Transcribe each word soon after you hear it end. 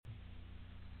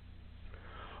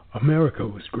America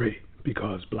was great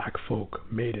because black folk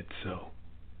made it so.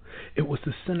 It was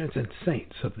the sinners and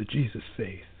saints of the Jesus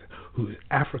faith whose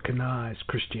Africanized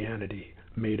Christianity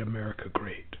made America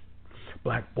great.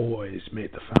 Black boys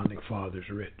made the founding fathers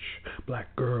rich.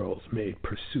 Black girls made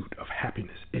pursuit of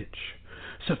happiness itch.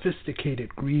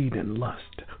 Sophisticated greed and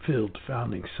lust filled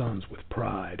founding sons with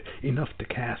pride, enough to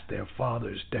cast their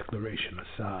father's declaration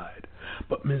aside.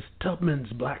 But Miss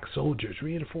Tubman's black soldiers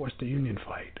reinforced the Union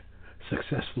fight,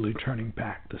 successfully turning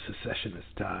back the secessionist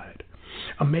tide.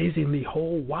 Amazing the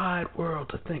whole wide world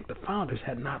to think the founders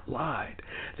had not lied.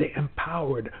 They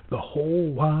empowered the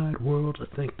whole wide world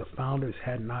to think the founders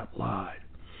had not lied.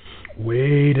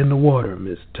 Wade in the water,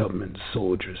 Miss Tubman's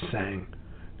soldiers sang.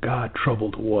 God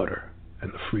troubled the water,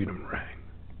 and the freedom rang.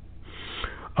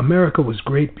 America was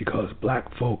great because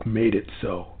black folk made it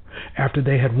so. After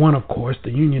they had won, of course,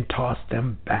 the Union tossed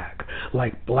them back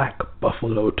like black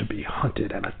buffalo to be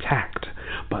hunted and attacked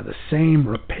by the same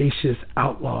rapacious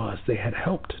outlaws they had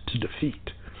helped to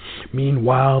defeat.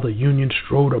 Meanwhile, the Union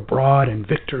strode abroad in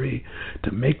victory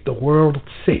to make the world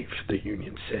safe, the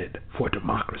Union said, for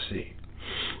democracy.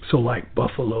 So like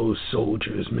buffalo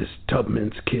soldiers, Miss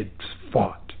Tubman's kids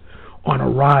fought on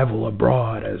arrival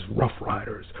abroad as rough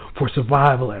riders for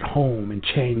survival at home in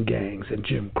chain gangs and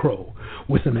Jim Crow,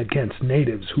 with and against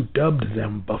natives who dubbed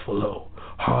them Buffalo.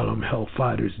 Harlem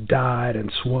hellfighters died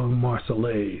and swung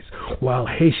Marseillaise, while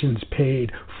Haitians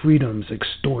paid freedom's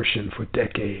extortion for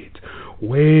decades.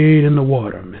 Wade in the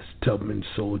water, Miss Tubman's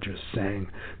soldiers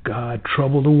sang. God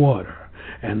troubled the water,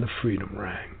 and the freedom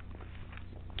rang.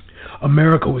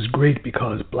 America was great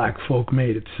because black folk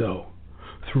made it so.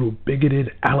 Through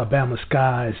bigoted Alabama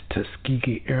skies,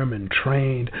 Tuskegee airmen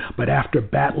trained, but after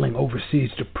battling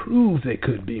overseas to prove they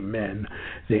could be men,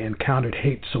 they encountered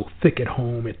hate so thick at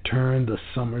home it turned the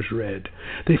summers red.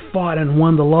 They fought and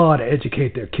won the law to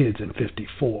educate their kids in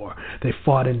 '54. They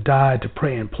fought and died to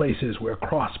pray in places where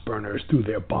cross burners threw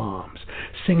their bombs.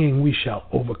 Singing "We Shall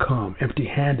Overcome,"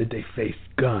 empty-handed they faced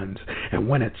guns, and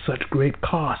when at such great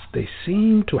cost they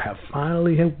seemed to have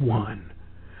finally won.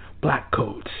 Black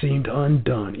codes seemed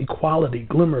undone. Equality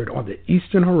glimmered on the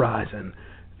eastern horizon.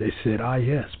 They said, ah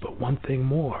yes, but one thing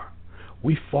more.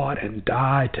 We fought and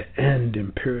died to end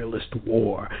imperialist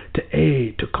war, to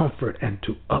aid, to comfort, and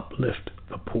to uplift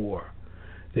the poor.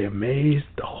 They amazed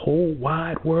the whole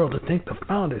wide world to think the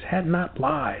founders had not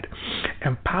lied,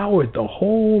 empowered the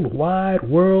whole wide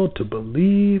world to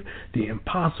believe the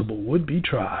impossible would be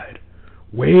tried.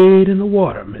 Wade in the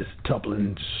water, Miss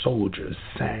Tubman's soldiers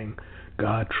sang.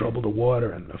 God troubled the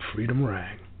water, and the freedom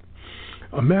rang.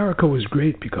 America was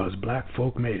great because black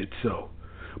folk made it so.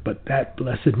 But that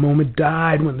blessed moment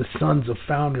died when the sons of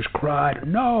founders cried,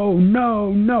 "No,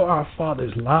 no, no, our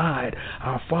fathers lied,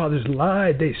 our fathers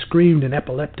lied," they screamed in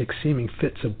epileptic seeming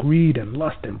fits of greed and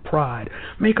lust and pride.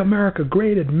 Make America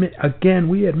great again,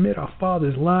 we admit our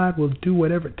fathers lied, we'll do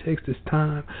whatever it takes this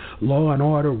time. Law and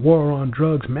order, war on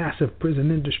drugs, massive prison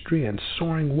industry, and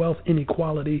soaring wealth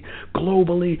inequality,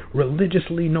 globally,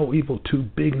 religiously, no evil too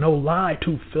big, no lie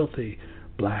too filthy.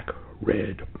 Black,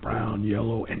 red, brown,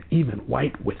 yellow, and even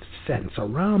white with sense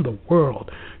around the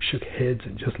world shook heads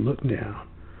and just looked down.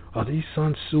 Are these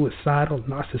sons suicidal,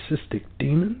 narcissistic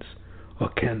demons? Or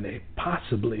can they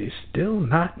possibly still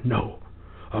not know?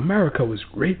 America was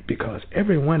great because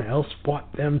everyone else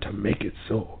fought them to make it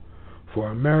so.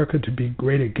 For America to be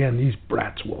great again, these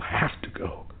brats will have to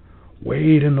go.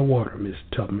 Wade in the water, Miss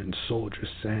Tubman's soldiers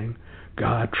sang.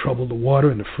 God troubled the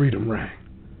water, and the freedom rang.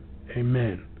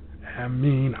 Amen.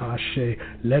 Amen, Ashay,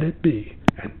 let it be,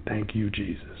 and thank you,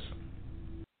 Jesus.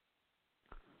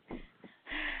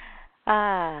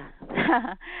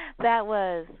 That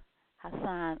was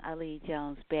Hassaun Ali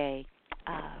Jones Bey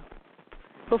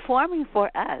performing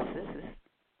for us. This is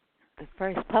the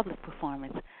first public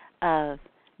performance of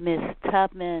Miss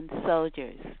Tubman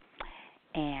Soldiers.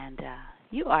 And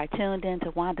you are tuned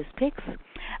into Wanda's Picks,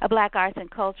 a Black Arts and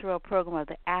Cultural program of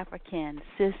the African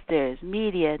Sisters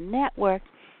Media Network,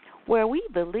 where we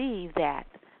believe that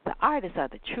the artists are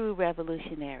the true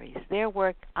revolutionaries. Their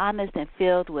work honest and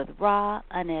filled with raw,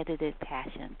 unedited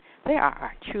passion. They are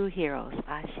our true heroes,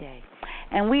 Ashay.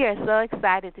 And we are so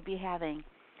excited to be having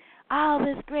all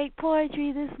this great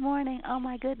poetry this morning. Oh,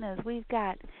 my goodness. We've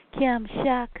got Kim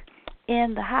Shuck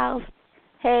in the house.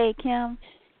 Hey, Kim.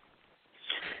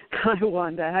 Hi,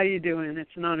 Wanda. How you doing?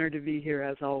 It's an honor to be here,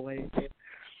 as always.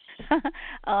 Oh,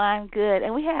 I'm good.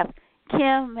 And we have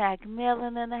Kim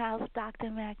McMillion in the house. Dr.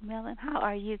 McMillion, how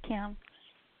are you, Kim?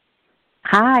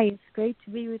 Hi, it's great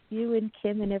to be with you and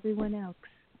Kim and everyone else.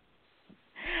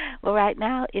 Well, right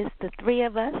now it's the three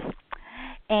of us,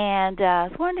 And I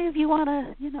was wondering if you want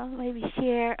to, maybe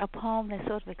share a poem that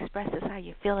sort of expresses how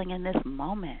you're feeling in this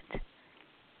moment.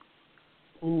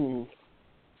 Hmm.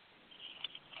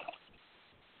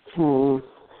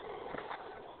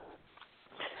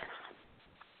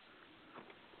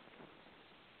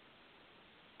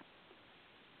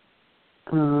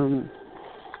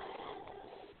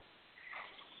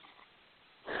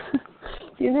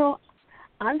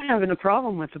 I'm having a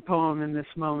problem with the poem in this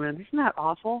moment. Isn't that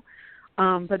awful?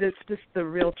 But it's just the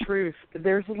real truth.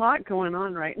 There's a lot going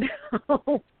on right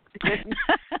now, and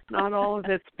not all of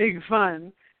it's big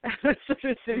fun. Sort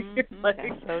of sitting here like,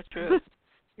 that's so true.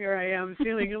 Here I am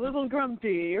feeling a little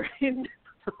grumpy. Right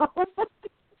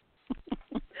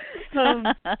now.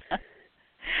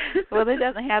 Well, there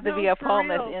doesn't have to be a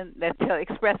poem real. that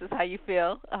expresses how you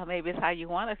feel. Maybe it's how you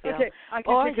want to feel. Okay, I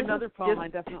can pick another poem. I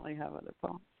definitely have other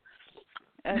poems.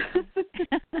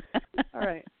 All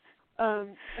right.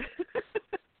 And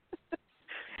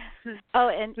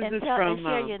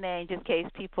share your name just in case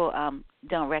people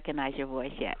don't recognize your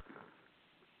voice yet.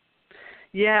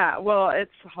 Yeah, well,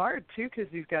 it's hard too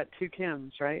because you've got two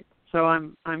Kims, right? So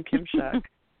I'm Kim Shuck,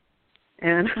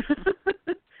 and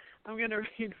I'm going to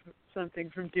read something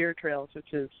from Deer Trails,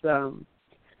 which is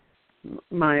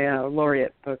my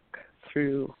laureate book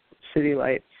through City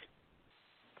Lights.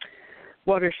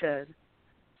 Watershed.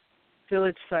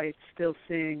 Village sites still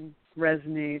sing,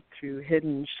 resonate through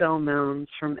hidden shell mounds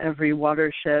from every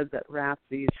watershed that wrap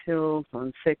these hills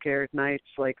on thick-aired nights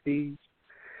like these.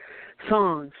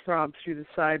 Songs throb through the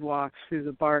sidewalks, through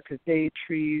the bark of day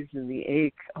trees and the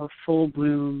ache of full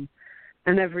bloom,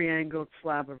 and every angled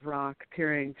slab of rock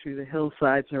peering through the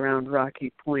hillsides around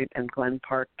Rocky Point and Glen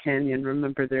Park Canyon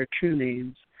remember their true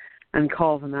names and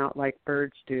call them out like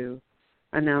birds do,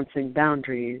 announcing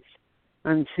boundaries,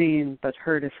 unseen but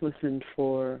heard if listened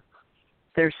for.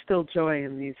 There's still joy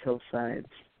in these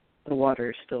hillsides. The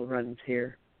water still runs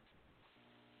here.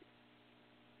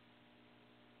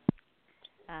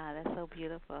 That's so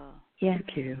beautiful. Yeah.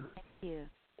 Thank you. Thank you.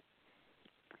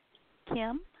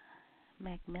 Kim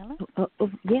McMillion?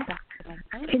 Yeah.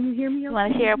 Can you hear me okay? You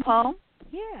want to share a poem?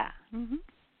 Yeah. Mm-hmm.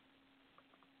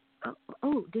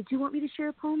 Did you want me to share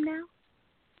a poem now?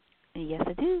 Yes,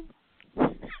 I do.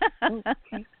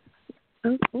 Okay.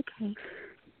 Okay.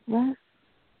 Well,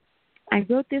 I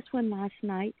wrote this one last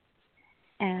night,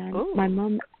 and my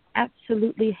mom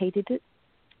absolutely hated it.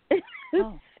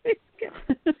 Oh.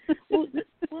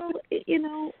 well,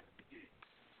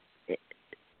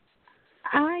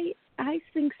 I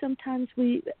think sometimes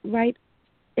we write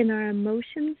in our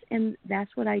emotions, and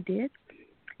that's what I did.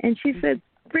 And she said,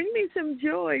 bring me some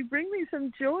joy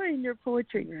in your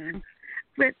poetry.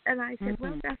 And I said,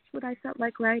 well, that's what I felt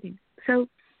like writing. So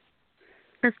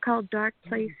it's called Dark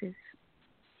Places.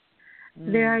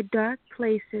 There are dark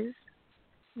places.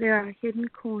 There are hidden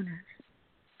corners.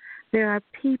 There are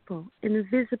people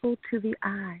invisible to the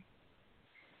eye.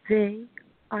 They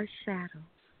are shadows.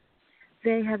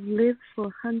 They have lived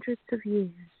for hundreds of years,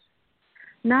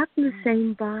 not in the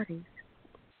same bodies,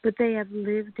 but they have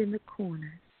lived in the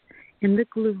corners, in the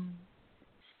gloom,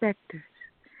 specters.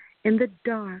 In the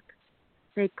dark,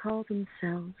 they call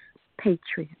themselves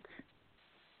patriots.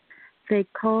 They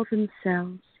call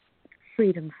themselves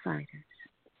freedom fighters.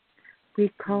 We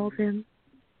call them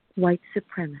white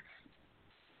supremacists.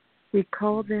 We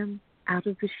call them out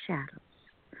of the shadows,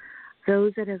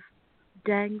 those that have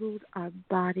dangled our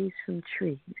bodies from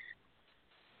trees,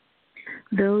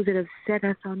 those that have set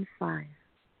us on fire,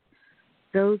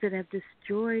 those that have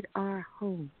destroyed our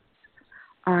homes,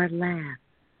 our land,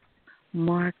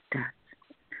 marked us,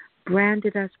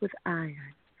 branded us with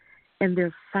iron in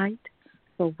their fight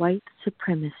for white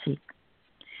supremacy.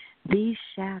 These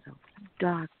shadows,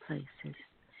 dark places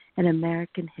in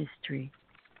American history,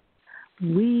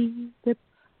 we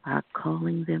are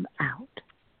calling them out.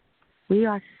 We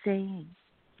are saying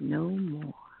no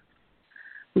more.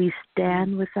 We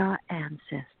stand with our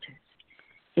ancestors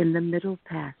in the Middle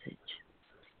Passage,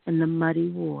 in the muddy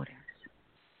waters,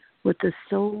 with the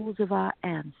souls of our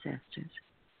ancestors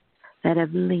that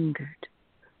have lingered,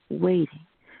 waiting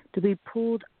to be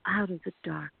pulled out of the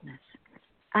darkness,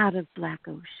 out of Black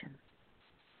Ocean.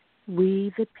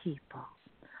 We, the people,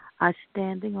 are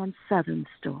standing on Southern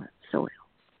soil,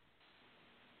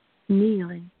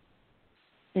 kneeling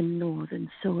in Northern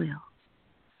soil,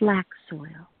 Black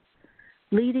soil,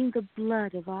 leading the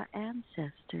blood of our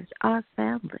ancestors, our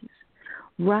families,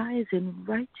 rise in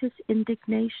righteous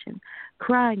indignation,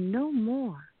 crying no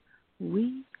more.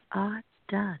 We are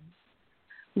done.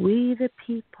 We, the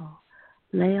people,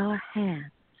 lay our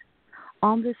hands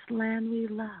on this land we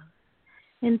love,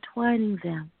 entwining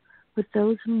them with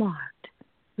those marked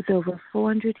with over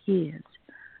 400 years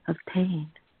of pain.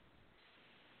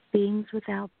 Beings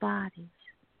without bodies,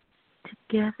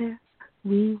 together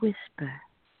we whisper,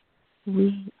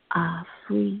 we are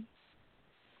free.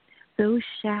 Those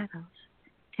shadows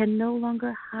can no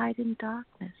longer hide in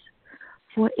darkness,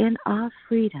 for in our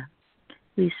freedom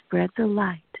we spread the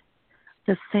light,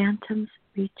 the phantoms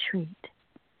retreat,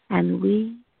 and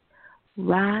we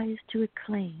rise to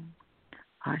reclaim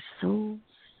our souls,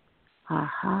 our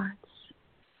hearts,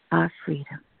 our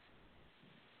freedom.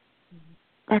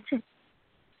 That's it.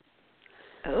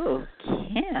 Oh,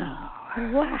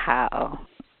 Kim. Wow.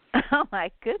 Oh,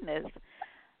 my goodness.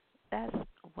 That's,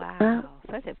 wow.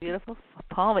 Such a beautiful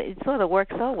poem. It sort of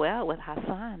works so well with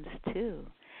Hassaun's, too.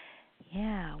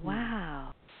 Yeah,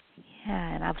 wow.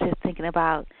 Yeah, and I was just thinking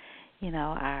about,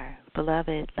 our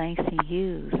beloved Langston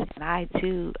Hughes. And I,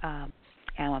 too, am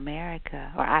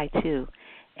America, or I, too.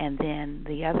 And then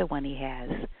the other one he has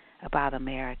about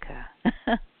America.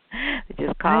 It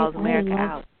just calls America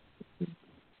out.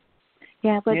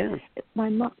 Yeah, but my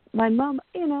mom,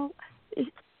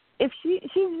 if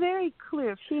she's very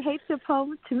clear. If she hates a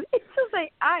poem too, she'll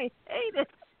say, "I hate it."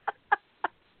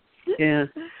 Yeah.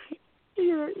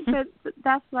 But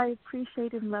that's what I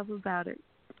appreciate and love about it.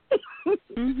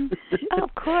 Mm-hmm. Oh,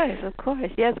 of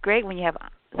course. Yeah, it's great when you have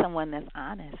someone that's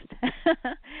honest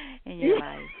in your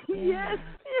life. Yeah. Yes.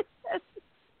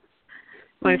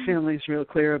 My family's real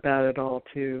clear about it all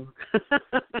too.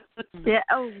 Yeah.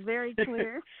 Oh, very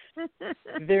clear.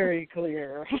 Very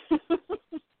clear.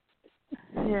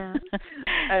 Yeah.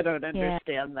 I don't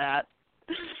understand that.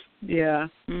 Yeah.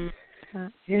 Mm-hmm.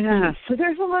 Yeah. So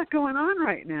there's a lot going on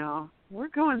right now. We're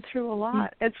going through a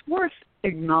lot. It's worth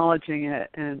acknowledging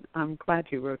it, and I'm glad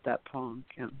you wrote that poem,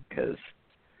 Kim, because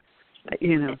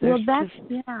there's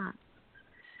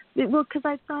Well, because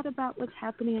I thought about what's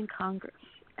happening in Congress,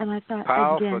 and I thought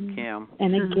Powerful, again Kim.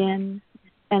 and again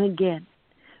and again.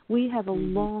 We have a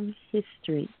long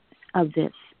history of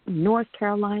this. North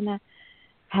Carolina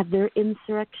had their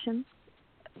insurrection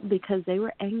because they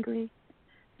were angry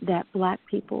that black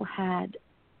people had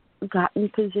gotten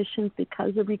positions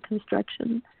because of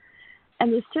Reconstruction.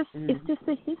 And it's just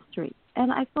a history.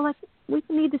 And I feel like we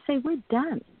need to say we're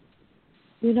done.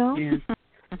 We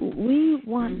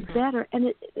want better,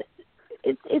 and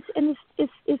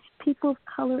it's people of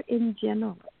color in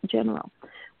general.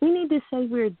 We need to say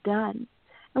we're done,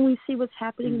 and we see what's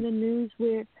happening in the news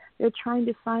where they're trying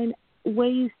to find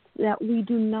ways that we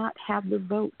do not have the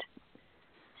vote,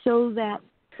 so that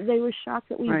they were shocked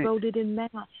that we voted in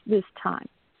mass this time,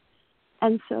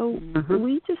 and so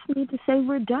we just need to say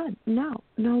we're done.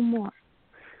 No more.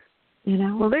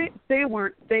 Well,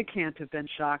 they can't have been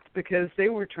shocked because they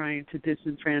were trying to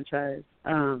disenfranchise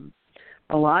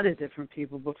a lot of different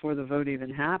people before the vote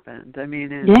even happened. I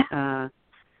mean,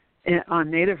 on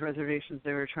Native reservations,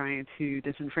 they were trying to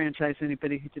disenfranchise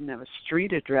anybody who didn't have a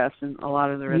street address, and a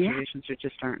lot of the reservations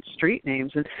just aren't street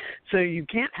names. And so you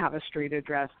can't have a street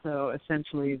address, so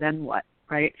essentially then what,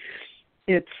 right?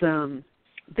 It's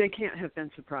they can't have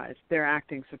been surprised. They're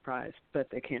acting surprised, but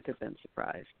they can't have been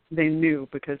surprised. They knew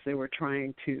because they were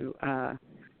trying to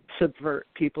subvert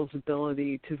people's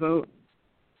ability to vote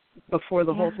before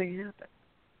the whole thing happened.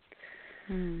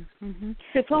 Mm-hmm.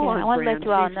 It's all on I want to let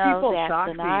you all These know that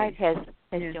Lenard has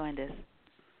joined us.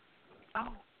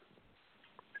 Oh.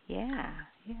 Yeah.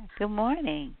 Good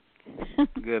morning.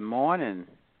 Good morning.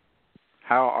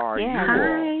 How are you all?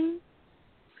 Hi.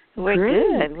 We're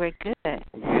good.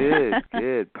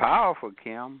 Good. Powerful,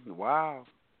 Kim. Wow.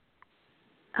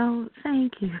 Oh,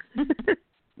 thank you.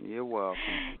 You're welcome.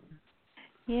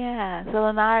 Yeah. So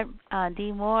Lenard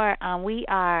D. Moore, we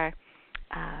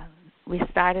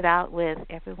started out with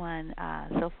everyone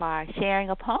so far sharing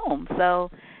a poem. So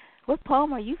what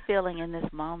poem are you feeling in this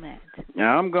moment?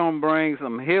 Now, I'm going to bring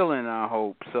some healing, I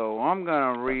hope. So I'm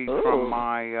going to read from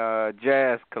my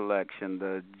jazz collection,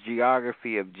 The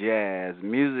Geography of Jazz.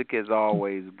 Music is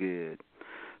always good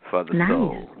for the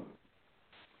soul.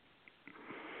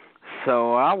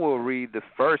 So I will read the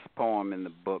first poem in the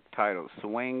book titled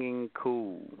Swinging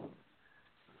Cool.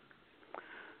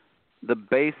 The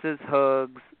bassist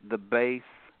hugs, the bass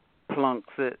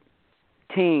plunks it,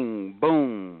 ting,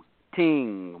 boom,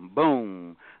 ting,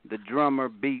 boom. The drummer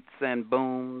beats and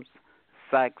booms,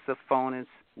 saxophonist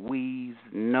weaves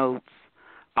notes,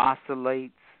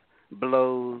 oscillates,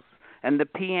 blows, and the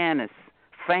pianist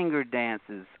finger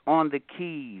dances on the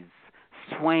keys,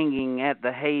 swinging at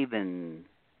the haven.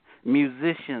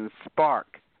 Musicians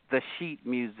spark the sheet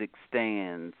music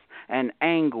stands and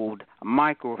angled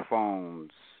microphones.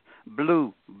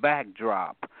 blue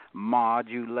backdrop,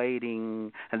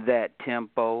 modulating that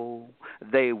tempo.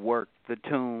 They work the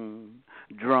tune,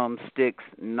 drumsticks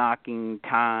knocking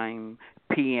time,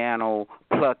 piano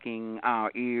plucking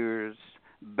our ears,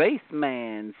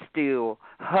 bassman still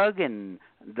hugging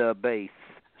the bass,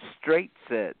 straight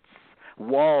sets,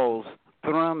 walls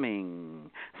thrumming,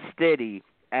 steady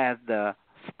as the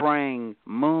spring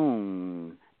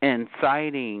moon,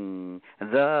 inciting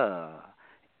the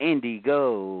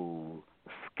indigo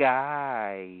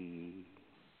sky.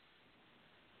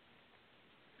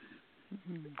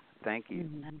 Thank you.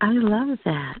 I love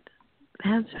that.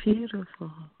 That's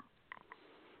beautiful.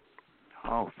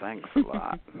 Oh, thanks a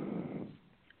lot.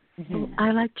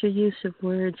 I liked your use of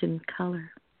words and color.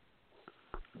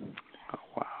 Oh,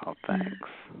 wow, thanks.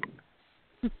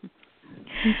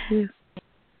 Thank you.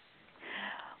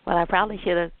 Well, I probably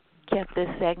should have kept this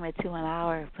segment to an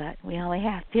hour, but we only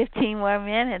have 15 more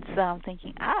minutes, so I'm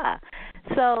thinking,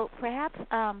 so perhaps,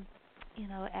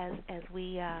 as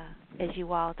we, as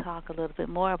you all talk a little bit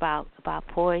more about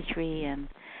poetry and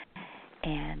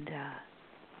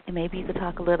maybe you could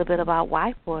talk a little bit about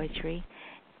why poetry,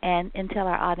 and tell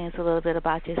our audience a little bit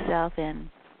about yourself and,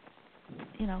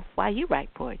 why you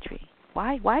write poetry.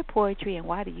 Why poetry, and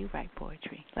why do you write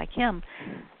poetry? Like him,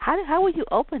 how were you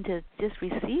open to just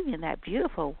receiving that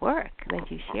beautiful work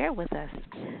that you shared with us,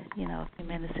 a few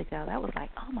minutes ago? That was like,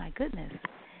 oh my goodness.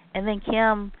 And then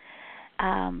Kim,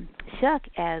 Shuck,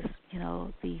 as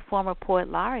the former poet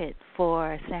laureate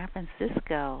for San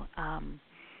Francisco,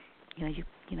 you're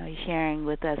sharing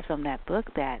with us from that book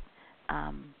that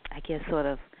sort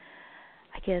of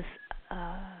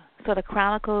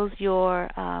chronicles your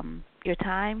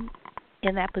time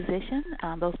in that position.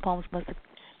 Those poems must have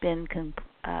been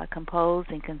composed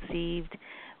and conceived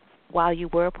while you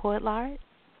were a poet laureate?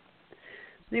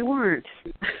 They weren't.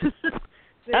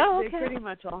 They pretty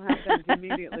much all happened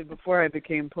immediately before I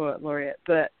became poet laureate.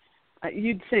 But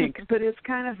you'd think. But it's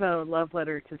kind of a love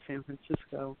letter to San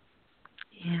Francisco.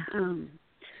 Yeah.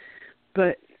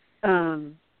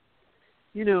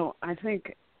 I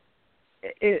think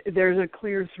there's a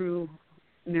clear through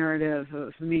narrative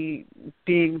of me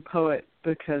being a poet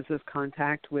because of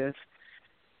contact with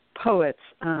poets,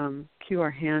 Q.R.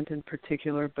 Hand in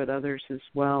particular, but others as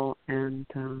well, and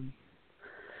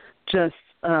just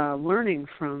learning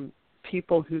from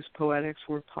people whose poetics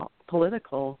were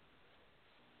political,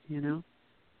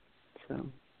 So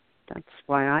that's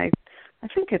why I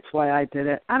think it's why I did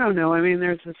it. I don't know. I mean,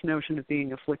 there's this notion of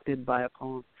being afflicted by a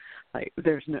poem. Like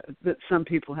that some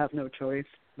people have no choice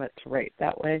but to write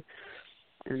that way.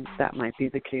 And that might be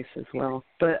the case as well.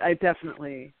 But I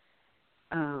definitely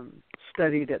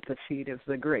studied at the feet of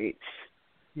the greats,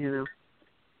 And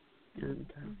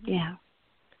Yeah.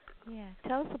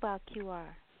 Tell us about QR,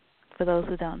 for those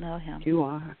who don't know him.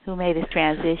 QR. Who made his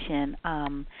transition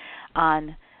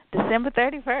on December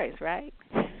 31st, right?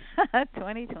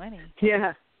 2020.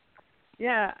 Yeah.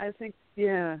 I think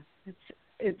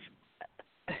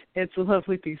it's a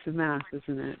lovely piece of math,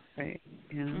 isn't it? Right?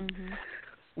 Mm-hmm.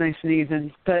 Nice and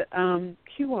even. But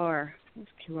QR, who's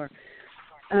QR?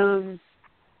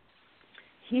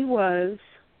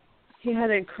 He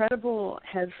had an incredible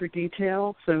head for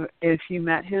detail. So if you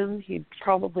met him, he'd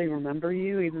probably remember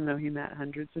you, even though he met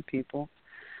hundreds of people.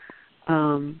 What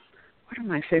are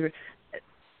my favorites?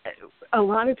 A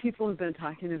lot of people have been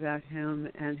talking about him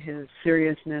and his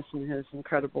seriousness and his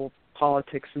incredible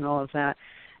politics and all of that.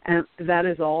 And that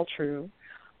is all true.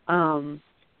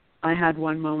 I had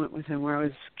one moment with him where I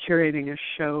was curating a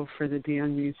show for the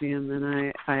Dion Museum, and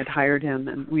I had hired him,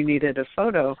 and we needed a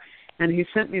photo. And he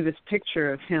sent me this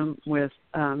picture of him with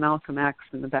Malcolm X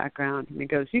in the background. And he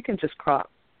goes, you can just crop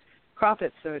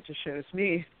it so it just shows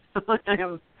me.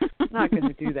 I'm not going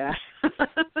to do that.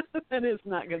 That is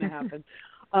not going to happen.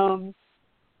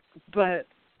 But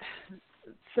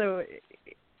so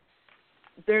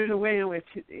there's a way in which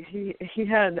he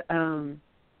had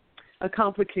a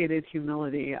complicated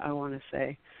humility, I want to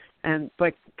say. And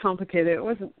by complicated, it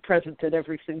wasn't present at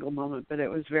every single moment, but it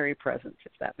was very present,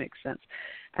 if that makes sense.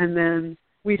 And then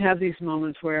we'd have these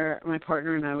moments where my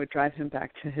partner and I would drive him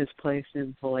back to his place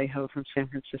in Vallejo from San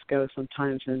Francisco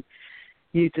sometimes, and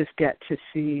you just get to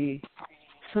see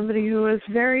somebody who was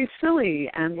very silly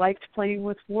and liked playing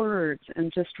with words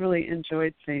and just really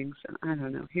enjoyed things. And I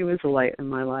don't know, he was a light in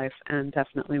my life and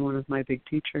definitely one of my big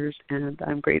teachers, and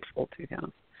I'm grateful to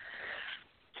him.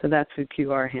 So that's who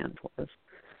QR Hand was.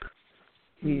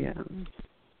 Yeah.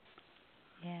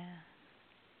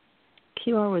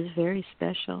 QR was very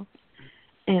special.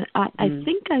 And I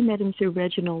think I met him through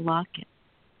Reginald Lockett.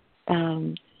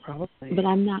 Probably. But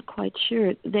I'm not quite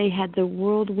sure. They had the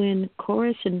Whirlwind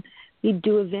Chorus, and he'd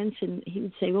do events, and he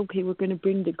would say, okay, we're going to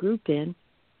bring the group in,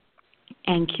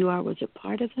 and QR was a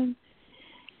part of them.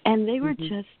 And they were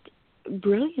just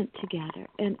brilliant together.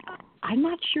 And I'm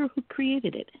not sure who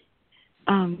created it,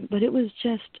 but it was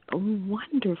just a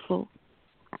wonderful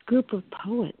group of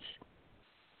poets,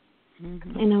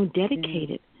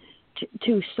 dedicated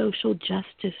to social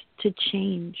justice, to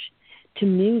change, to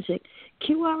music.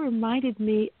 QR reminded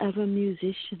me of a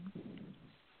musician.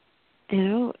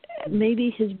 Maybe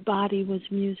his body was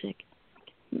music.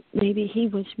 Maybe he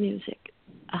was music.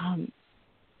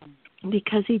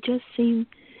 Because he just seemed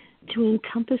to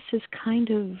encompass this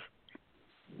kind of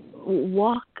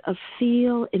walk, of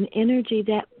feel, and energy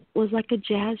that was like a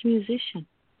jazz musician.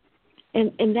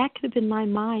 And that could have been in my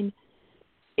mind,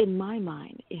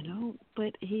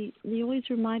 but he always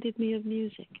reminded me of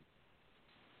music.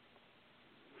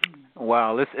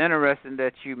 Well, it's interesting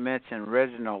that you mentioned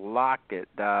Reginald Lockett.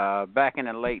 Back in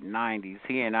the late 90s,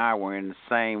 he and I were in the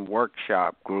same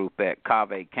workshop group at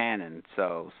Cave Canon.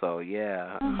 So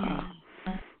yeah.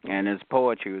 And his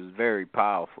poetry was very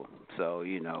powerful. So,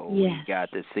 we got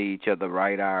to see each other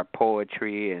write our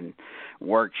poetry and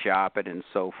workshop it and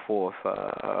so forth.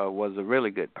 Was a really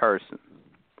good person.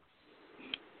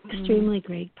 Extremely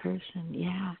great person,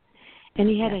 yeah. And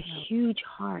he had a huge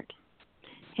heart.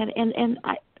 And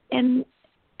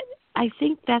I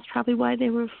think that's probably why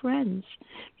they were friends,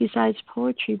 besides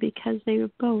poetry, because they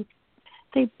both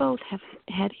have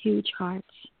had huge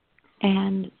hearts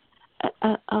and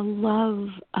a love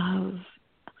of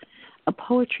a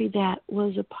poetry that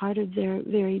was a part of their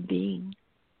very being.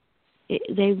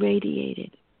 They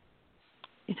radiated,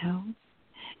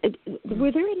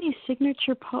 Were there any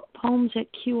signature poems that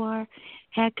QR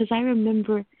had? Because I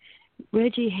remember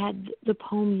Reggie had the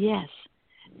poem Yes.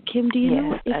 Kim, do you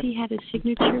know if he had a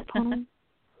signature poem?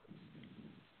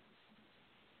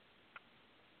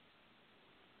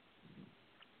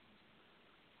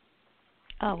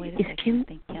 Oh, wait a second. I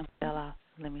think Kim fell off.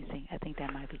 Let me see. I think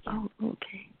that might be Kim. Oh,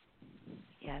 okay.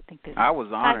 Yeah, I think this. I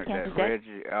was honored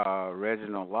that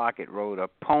Reginald Lockett wrote a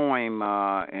poem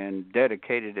and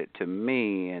dedicated it to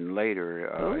me, and later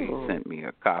he sent me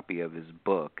a copy of his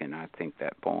book, and I think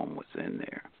that poem was in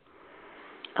there.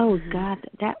 Oh God,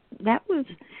 that was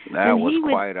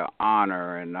quite an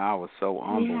honor, and I was so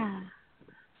humbled.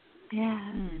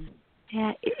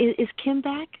 Yeah. Is Kim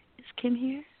back? Is Kim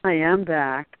here? I am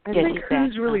back. I think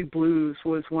Who's Really Blues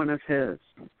was one of his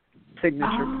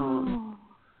signature poems.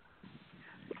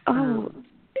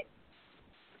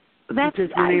 That's which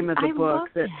is the name of the book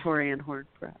that Tori and Horn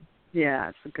read. Yeah,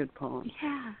 it's a good poem.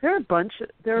 Yeah, there are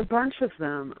a bunch of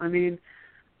them. I mean,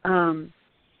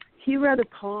 he read a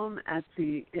poem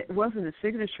it wasn't a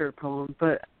signature poem,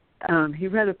 but he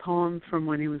read a poem from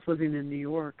when he was living in New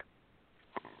York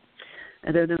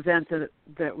at an event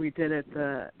that we did at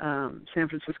the San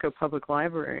Francisco Public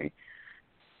Library.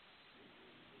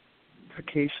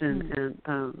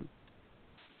 And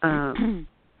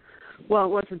well, it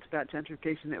wasn't about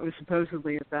gentrification. It was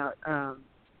supposedly about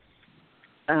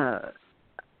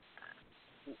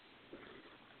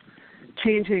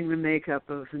changing the makeup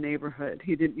of the neighborhood.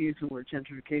 He didn't use the word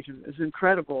gentrification. It was an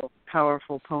incredible,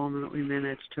 powerful poem that we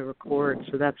managed to record.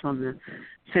 So that's on the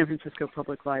San Francisco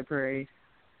Public Library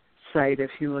site if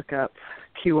you look up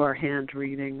QR hand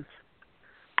readings.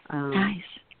 Nice.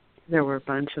 There were a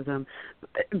bunch of them.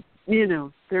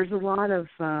 There's a lot of...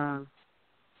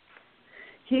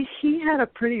 He had a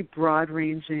pretty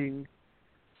broad-ranging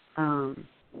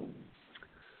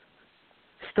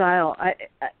style.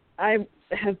 I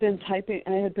had been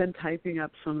typing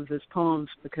up some of his poems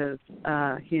because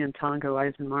he and Tongo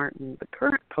Eisen-Martin, the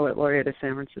current poet laureate of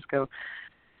San Francisco,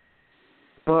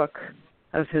 book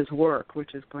of his work,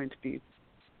 which is going to be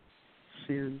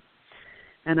soon.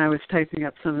 And I was typing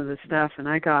up some of the stuff, and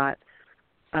I got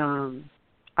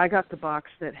the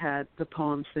box that had the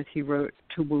poems that he wrote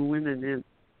to woo women in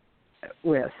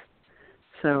with.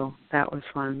 So that was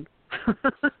fun.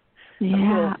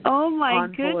 Yeah. Oh my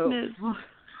goodness.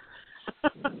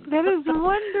 That is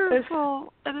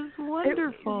wonderful. That is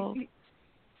wonderful. He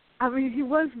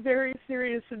was very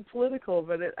serious and political,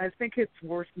 but I think it's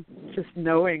worth just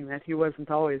knowing that he wasn't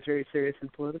always very serious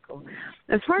and political.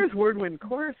 As far as Word Wind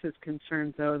Chorus is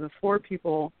concerned, though, the four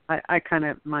people,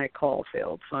 my call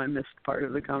failed, so I missed part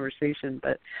of the conversation.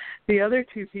 But the other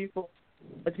two people,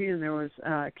 and there was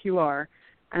QR,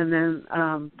 and then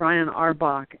Brian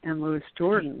Arbach and Louis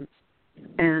Jordan.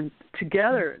 And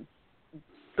together,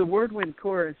 the Word Wind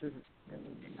Chorus is,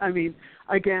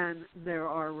 again, there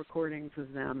are recordings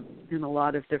of them in a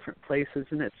lot of different places,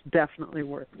 and it's definitely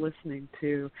worth listening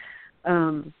to.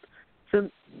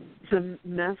 The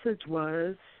message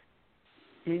was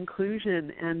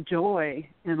inclusion and joy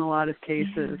in a lot of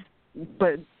cases,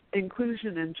 but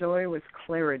inclusion and joy with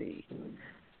clarity,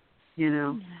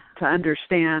 to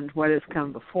understand what has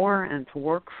come before and to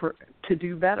work to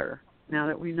do better now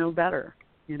that we know better,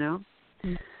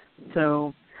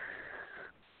 So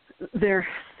their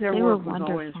work was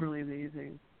always really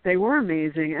amazing. They were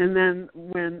amazing. And then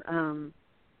when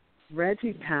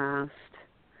Reggie passed,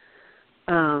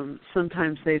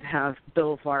 sometimes they'd have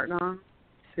Bill Vartnow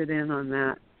sit in on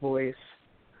that voice.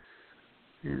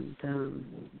 And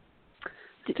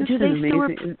do they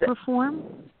still perform?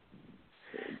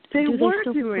 They were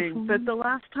doing, but the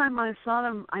last time I saw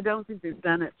them, I don't think they've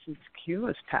done it since Q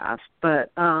was passed.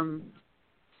 But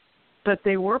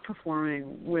they were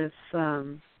performing with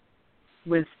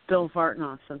Bill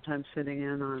Vartnow sometimes sitting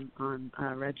in on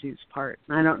Reggie's part.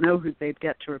 And I don't know who they'd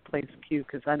get to replace Q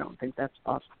because I don't think that's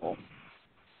possible.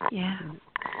 Yeah.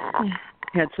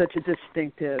 He had such a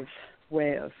distinctive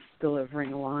way of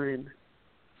delivering a line.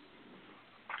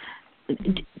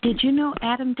 Did you know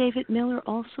Adam David Miller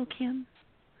also, Kim?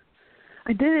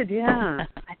 I did, yeah.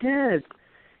 I did.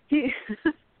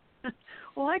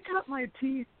 Well, I got my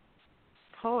teeth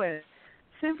poet.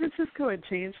 San Francisco had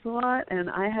changed a lot, and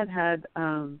I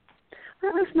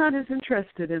was not as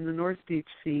interested in the North Beach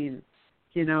scene,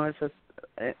 in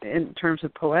terms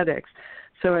of poetics.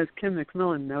 So as Kim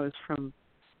McMillion knows from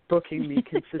booking me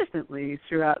consistently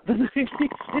throughout the 90s in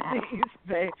the East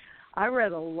Bay, I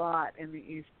read a lot in the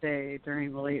East Bay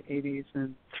during the late 80s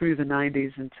and through the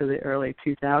 90s into the early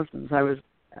 2000s. I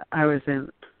was in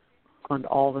Oakland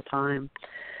all the time.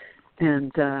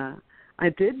 And I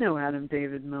did know Adam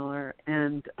David Miller,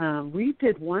 and we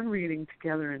did one reading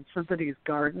together in somebody's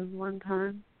garden one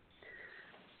time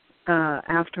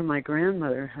after my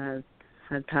grandmother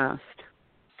had passed.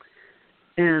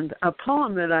 And a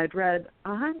poem that I'd read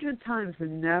 100 times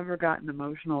and never gotten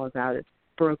emotional about it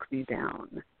broke me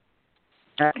down.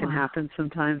 That can happen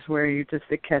sometimes where it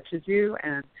catches you,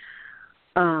 and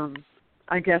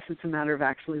I guess it's a matter of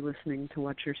actually listening to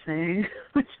what you're saying,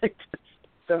 which I just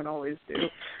don't always do.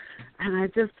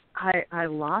 And I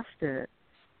lost it.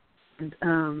 And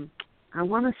I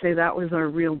want to say that was our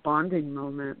real bonding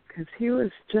moment because he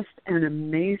was just an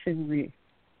amazingly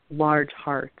large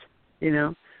heart,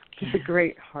 just a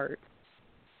great heart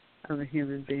of a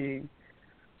human being.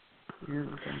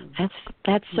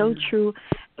 That's so true.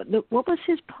 What was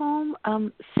his poem?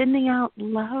 Sending out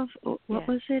love. What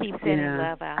was it? Keep sending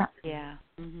love out. Yeah.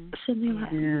 Mm-hmm. Sending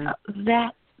love.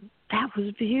 That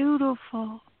was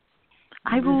beautiful.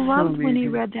 I loved when he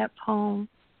read that poem.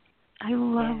 I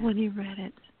loved when he read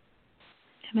it.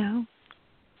 Mhm.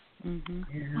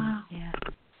 Yeah. Wow. Yeah.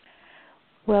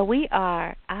 Well, we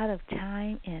are out of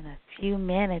time in a few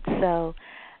minutes, so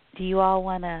do you all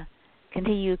want to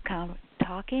continue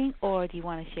talking, or do you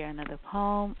want to share another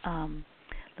poem?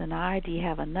 Lenard, do you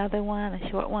have another one, a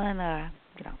short one, or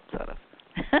sort of?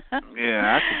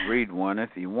 Yeah, I could read one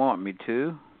if you want me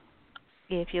to.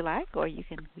 If you like, or you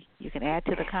can add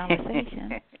to the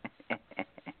conversation.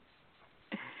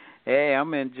 Hey,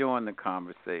 I'm enjoying the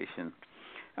conversation.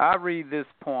 I read this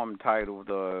poem titled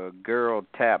Girl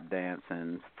Tap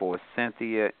Dancing for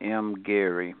Cynthia M.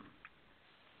 Gary.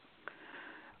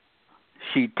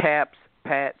 She taps,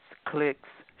 pats, clicks,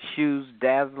 shoes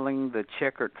dazzling the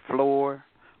checkered floor,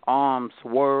 arms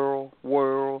whirl,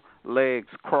 whirl, legs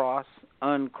cross,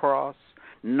 uncross,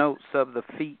 notes of the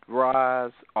feet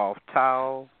rise off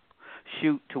towel,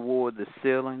 shoot toward the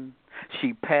ceiling.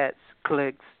 She pats,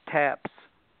 clicks, taps,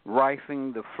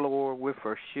 rifling the floor with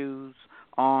her shoes,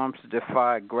 arms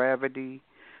defy gravity,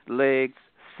 legs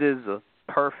scissor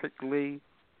perfectly,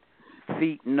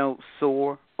 feet note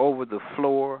soar over the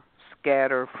floor,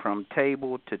 scatter from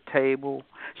table to table.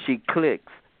 She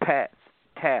clicks, pats,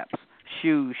 taps,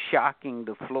 shoes shocking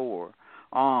the floor,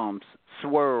 arms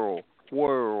swirl,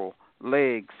 whirl,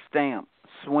 legs stamp,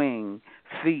 swing,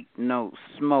 feet note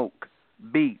smoke,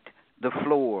 beat the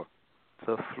floor.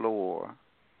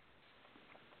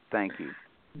 Thank you.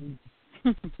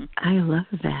 I love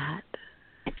that.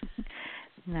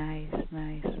 Nice.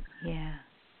 Yeah.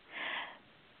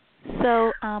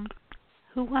 So,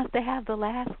 who wants to have the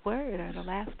last word or the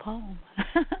last poem?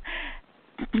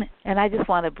 And I just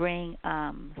want to bring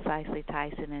Cicely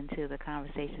Tyson into the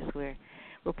conversations. We're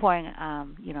pouring,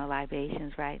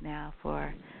 libations right now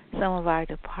for some of our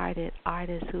departed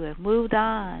artists who have moved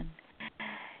on,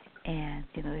 and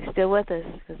they're still with us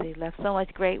because they left so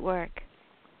much great work.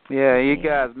 Yeah, you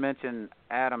guys mentioned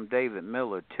Adam David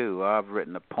Miller too. I've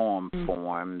written a poem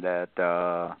for him that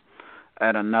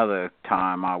at another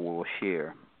time I will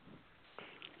share.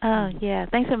 Oh yeah,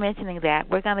 thanks for mentioning that.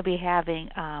 We're going to be having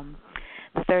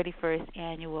the 31st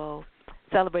annual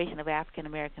celebration of African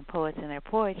American poets and their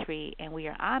poetry, and we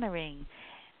are honoring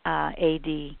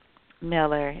A.D.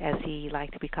 Miller, as he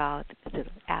liked to be called,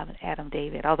 Adam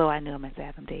David, although I knew him as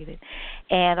Adam David,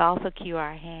 and also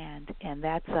QR Hand, and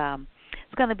that's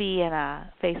it's going to be in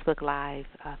a Facebook Live,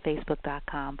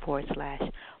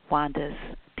 facebook.com/Wanda's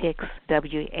Picks,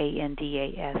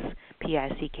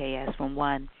 WANDASPICKS, from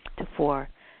 1 to 4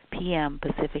 p.m.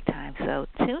 Pacific time. So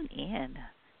tune in.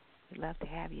 We'd love to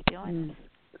have you join us.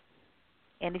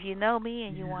 And if you know me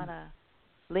and you want to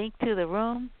link to the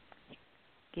room,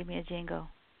 give me a jingle,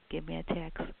 give me a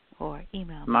text, or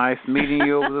email me. Nice meeting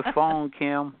you over the phone,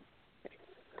 Kim.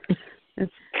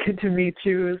 It's good to meet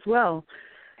you as well.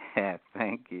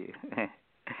 Thank you.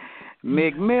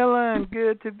 McMillion,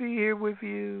 good to be here with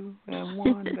you, and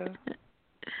Wanda.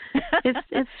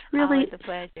 It's really a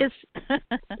pleasure. it's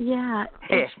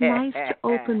nice to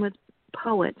open with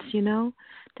poets, to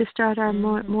start our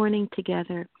morning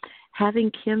together.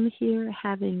 Having Kim here,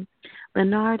 having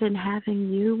Lenard, and having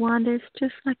you, Wanda, it's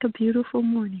just like a beautiful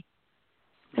morning.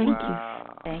 Thank you.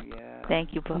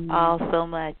 Thank you all so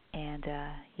much, and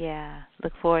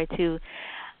look forward to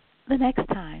the next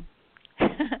time.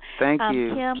 Thank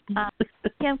you.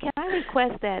 Kim, can I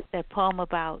request that poem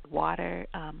about water,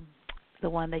 the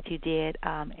one that you did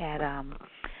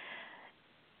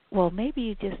well, maybe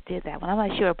you just did that one. I'm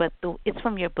not sure, but it's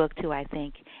from your book too, I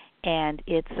think, and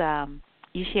it's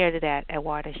you shared it at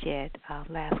Watershed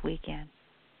last weekend.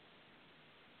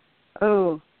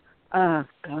 Oh,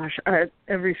 gosh,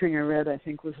 everything I read, I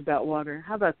think, was about water.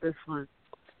 How about this one?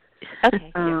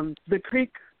 Okay.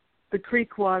 The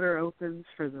creek water opens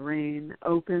for the rain,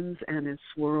 opens and is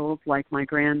swirled like my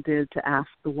grand did to ask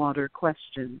the water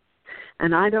questions.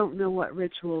 And I don't know what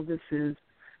ritual this is.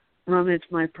 Rummage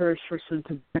my purse for some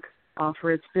tobacco.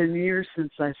 Offer. It's been years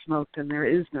since I smoked, and there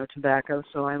is no tobacco,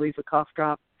 so I leave a cough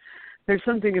drop. There's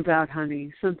something about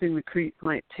honey, something the creek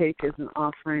might take as an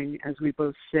offering as we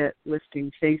both sit,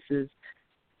 lifting faces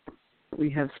we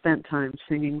have spent time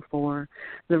singing for,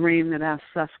 the rain that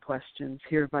asks us questions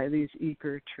here by these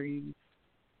eager trees.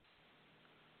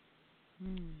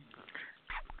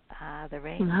 The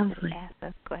rain that asks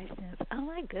us questions. Oh,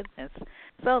 my goodness.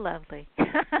 So lovely.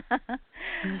 Thank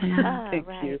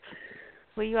you.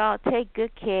 Well, you all take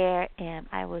good care, and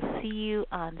I will see you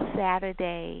on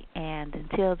Saturday. And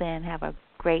until then, have a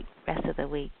great rest of the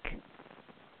week.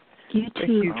 You too. It's a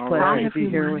huge pleasure to be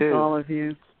here with all of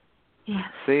you.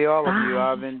 Yes. See all of you.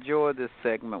 I've enjoyed this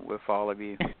segment with all of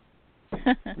you.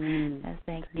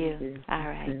 Thank you. All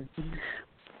right.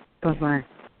 Bye-bye.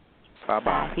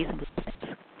 Bye-bye. Peace and blessings.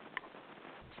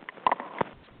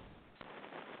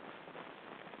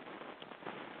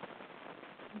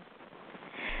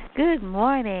 Good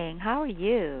morning. How are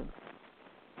you?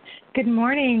 Good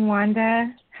morning,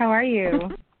 Wanda. How are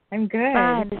you? I'm good.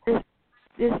 Fine. Is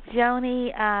this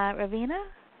Joni Ravenna?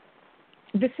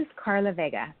 This is Carla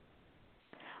Vega.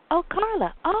 Oh,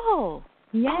 Carla. Oh.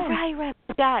 Yes. Oh, right.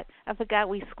 I forgot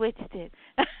we switched it.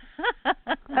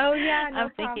 Oh, yeah, no I'm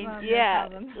problem. thinking, no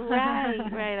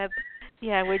problem. right.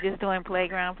 We're just doing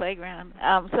playground.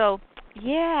 So,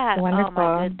 yeah. Wonderful.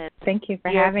 Oh, my goodness. Thank you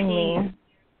for having me.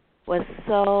 Was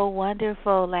so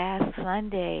wonderful last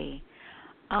Sunday.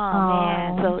 Oh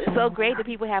man, so it's so great that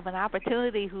people have an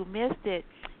opportunity who missed it.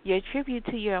 Your tribute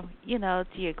to your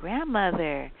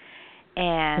grandmother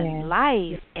and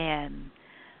life and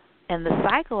the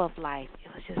cycle of life.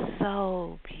 It was just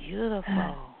so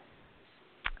beautiful.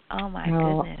 Oh my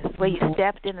goodness, where you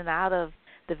stepped in and out of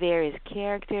the various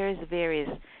characters, the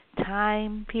various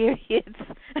time periods,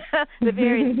 the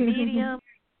various mediums.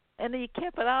 And then you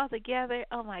kept it all together.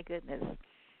 Oh my goodness!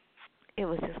 It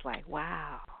was just like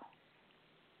wow.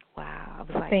 I was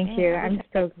like, thank you. I'm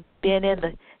so been in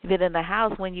the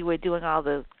house when you were doing all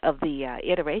the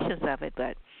iterations of it,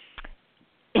 but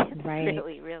it's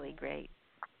really, really great.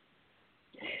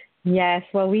 Yes,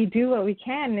 well, we do what we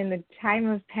can in the time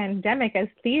of pandemic as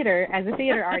a theater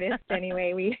artist.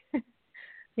 Anyway, we,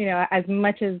 as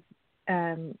much as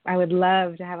I would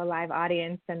love to have a live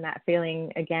audience and that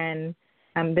feeling again.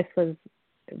 This was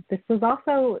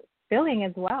also filling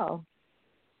as well,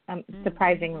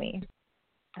 surprisingly,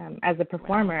 as a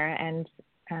performer, and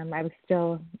I was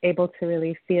still able to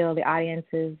really feel the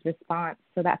audience's response.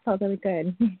 So that felt really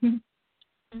good.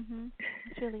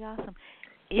 It's really awesome.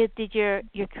 Did your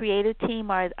creative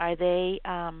team are they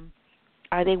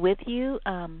with you,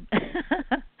 or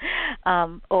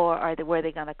were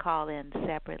they going to call in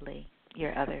separately?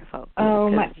 Your other folks?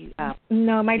 My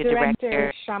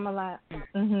director, Shyamala,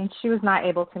 she was not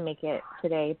able to make it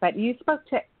today. But you spoke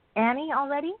to Annie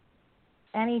already?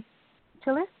 Annie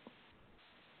Tillis?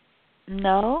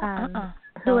 No.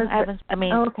 Who was I haven't.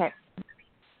 okay.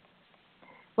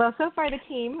 Well, so far the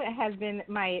team has been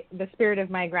the spirit of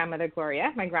my grandma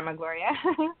Gloria.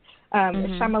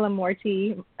 Shyamala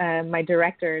Moorty, my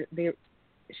director.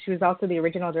 She was also the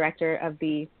original director of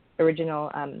the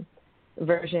original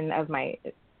version of my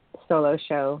solo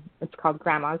show. It's called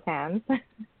Grandma's Hands,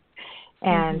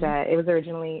 and it was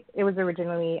originally.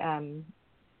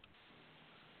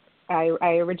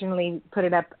 I originally put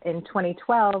it up in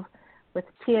 2012 with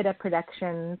Theater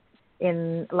Productions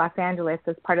in Los Angeles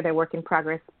as part of their Work in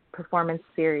Progress performance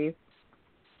series,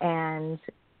 and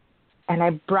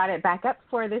I brought it back up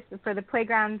for the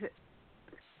Playground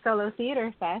Solo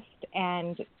Theater Fest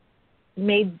and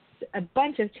made a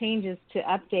bunch of changes to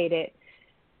update it,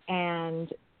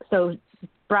 and so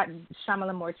brought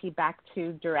Shyamala Moorty back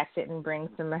to direct it and bring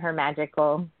some of her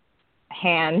magical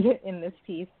hand in this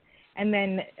piece. And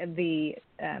then the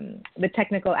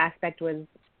technical aspect was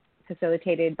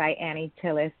facilitated by Annie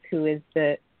Tillis, who is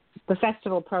the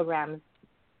festival program's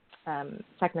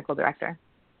technical director.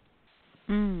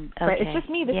 Okay. But it's just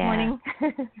me this morning.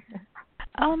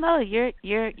 Oh no, you're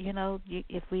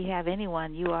if we have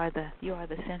anyone, you are the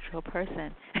central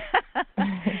person.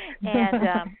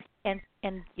 and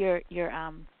your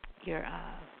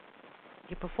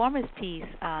performance piece,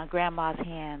 Grandma's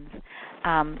Hands,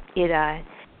 it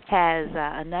has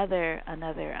another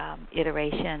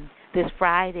iteration this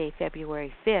Friday,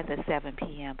 February 5th at 7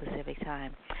 p.m. Pacific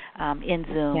time in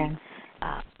Zoom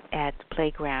at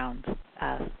Playground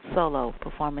solo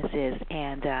performances.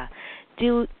 And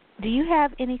do you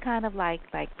have any kind of like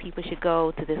people should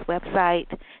go to this website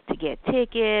to get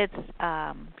tickets?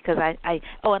 Because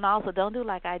and also don't do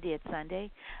like I did Sunday.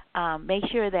 Make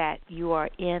sure that you are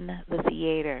in the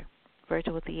theater,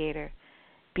 virtual theater,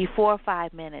 before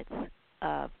 5 minutes.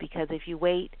 Because if you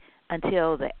wait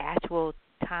until the actual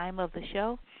time of the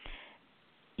show,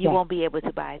 you won't be able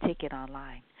to buy a ticket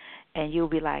online, and you'll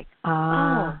be like,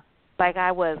 oh, like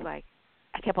I was like,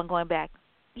 I kept on going back.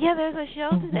 Yeah, there's a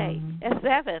show today at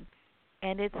 7,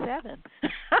 and it's 7.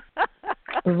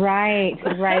 Right. So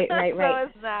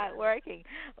it's not working,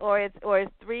 or it's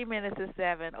 3 minutes to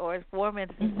 7, or it's 4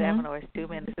 minutes to 7, or it's 2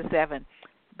 minutes to 7.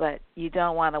 But you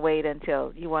don't want to wait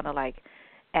until you want to like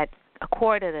at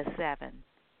 6:45,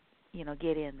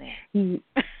 get in there.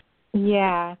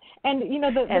 Yeah, and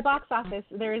the box office.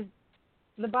 The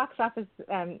box office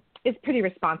is pretty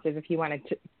responsive.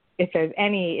 If there's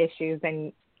any issues,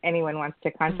 then anyone wants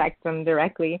to contact them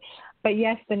directly. But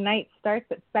yes, the night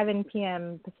starts at 7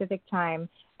 p.m. Pacific time,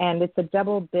 and it's a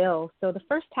double bill. So the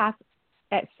first half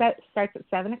starts at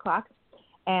 7 o'clock,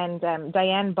 and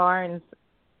Diane Barnes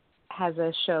has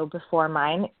a show before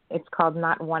mine. It's called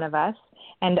Not One of Us,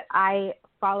 and I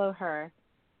follow her.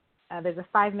 There's a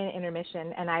 5-minute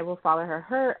intermission, and I will follow her.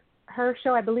 Her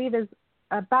show, I believe, is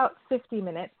about 50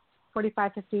 minutes,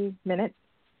 45, 50 minutes,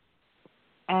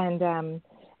 and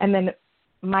then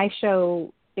my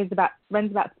show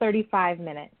runs about 35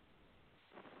 minutes.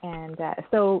 And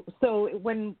so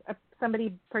when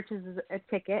somebody purchases a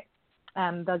ticket,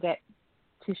 they'll get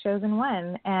 2 shows in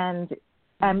one. And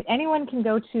anyone can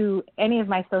go to any of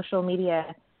my social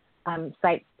media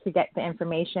sites to get the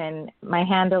information. My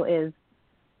handle is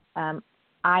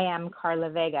I am Carla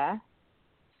Vega.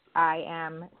 I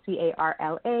am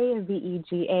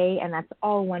CarlaVega, and that's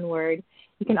all one word.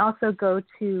 You can also go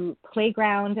to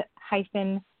playground-s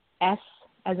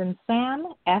as in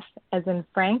Sam, F as in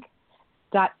Frank,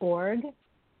 .org,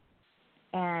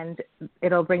 and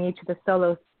it'll bring you to the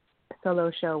solo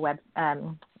show web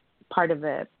part of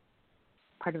the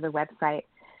website.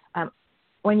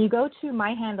 When you go to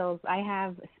my handles, I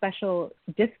have special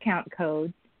discount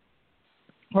codes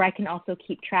where I can also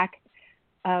keep track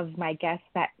of my guests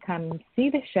that come see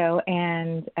the show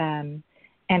and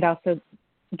also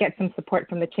get some support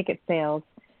from the ticket sales.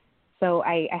 So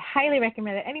I highly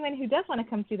recommend that anyone who does want to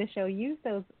come see the show use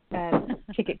those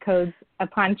ticket codes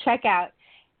upon checkout,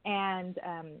 and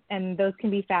those can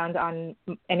be found on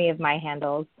any of my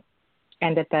handles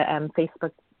and at the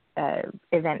Facebook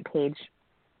event page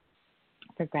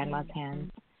for Grandma's Hands.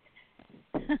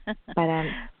 But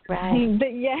right.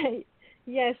 But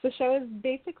yes, the show is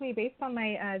basically based on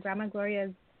my Grandma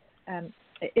Gloria's,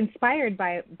 inspired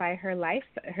by her life,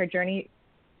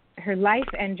 her life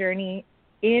and journey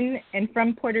in and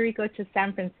from Puerto Rico to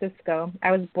San Francisco.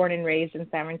 I was born and raised in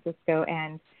San Francisco,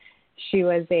 and she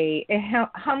was a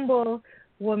humble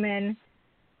woman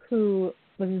who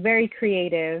was very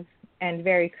creative and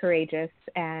very courageous,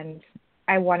 and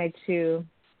I wanted to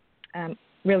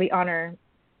really honor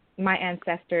my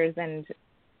ancestors and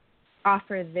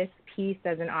offer this piece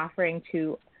as an offering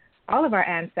to all of our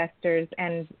ancestors,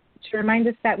 and to remind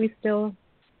us that we still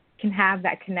can have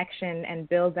that connection and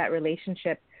build that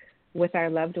relationship with our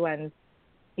loved ones,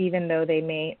 even though they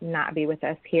may not be with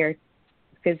us here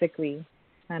physically,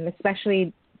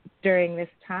 especially during this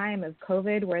time of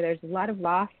COVID where there's a lot of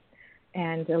loss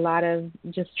and a lot of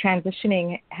just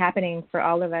transitioning happening for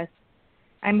all of us.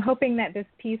 I'm hoping that this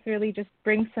piece really just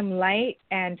brings some light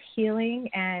and healing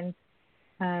and,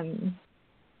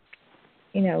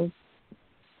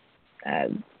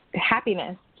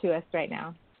 happiness to us right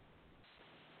now.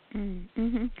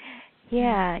 Mm-hmm.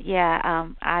 Yeah.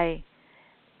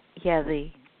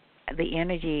 The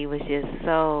energy was just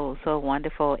so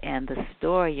wonderful, and the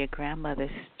story, your grandmother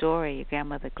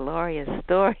Gloria's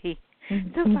story,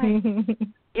 just like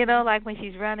like when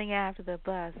she's running after the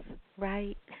bus,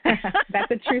 right?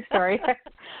 That's a true story.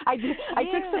 I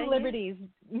took some liberties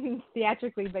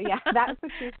theatrically, but yeah, that's a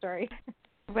true story.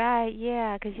 Right,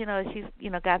 yeah, because she's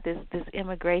got this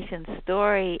immigration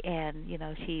story, and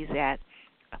she's at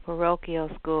a parochial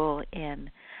school in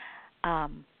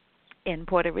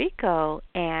Puerto Rico,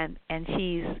 and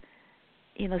she's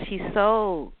she's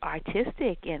so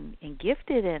artistic and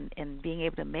gifted and being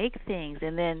able to make things,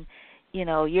 and then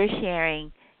you're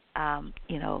sharing as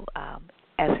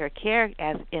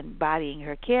embodying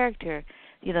her character,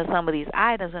 some of these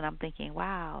items, and I'm thinking,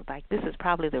 wow, like this is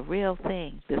probably the real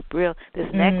thing. This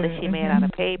necklace she made out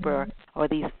of paper, or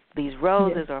these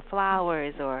roses or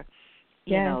flowers, or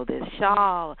this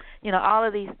shawl, all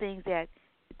of these things that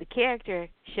the character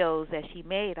shows that she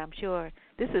made. I'm sure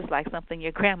this is like something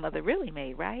your grandmother really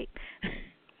made, right?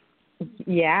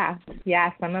 Yeah,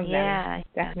 some of them,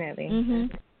 definitely. Mm-hmm.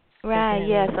 Right,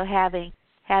 definitely. Yeah. So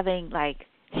having like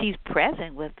she's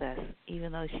present with us,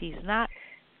 even though she's not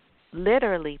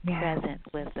literally present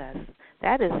with us.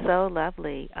 That is so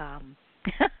lovely. And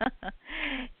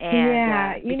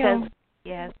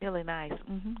it's really nice.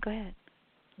 Mm-hmm. Go ahead.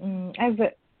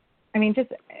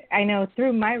 I know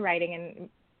through my writing, and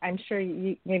I'm sure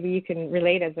maybe you can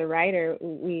relate as a writer,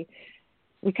 we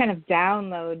kind of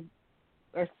download,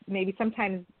 or maybe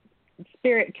sometimes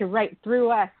spirit to write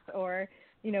through us, or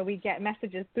we get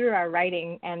messages through our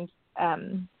writing, and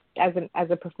as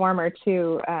a performer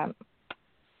too,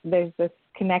 there's this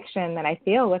connection that I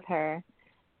feel with her,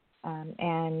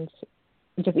 and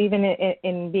just even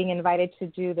in being invited to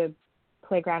do the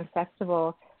Playground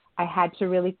Festival, I had to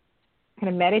really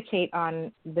kind of meditate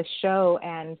on the show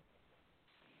and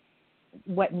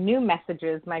what new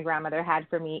messages my grandmother had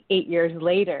for me 8 years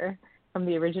later from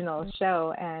the original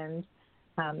show, and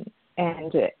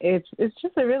it's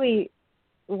just a really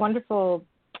wonderful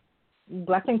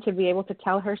blessing to be able to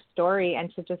tell her story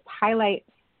and to just highlight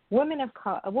a woman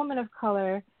of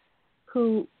color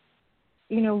who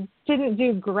didn't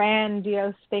do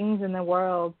grandiose things in the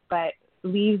world, but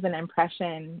leaves an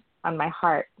impression on my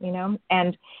heart,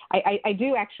 and I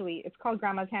do actually, it's called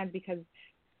Grandma's Hands because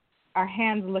our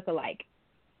hands look alike.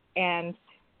 And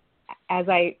as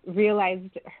I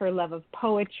realized her love of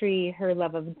poetry, her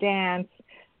love of dance,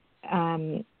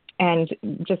 and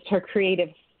just her creative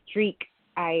streak,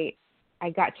 I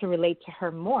got to relate to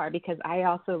her more because I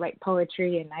also write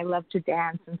poetry and I love to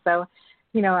dance. And so,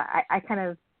 I kind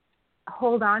of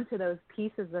hold on to those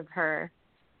pieces of her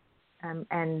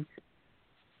and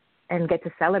get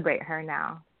to celebrate her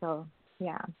now. So,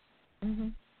 yeah. Mm-hmm.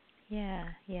 Yeah.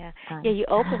 You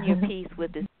open your piece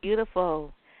with this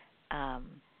beautiful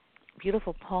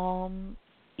poem.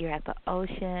 You're at the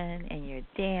ocean and you're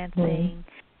dancing,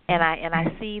 and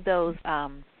I see those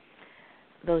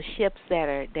ships that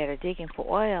are digging for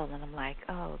oil, and I'm like,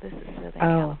 oh, this is Southern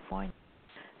California.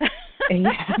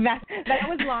 Yeah, that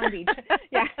was Long Beach.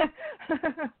 Yeah,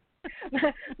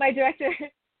 my director.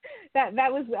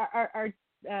 That was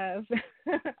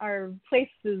our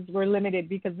places were limited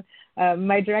because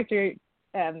my director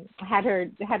had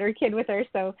her kid with her,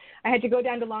 so I had to go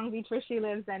down to Long Beach where she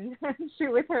lives and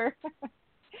shoot with her.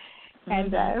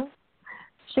 And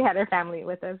she had her family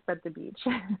with us at the beach.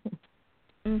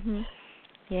 Mhm.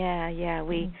 Yeah.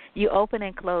 You open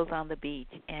and close on the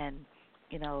beach, and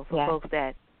for folks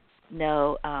that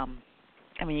know,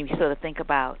 you sort of think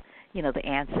about the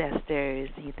ancestors.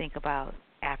 You think about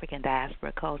African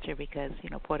diaspora culture because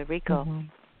Puerto Rico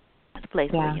is a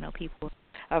place where people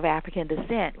of African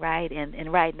descent, right?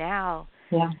 And right now,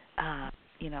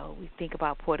 we think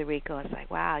about Puerto Rico. It's like,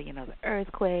 wow, the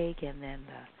earthquake, and then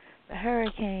the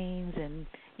hurricanes, and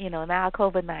now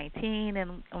COVID-19,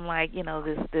 and I'm like,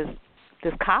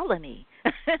 this colony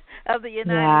of the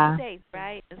United States,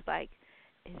 right? It's like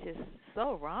it's just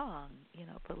so wrong,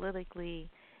 politically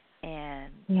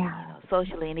and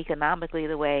socially and economically,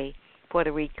 the way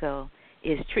Puerto Rico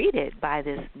is treated by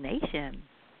this nation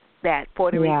that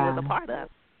Puerto Rico is a part of,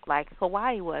 like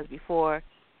Hawaii was before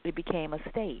it became a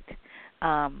state.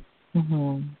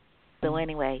 So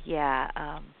anyway,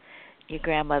 your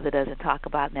grandmother doesn't talk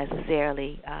about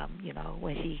necessarily,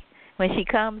 when she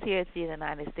comes here to the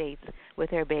United States with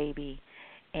her baby,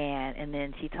 and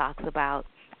then she talks about,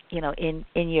 in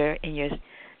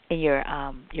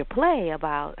your play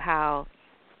about how,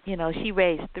 she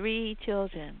raised 3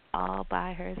 children all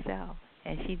by herself,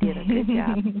 and she did a good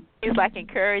job. She was like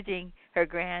encouraging her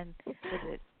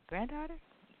granddaughter?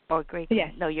 Or great,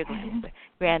 no, your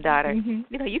granddaughter.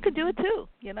 Mm-hmm. You could do it too.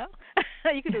 You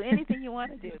could do anything you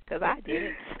want to do, because I did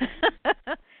it,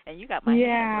 and you got my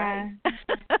hand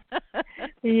right.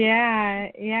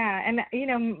 Yeah, and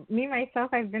me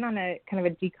myself, I've been on a kind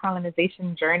of a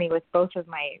decolonization journey with both of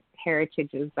my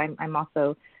heritages. I'm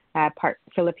also part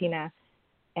Filipina,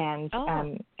 and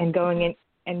going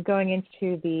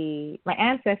into my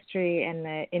ancestry and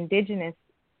the indigenous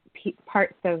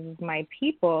parts of my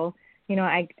people.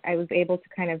 I was able to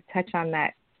kind of touch on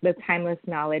that, the timeless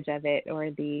knowledge of it, or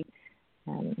the,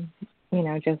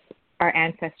 just our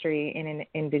ancestry in an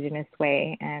indigenous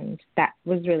way. And that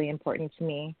was really important to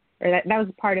me, or that was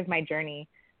part of my journey,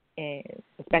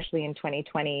 especially in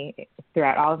 2020,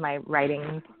 throughout all of my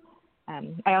writings.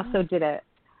 I also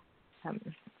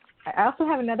I also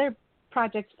have another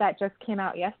project that just came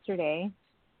out yesterday.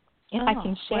 If I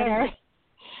can share.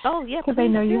 Oh, yeah, because I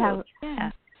know you have.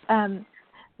 Yeah.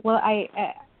 Well,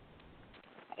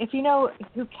 if you know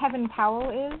who Kevin Powell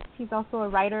is, he's also a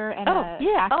writer and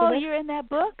activist. Oh, you're in that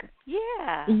book?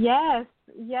 Yeah. Yes.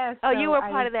 Oh, so you were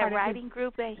part of that writing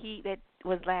group that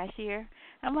was last year?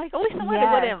 I'm like, I wish somebody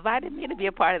would have invited me to be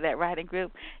a part of that writing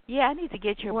group. Yeah, I need to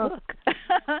get your book.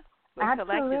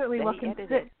 Absolutely. Well,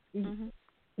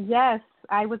 yes,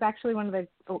 I was actually one of the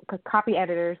copy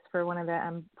editors for one of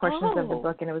the portions of the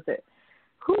book, and it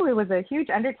was a huge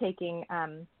undertaking.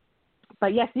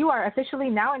 But yes, you are officially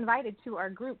now invited to our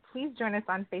group. Please join us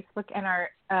on Facebook, and our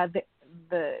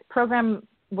the program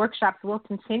workshops will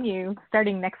continue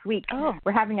starting next week. Oh.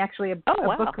 We're having actually a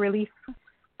book release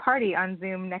party on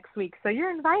Zoom next week, so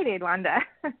you're invited, Wanda.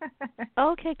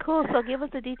 Okay, cool. So give us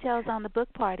the details on the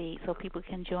book party so people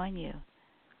can join you.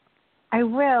 I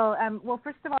will. Well,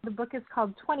 first of all, the book is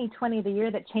called 2020, The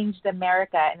Year That Changed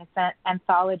America, and it's an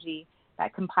anthology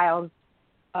that compiles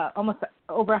almost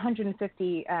over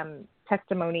 150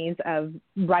 testimonies of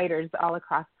writers all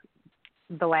across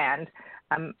the land,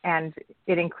 and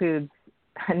it includes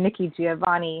Nikki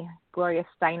Giovanni, Gloria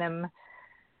Steinem,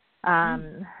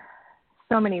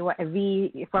 so many,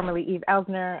 formerly Eve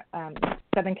Elsner,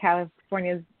 Southern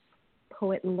California's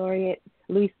poet laureate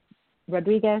Luis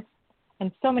Rodriguez,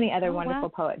 and so many other wonderful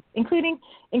poets, including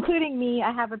me.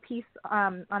 I have a piece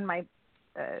on my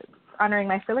honoring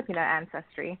my Filipino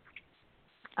ancestry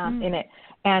in it,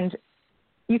 and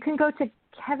you can go to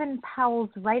Kevin Powell's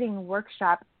writing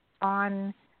workshop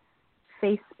on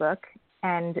Facebook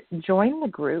and join the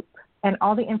group, and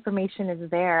all the information is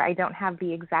there. I don't have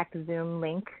the exact Zoom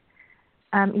link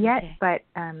yet,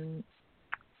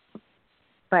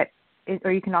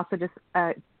 or you can also just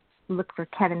look for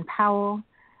Kevin Powell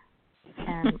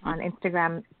on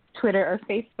Instagram, Twitter, or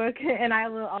Facebook, and I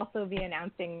will also be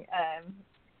announcing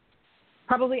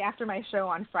probably after my show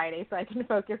on Friday, so I can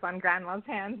focus on Grandma's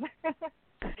hands.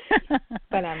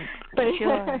 but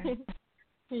sure.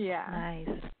 Yeah. Nice.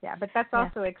 Yeah, but that's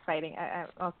also exciting.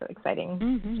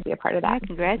 To be a part of that. Yeah,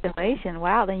 congratulations!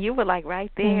 Wow, then you were like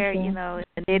right there, in the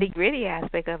nitty gritty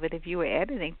aspect of it. If you were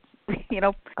editing,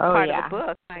 part of the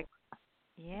book, like,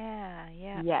 yeah.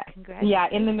 Congratulations. Yeah,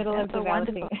 in the middle of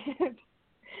developing.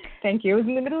 Thank you. It was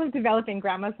in the middle of developing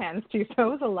Grandma's hands too, so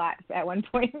it was a lot at one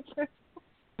point.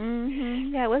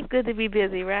 Yeah, it was good to be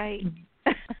busy, right?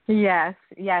 Yes,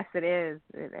 it is.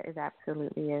 It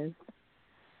absolutely is.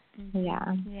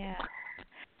 Yeah.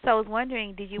 So I was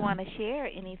wondering, did you want to share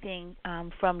anything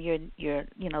from your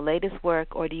latest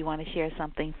work, or do you want to share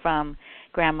something from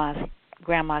Grandma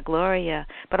Gloria?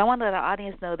 But I want to let our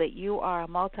audience know that you are a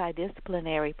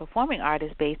multidisciplinary performing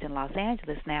artist based in Los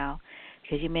Angeles now,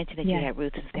 because you mentioned that you had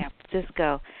roots in San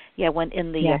Francisco. Yeah, when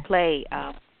in the play,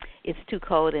 it's too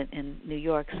cold in New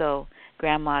York, so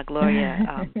Grandma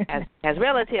Gloria has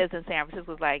relatives in San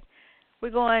Francisco. It's like, we're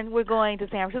going to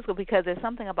San Francisco because there's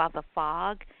something about the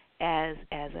fog as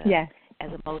a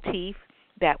motif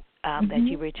that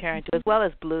you return to, as well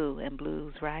as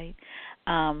blues, right?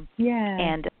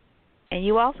 And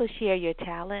you also share your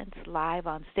talents live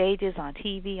on stages, on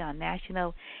TV, on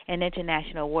national and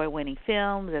international award-winning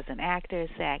films as an actor,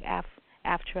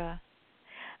 SAG-AFTRA,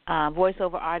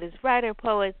 voiceover artist, writer,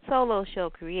 poet, solo show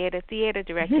creator, theater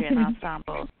director, and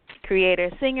ensemble creator,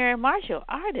 singer, martial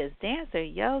artist, dancer,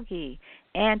 yogi,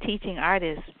 and teaching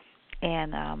artist.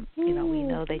 And we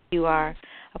know that you are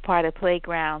a part of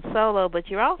Playground Solo, but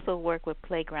you also work with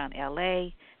Playground LA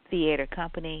Theater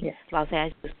Company, yes. Los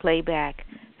Angeles Playback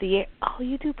Theater. Oh,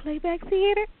 you do playback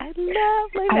theater? I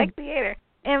love playback theater.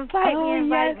 Invite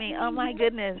me. Oh my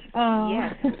goodness.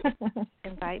 Yes.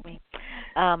 Invite me.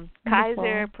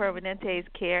 Kaiser Permanente's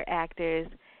Care Actors,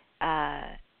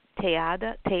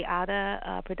 Teada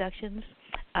Productions,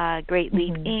 Great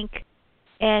Leap Inc.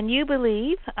 And you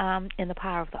believe in the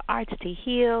power of the arts to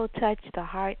heal, touch the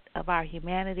heart of our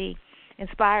humanity,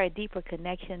 inspire a deeper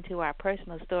connection to our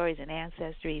personal stories and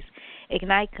ancestries,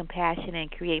 ignite compassion, and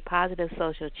create positive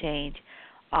social change.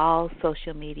 All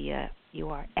social media you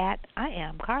are at. I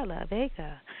am Carla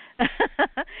Vega.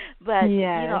 But,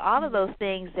 all of those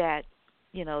things that,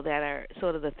 that are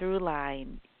sort of the through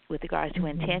line with regards to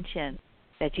intention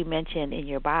that you mentioned in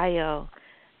your bio,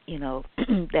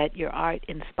 that your art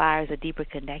inspires a deeper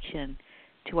connection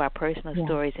to our personal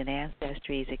stories and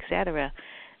ancestries, etc.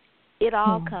 It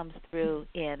all comes through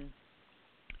in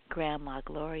Grandma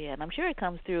Gloria, and I'm sure it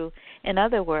comes through in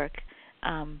other work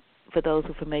for those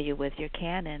who are familiar with your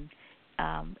canon,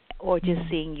 or just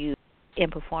seeing you in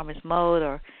performance mode,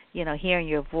 or hearing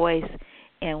your voice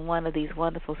in one of these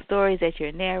wonderful stories that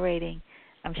you're narrating.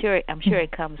 I'm sure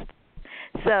it comes through.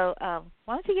 So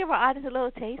why don't you give our audience a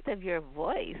little taste of your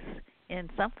voice in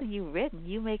something you've written?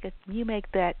 You make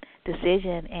that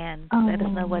decision and let us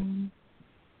know what.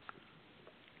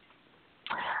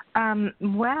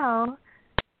 Well,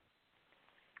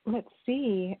 let's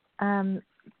see.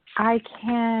 I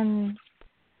can.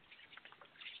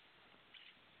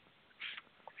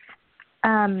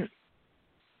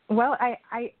 Well,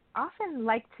 I often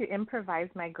like to improvise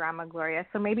my Grandma Gloria,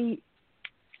 so maybe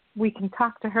we can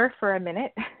talk to her for a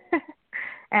minute,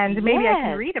 and maybe I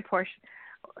can read a portion,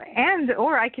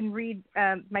 or I can read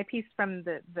my piece from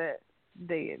the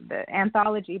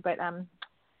anthology. But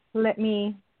let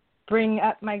me bring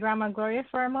up my Grandma Gloria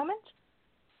for a moment.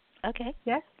 Okay.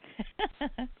 Yes.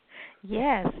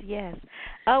 Yes.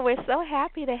 Oh, we're so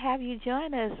happy to have you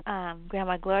join us,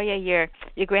 Grandma Gloria.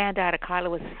 Your granddaughter Carla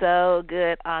was so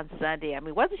good on Sunday. I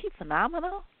mean, wasn't she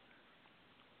phenomenal?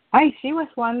 She was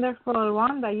wonderful,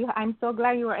 Wanda. I'm so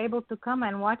glad you were able to come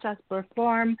and watch us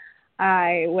perform.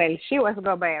 She was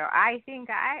go better. I think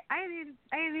I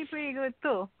did pretty good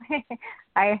too.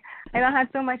 I don't have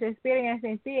so much experience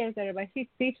in theater, but she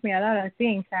teach me a lot of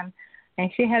things,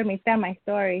 and she helped me tell my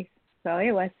stories. So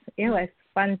it was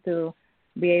fun to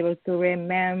be able to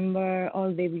remember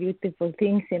all the beautiful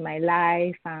things in my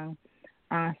life and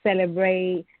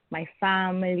celebrate my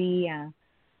family and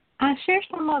share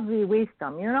some of the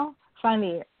wisdom, from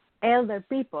the elder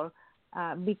people,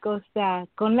 because the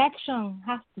connection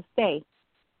has to stay.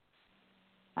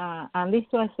 And this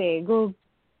was a good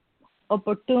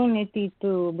opportunity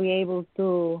to be able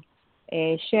to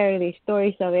share the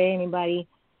stories of anybody's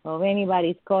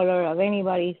color, of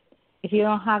anybody's. If you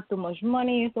don't have too much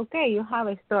money, it's okay. You have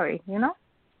a story,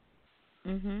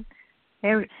 Mhm.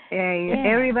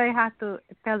 Everybody has to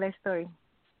tell their story.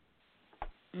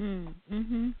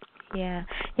 Mhm. Yeah.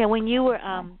 When you were,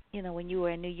 when you were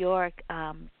in New York,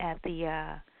 at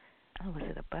the, was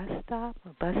it a bus stop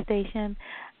or bus station?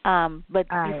 But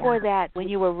before that, when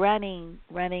you were running,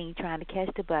 trying to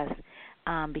catch the bus,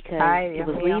 because it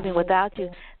was leaving without you.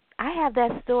 I have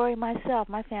that story myself.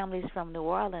 My family's from New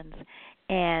Orleans,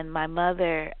 and my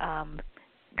mother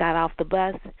got off the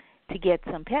bus to get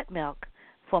some pet milk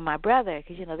for my brother,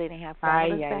 because they didn't have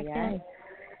formulas back then.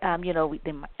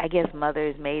 I guess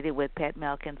mothers made it with pet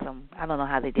milk and some. I don't know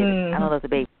how they did it. I don't know if the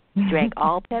baby drank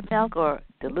all pet milk or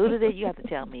diluted it. You have to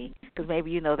tell me, because maybe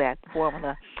you know that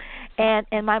formula. And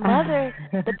my mother,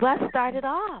 the bus started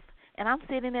off, and I'm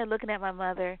sitting there looking at my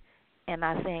mother and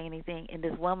not saying anything, and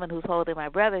this woman who's holding my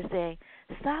brother saying,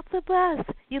 "Stop the bus!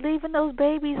 You're leaving those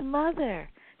babies' mother."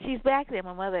 She's back there.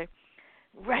 My mother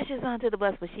rushes onto the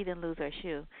bus, but she didn't lose her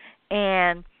shoe,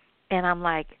 and I'm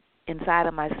like inside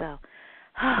of myself,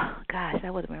 oh gosh,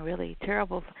 that would have been really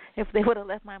terrible if they would have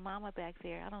left my mama back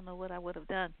there. I don't know what I would have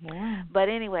done. Yeah. But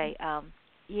anyway, on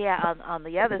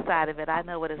the other side of it, I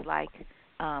know what it's like.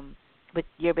 But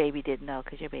your baby didn't know,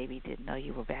 because your baby didn't know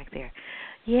you were back there.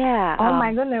 Yeah. Oh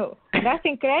my goodness, that's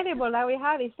incredible that we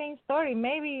have the same story.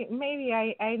 Maybe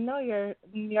I know your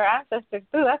ancestors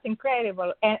too. That's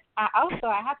incredible. And I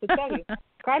have to tell you,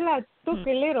 Carla took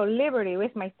a little liberty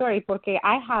with my story, porque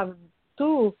I have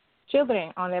 2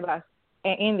 children on the bus.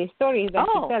 In the story that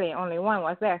she's telling, only one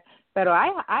was there. But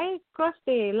I crossed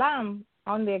the line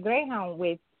on the Greyhound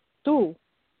with 2.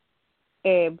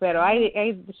 But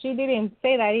she didn't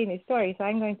say that in the story, so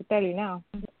I'm going to tell you now.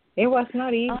 It was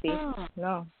not easy.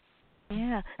 No.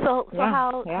 Yeah. So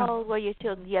how old were your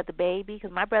children? You had the baby?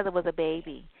 Because my brother was a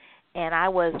baby, and I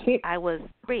was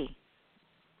 3.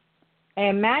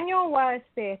 Emmanuel was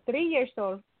 3 years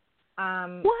old.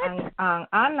 What? And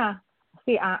Anna,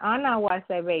 Anna was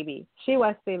a baby. She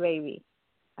was the baby.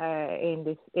 In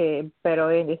this, pero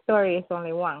in the story it's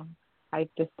only one. I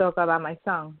just talk about my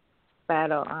son.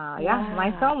 Pero yeah,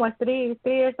 my son was 3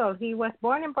 years old. He was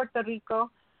born in Puerto Rico.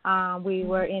 We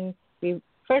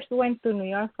first went to New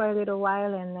York for a little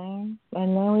while, and then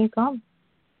we come.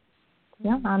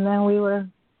 Yeah, and then we were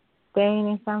staying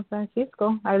in San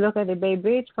Francisco. I look at the Bay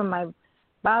Bridge from my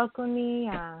balcony.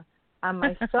 And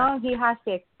my son, he has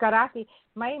a karate.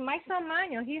 My son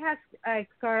Manuel, he has a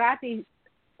karate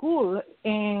school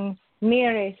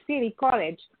near a city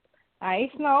college.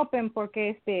 It's not open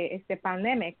porque it's the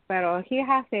pandemic, pero he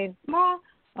has a small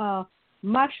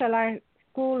martial art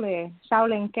school,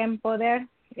 Shaolin Kempo there,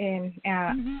 and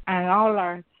all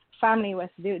our family was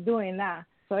doing that.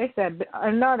 So it's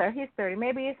another history.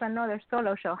 Maybe it's another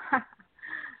solo show.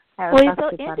 Well, it's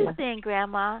so interesting,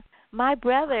 Grandma. My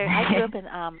brother, I grew up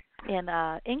in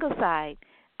Ingleside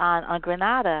on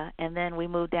Granada, and then we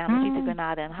moved down the street to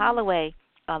Granada and Holloway.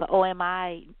 The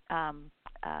OMI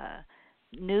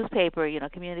newspaper,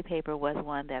 community paper, was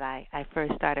one that I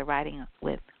first started writing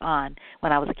on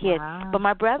when I was a kid. Wow. But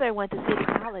my brother went to City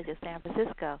College in San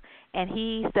Francisco, and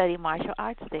he studied martial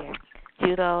arts there,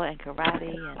 judo and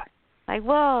karate, and like,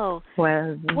 whoa.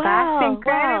 Well, wow, that's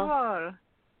incredible. Wow.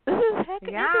 This is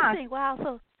interesting.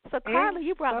 Wow. So Carla,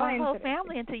 you brought my whole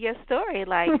family into your story.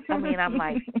 Like, I mean, I'm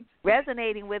like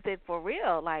resonating with it for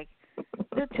real. Like,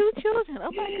 the 2 children,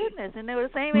 oh my goodness, and they were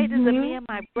the same ages as me and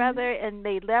my brother, and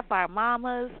they left our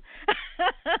mamas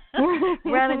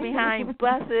running behind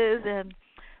buses, and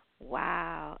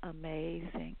wow,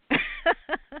 amazing.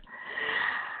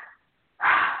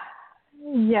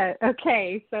 Yeah.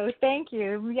 Okay. So thank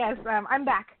you. Yes. I'm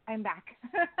back.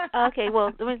 Okay.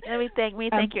 Well, let me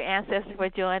thank your ancestors for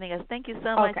joining us. Thank you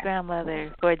so much,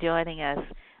 grandmother, for joining us.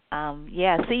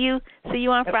 Yeah. See you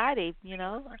on Friday.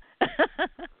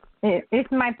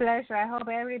 It's my pleasure. I hope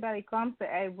everybody comes.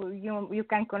 You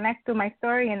can connect to my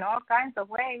story in all kinds of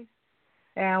ways,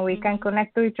 and we can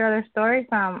connect to each other's stories.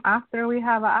 After we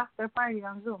have an after party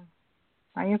on Zoom,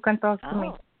 and you can talk to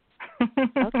me.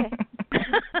 Okay.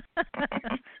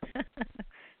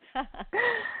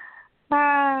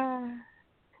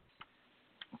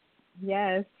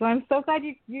 Yes. So I'm so glad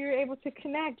you're able to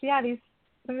connect. Yeah,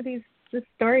 some of these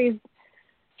stories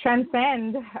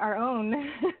transcend our own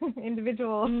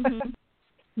individual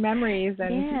memories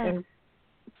and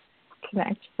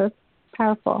connect. So it's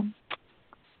powerful.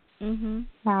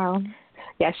 Wow.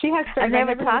 Yeah, she has. I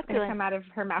never talked to her. Come out of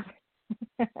her mouth.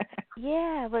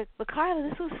 Yeah, but Carla,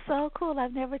 this was so cool.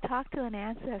 I've never talked to an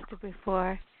ancestor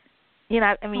before. They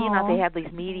have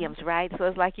these mediums, right? So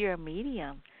it's like you're a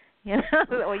medium,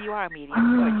 or you are a medium,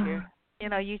 of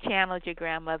course. You channeled your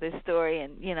grandmother's story,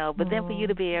 and but then for you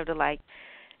to be able to like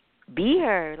be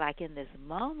her, like in this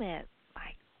moment,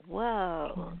 like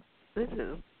whoa, this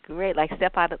is great. Like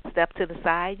step to the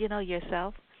side,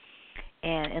 yourself,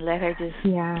 and let her just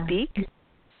speak.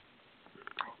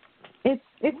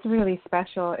 It's really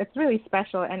special. It's really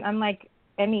special, and unlike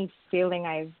any feeling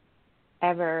I've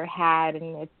ever had,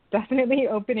 and it's definitely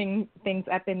opening things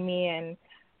up in me. And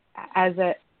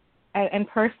and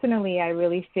personally, I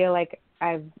really feel like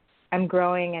I'm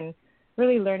growing and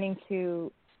really learning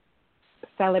to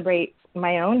celebrate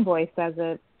my own voice as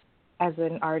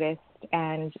an artist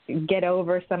and get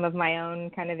over some of my own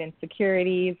kind of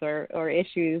insecurities or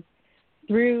issues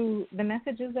through the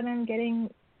messages that I'm getting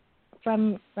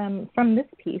from this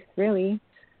piece, really,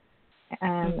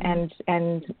 and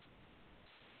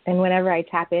whenever I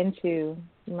tap into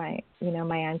my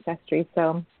ancestry.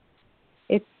 So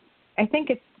I think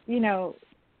it's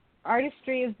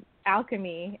artistry is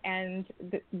alchemy, and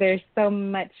there's so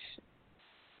much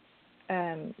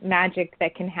magic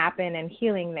that can happen and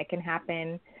healing that can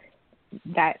happen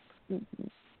that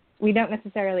we don't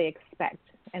necessarily expect.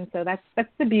 And so that's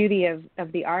the beauty of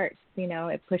the arts.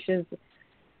 It pushes.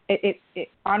 It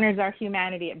honors our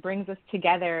humanity. It brings us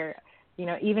together.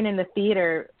 Even in the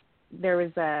theater, there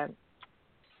was a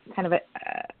kind of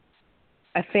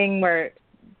a thing where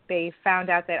they found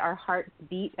out that our hearts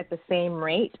beat at the same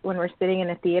rate when we're sitting in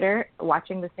a theater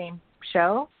watching the same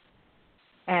show.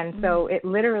 And so it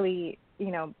literally,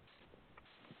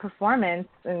 performance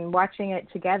and watching it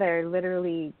together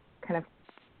literally kind of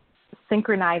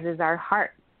synchronizes our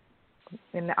hearts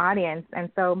in the audience.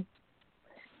 And so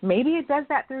maybe it does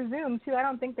that through Zoom too. I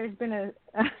don't think there's been a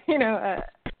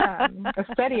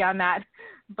study on that,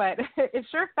 but it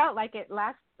sure felt like it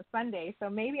last Sunday. So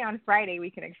maybe on Friday we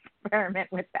can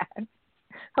experiment with that.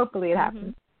 Hopefully it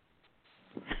happens.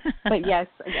 But yes,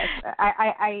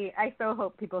 I so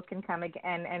hope people can come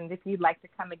again. And if you'd like to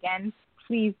come again,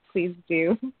 please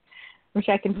do. Wish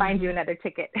I can find you another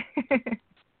ticket.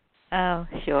 Oh,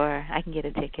 sure. I can get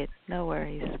a ticket. No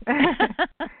worries.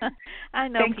 I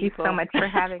know Thank people. you so much for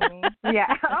having me.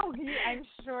 Yeah. Oh, I'm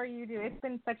sure you do. It's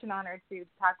been such an honor to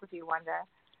talk with you, Wanda.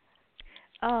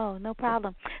 Oh, no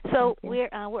problem. So we're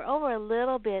over a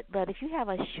little bit, but if you have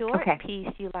a short piece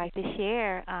you'd like to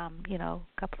share, a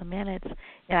couple of minutes,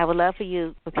 and I would love for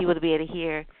people to be able to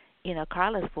hear,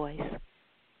 Carla's voice.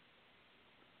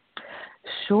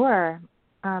 Sure.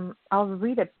 I'll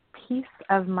read a piece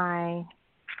of my.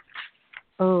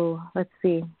 Oh, let's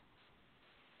see.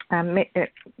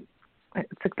 It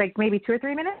looks like maybe 2 or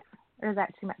 3 minutes, or is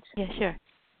that too much? Yeah, sure.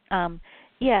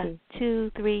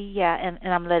 2, 3, and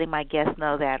I'm letting my guests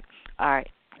know that are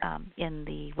in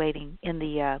the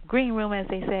green room, as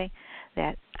they say,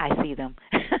 that I see them.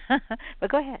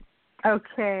 But go ahead.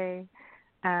 Okay.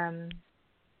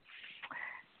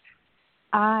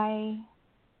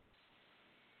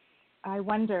 I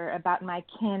wonder about my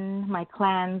kin, my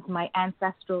clans, my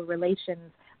ancestral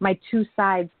relations, my two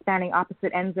sides spanning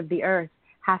opposite ends of the earth,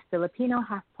 half Filipino,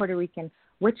 half Puerto Rican.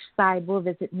 Which side will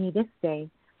visit me this day?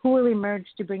 Who will emerge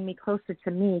to bring me closer to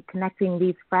me, connecting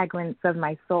these fragments of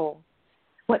my soul?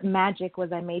 What magic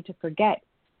was I made to forget,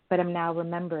 but am now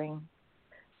remembering?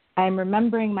 I am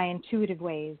remembering my intuitive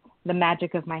ways, the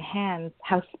magic of my hands,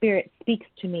 how spirit speaks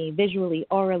to me visually,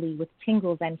 orally, with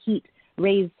tingles and heat,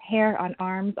 raised hair on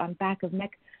arms, on back of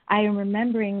neck. I am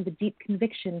remembering the deep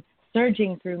conviction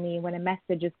surging through me when a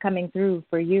message is coming through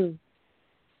for you.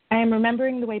 I am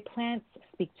remembering the way plants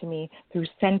speak to me through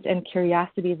scent and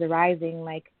curiosities arising,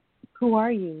 like, who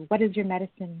are you? What is your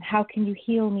medicine? How can you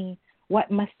heal me?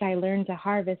 What must I learn to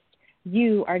harvest?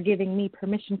 You are giving me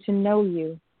permission to know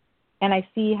you. And I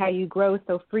see how you grow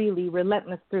so freely,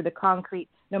 relentless through the concrete,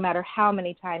 no matter how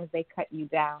many times they cut you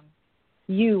down.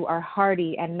 You are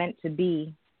hardy and meant to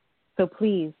be. So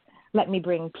please, let me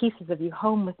bring pieces of you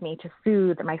home with me to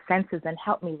soothe my senses and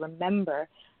help me remember.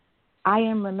 I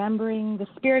am remembering the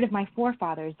spirit of my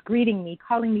forefathers greeting me,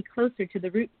 calling me closer to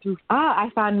the root through. I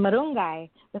found Marungay.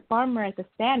 The farmer at the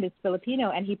stand is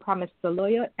Filipino, and he promised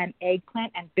saloyot and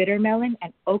eggplant and bitter melon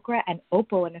and okra and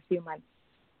opo in a few months.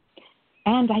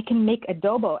 And I can make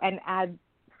adobo and add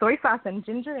soy sauce and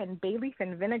ginger and bay leaf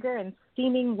and vinegar and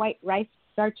steaming white rice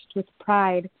starched with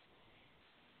pride.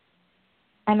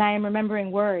 And I am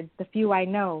remembering words, the few I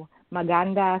know.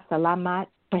 Maganda, salamat,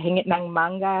 pahingit ng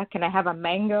manga, can I have a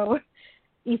mango?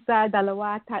 Isa,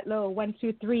 dalawa, tatlo, 1,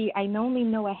 2, 3. I only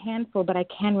know a handful, but I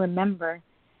can remember.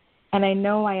 And I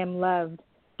know I am loved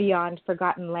beyond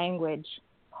forgotten language,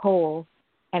 whole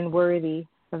and worthy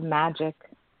of magic.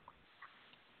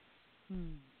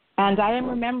 And I am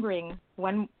remembering,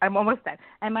 I'm almost done,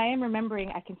 and I am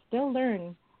remembering I can still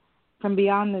learn from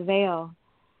beyond the veil,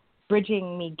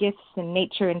 bridging me gifts and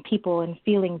nature and people and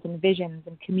feelings and visions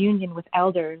and communion with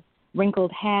elders,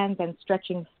 wrinkled hands and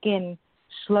stretching skin,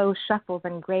 slow shuffles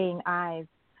and graying eyes.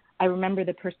 I remember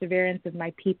the perseverance of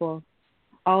my people,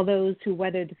 all those who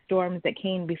weathered the storms that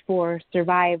came before,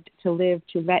 survived to live,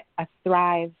 to let us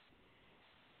thrive.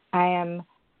 I am,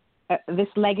 this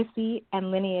legacy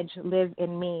and lineage live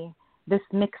in me, this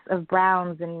mix of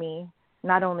browns in me,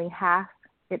 not only half,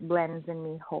 it blends in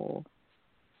me whole.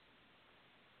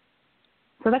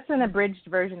 So that's an abridged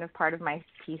version of part of my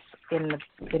piece in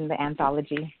the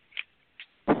anthology.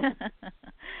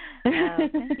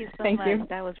 Thank you so Thank much. you.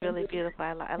 That was really beautiful.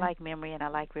 I like memory and I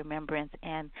like remembrance,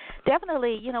 and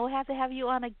definitely, we'll have to have you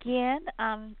on again.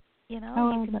 You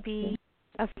can be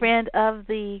a friend of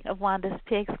Wanda's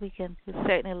Picks. We'd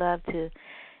certainly love to,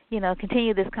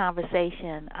 continue this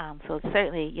conversation. So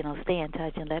certainly, stay in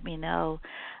touch and let me know,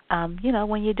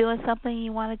 when you're doing something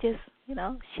you want to just,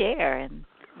 share and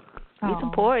read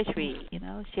some poetry,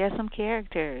 share some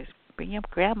characters. Bring your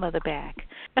grandmother back.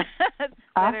 Let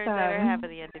her have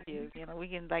the interview. We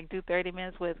can do 30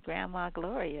 minutes with Grandma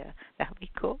Gloria. That would be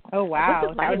cool. Oh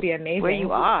wow, that would be amazing. Where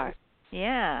you are?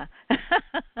 Yeah.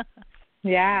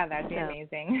 Yeah, that'd be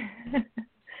amazing.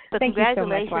 So Thank you so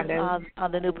congratulations much, Wanda.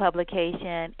 on the new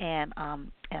publication and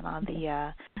on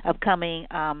the upcoming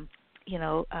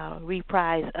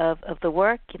reprise of the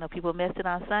work. People missed it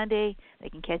on Sunday. They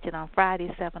can catch it on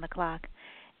Friday, 7:00.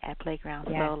 At Playground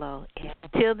Solo. And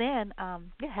until then,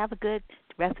 have a good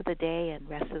rest of the day and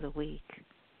rest of the week.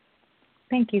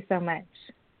 Thank you so much.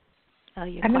 Oh,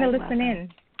 you're I'm going to listen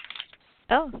in.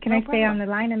 Oh, can I stay on the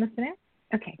line and listen in?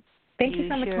 Okay. Thank you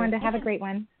so much, sure Wanda. can. Have a great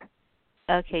one.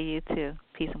 Okay, you too.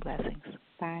 Peace and blessings.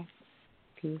 Bye.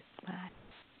 Peace.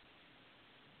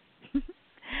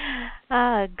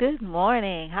 Bye. Good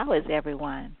morning. How is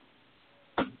everyone?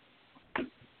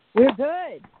 We're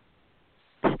good.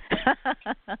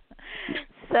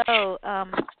 So, I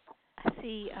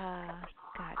see,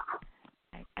 God,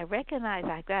 I recognize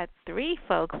I got three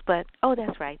folks, but,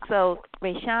 that's right. So,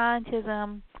 Rayshawn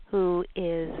Chism, who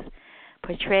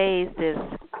portrays this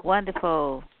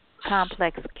wonderful,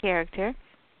 complex character.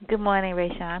 Good morning,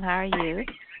 Rayshawn. How are you?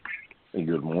 Hey,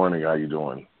 good morning. How you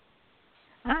doing?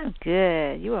 I'm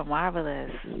good. You are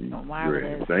marvelous. You're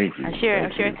marvelous. Great. Thank you.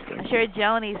 I'm sure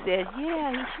Joni said,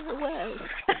 yeah, he sure was.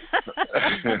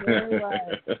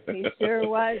 He sure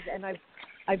was. And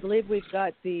I believe we've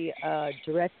got the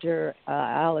director,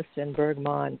 Allison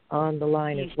Bergman, on the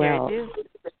line as well.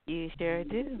 You sure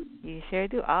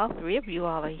do. All three of you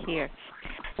all are here.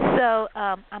 So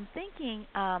I'm thinking,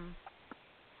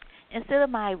 instead of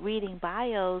my reading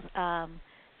bios,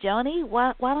 Joni,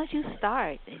 why don't you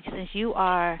start, since you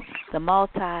are the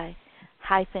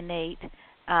multi-hyphenate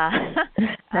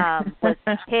was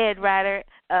head writer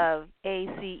of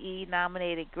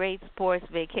ACE-nominated Great Sports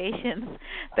Vacations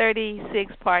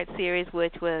 36-part series,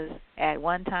 which was at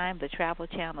one time the Travel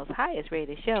Channel's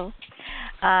highest-rated show.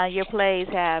 Your plays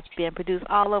have been produced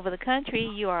all over the country.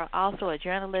 You are also a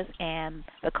journalist and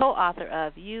the co-author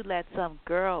of You Let Some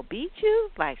Girl Beat You?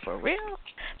 Like, for real?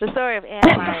 The story of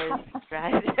Ann Myers,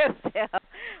 right,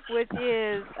 which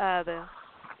is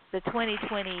the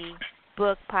 2020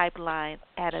 book pipeline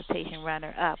adaptation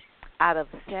runner-up out of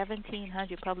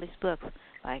 1,700 published books.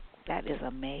 Like, that is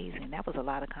amazing. That was a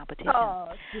lot of competition.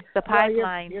 The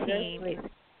pipeline team is...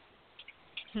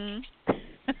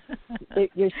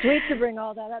 You're sweet to bring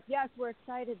all that up. Yes, we're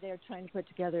excited. They're trying to put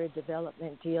together a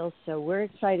development deal, so we're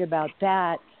excited about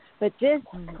that. But this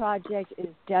project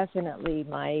is definitely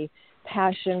my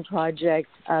passion project.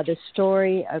 The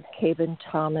story of Caven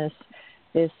Thomas,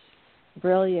 this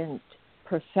brilliant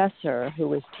professor who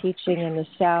was teaching in the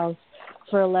South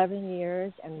for 11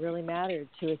 years and really mattered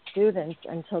to his students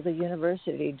until the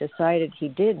university decided he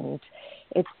didn't.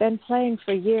 It's been playing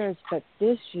for years, but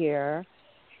this year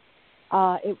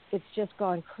it's just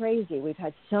gone crazy. We've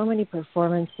had so many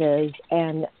performances,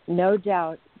 and no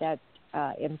doubt that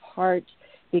in part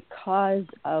because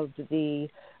of the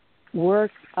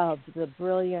work of the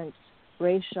brilliant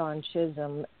Rayshawn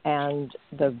Chism and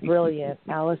the brilliant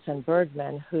Allison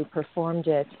Bergman, who performed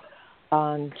it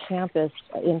on campus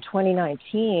in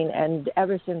 2019, and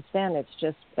ever since then it's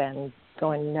just been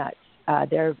going nuts.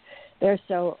 They're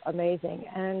so amazing,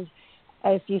 and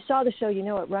if you saw the show, you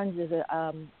know it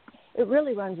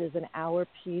really runs as an hour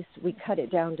piece. We cut it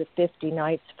down to 50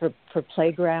 nights for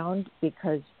Playground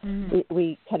because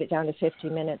we cut it down to 50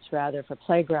 minutes rather for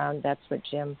Playground. That's what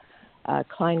Jim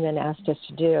Kleinman asked us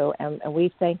to do, and we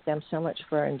thank them so much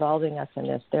for involving us in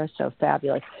this. They're so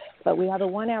fabulous. But we have a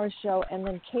 1-hour show, and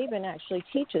then Caven actually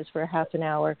teaches for half an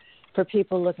hour for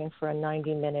people looking for a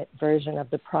 90-minute version of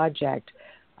the project.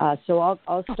 So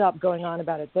I'll stop going on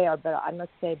about it there, but I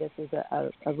must say this is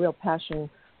a real passion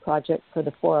project for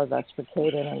the four of us, for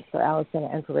Caden and for Allison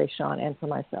and for Rayshawn and for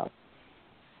myself.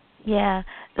 Yeah.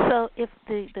 So if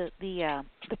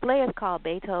the play is called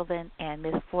Beethoven and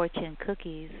Misfortune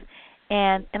Cookies,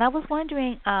 and I was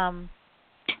wondering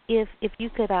if you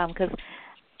could because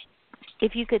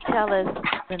if you could tell us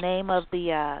the name of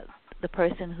the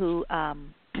person who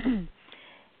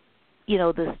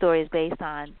the story is based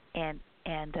on, and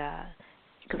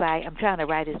because I'm trying to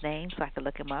write his name so I can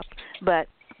look him up, but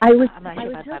I'm not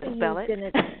sure how to spell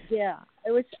it.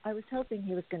 I was hoping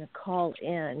he was going to call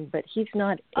in, but he's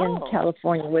not in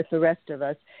California with the rest of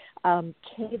us.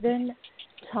 Caven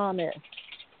Thomas,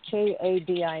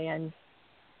 Kadin.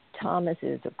 Thomas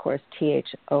is, of course, Thomas.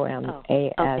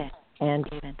 Okay. And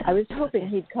I was hoping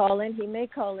he'd call in. He may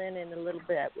call in a little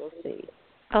bit. We'll see.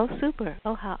 Oh, super.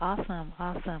 Oh, how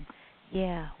awesome.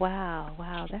 Yeah,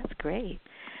 wow, that's great.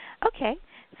 Okay,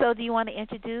 so do you want to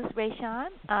introduce Rayshawn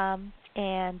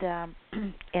and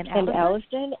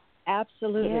Allison?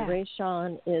 Absolutely. Yeah.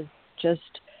 Rayshawn is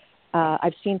just,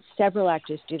 I've seen several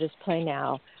actors do this play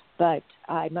now, but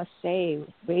I must say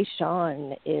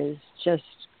Rayshawn is just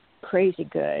crazy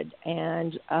good.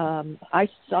 And I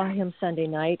saw him Sunday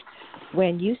night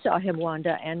when you saw him,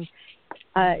 Wanda, and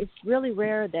it's really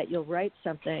rare that you'll write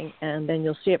something and then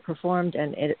you'll see it performed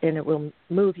and it will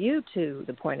move you to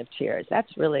the point of tears.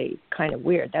 That's really kind of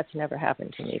weird. That's never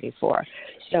happened to me before.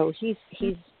 So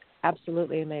he's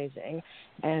absolutely amazing.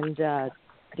 And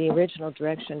the original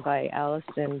direction by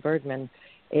Allison Bergman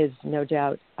is no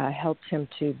doubt helped him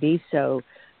to be so.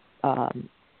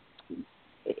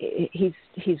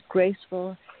 He's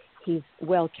graceful. He's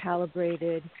well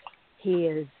calibrated.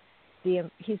 He's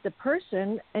the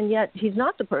person, and yet he's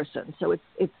not the person. So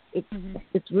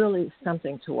it's really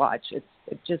something to watch. It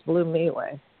just blew me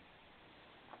away.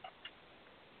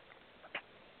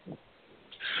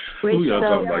 Who y'all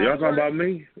talking about? Y'all talking about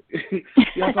me?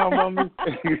 Y'all talking about me?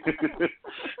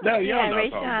 No, y'all not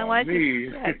Rayshawn, talking about me.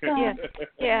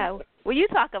 Yeah. Well, you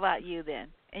talk about you then,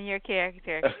 and your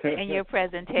character, and your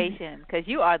presentation, because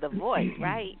you are the voice,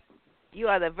 right? You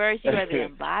are the verse. You are the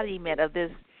embodiment of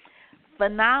this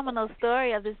phenomenal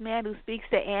story of this man who speaks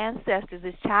to ancestors,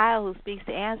 this child who speaks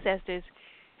to ancestors,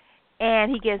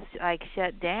 and he gets like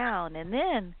shut down, and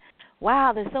then.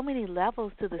 Wow, there's so many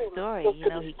levels to the story. You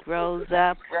know, he grows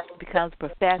up, becomes a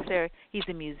professor. He's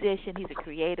a musician. He's a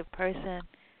creative person.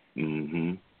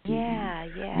 Mhm. Yeah.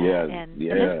 And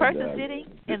yeah, this person sitting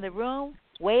in the room,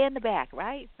 way in the back,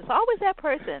 right? It's always that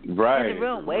person in the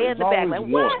room, way in the back. Like,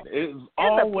 what? It's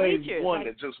and always the one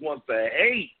that just wants to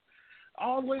hate.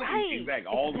 Always, exactly.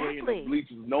 All the way in the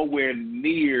bleachers, nowhere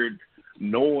near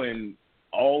knowing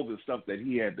all the stuff that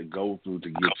he had to go through to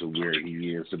get to where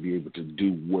he is, to be able to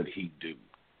do what he do.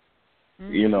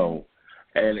 Mm-hmm. You know,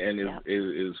 and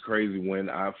it's crazy. When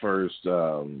I first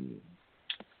came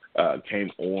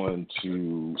on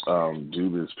to do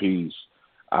this piece,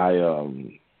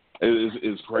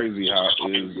 it's crazy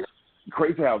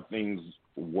how things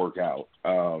work out.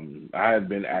 I had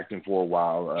been acting for a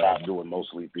while, doing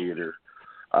mostly theater,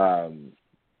 and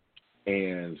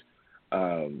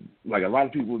like a lot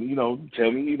of people, you know,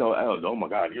 tell me, you know, oh my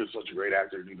God, you're such a great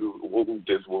actor. You do what was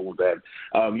this, what was that?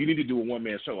 You need to do a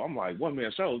one-man show. I'm like,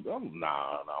 one-man show?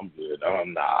 Nah, I'm good.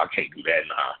 Nah, I can't do that.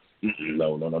 Nah,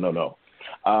 no.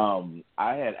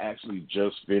 I had actually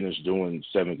just finished doing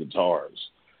 7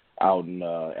 guitars out in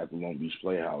at the Long Beach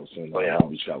Playhouse in Long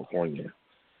Beach, California,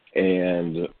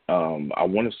 and I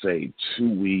want to say 2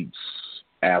 weeks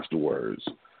afterwards.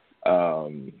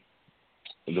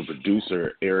 The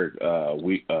producer, Eric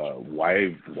Weiberman,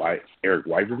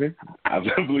 I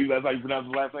believe that's how you pronounce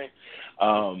his last name.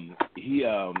 He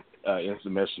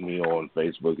instant messaged me on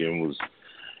Facebook and was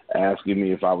asking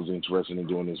me if I was interested in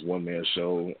doing this one-man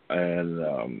show. And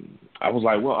I was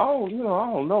like, well, I don't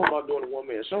know about doing a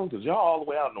one-man show because y'all all the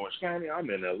way out in Orange County. I'm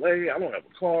in L.A. I don't have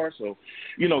a car. So,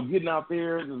 you know, getting out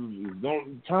there is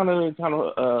kind of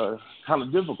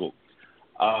difficult.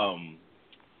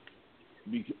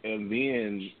 And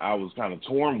then I was kind of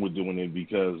torn with doing it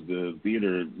because the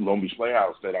theater, Long Beach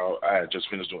Playhouse, that I had just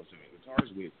finished doing 7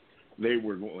 guitars with, they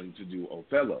were going to do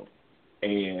Othello.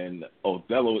 And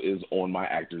Othello is on my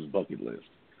actor's bucket list.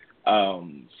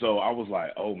 So I was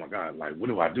like, oh, my God, like, what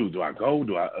do I do? Do I go?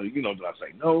 Do I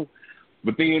say no?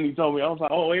 But then he told me, I was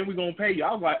like, oh, and we're going to pay you.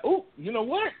 I was like, oh, you know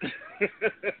what?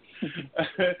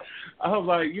 I was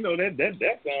like, you know, that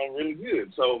sounds really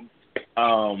good. So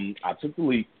I took the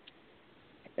leap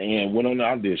and went on the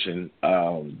audition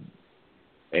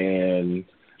and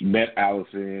met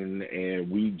Allison, and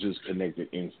we just connected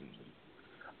instantly.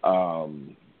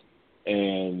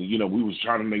 And, you know, we was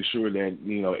trying to make sure that,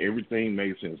 you know, everything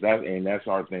made sense. That's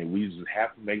our thing. We just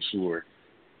have to make sure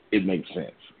it makes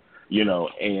sense, you know.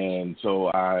 And so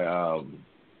I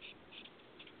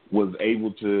was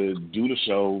able to do the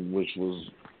show, which was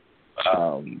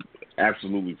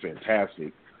absolutely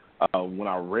fantastic. When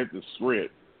I read the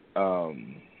script,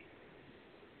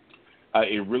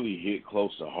 it really hit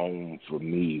close to home for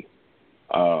me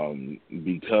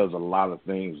because a lot of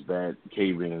things that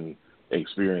Kaven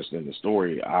experienced in the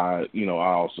story, I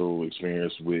also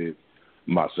experienced with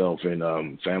myself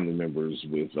and family members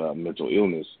with mental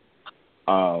illness.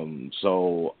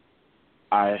 So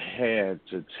I had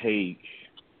to take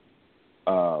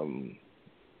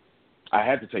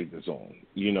this on,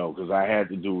 you know, because I had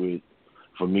to do it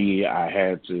for me. I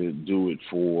had to do it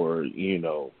for, you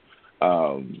know,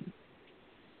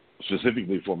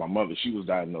 specifically for my mother. She was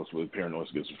diagnosed with paranoid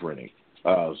schizophrenia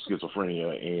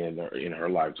in her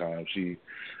lifetime. She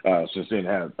since then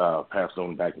had passed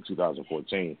on back in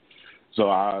 2014.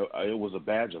 So it was a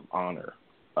badge of honor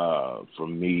for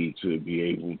me to be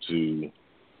able to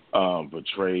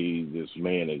portray this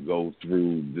man and go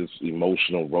through this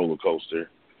emotional roller coaster.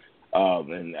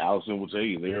 And Allison will tell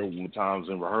you, there were times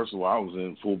in rehearsal I was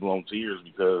in full-blown tears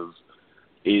because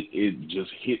it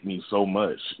just hit me so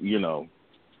much, you know.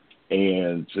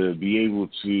 And to be able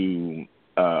to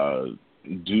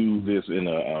do this in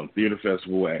a theater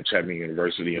festival at Chapman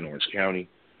University in Orange County,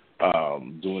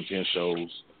 doing 10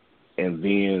 shows, and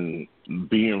then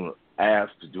being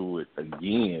asked to do it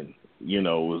again, you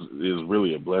know, is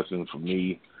really a blessing for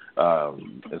me,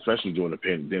 especially during the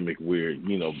pandemic where,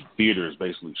 you know, theater is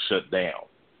basically shut down.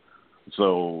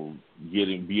 So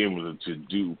being able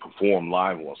to perform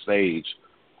live on stage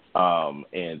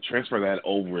and transfer that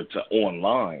over to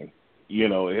online, you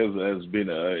know, has been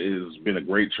a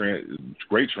great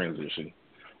transition,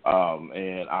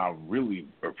 and I really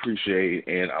appreciate,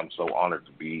 and I'm so honored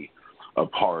to be a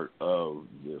part of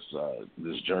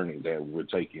this journey that we're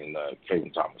taking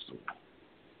Kevin Thomas through.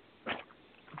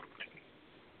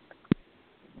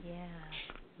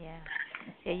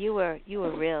 Yeah, you were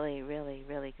really, really,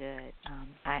 really good.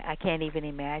 I can't even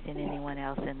imagine anyone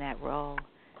else in that role.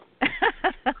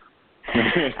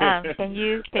 Can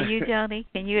you, Joni?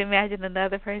 Can you imagine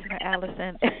another person,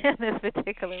 Allison, in this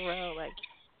particular role? Like,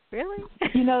 really?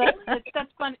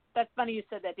 That's funny. That's funny you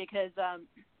said that, because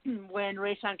when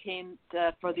Rayshawn came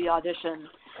for the audition,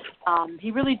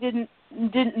 he really didn't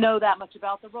know that much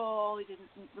about the role. He didn't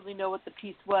really know what the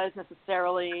piece was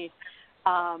necessarily.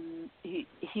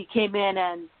 He came in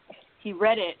and he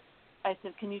read it. I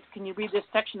said, "Can you read this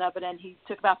section of it?" And he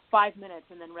took about 5 minutes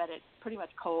and then read it pretty much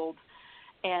cold.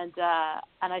 And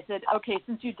I said, "Okay,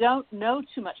 since you don't know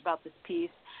too much about this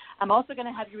piece, I'm also going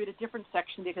to have you read a different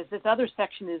section, because this other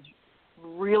section is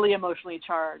really emotionally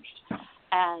charged,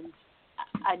 and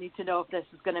I need to know if this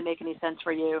is going to make any sense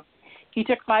for you." He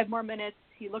took 5 more minutes.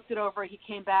 He looked it over. He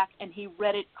came back and he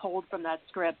read it cold from that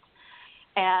script,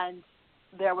 and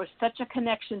there was such a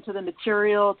connection to the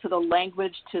material, to the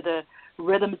language, to the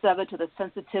rhythms of it, to the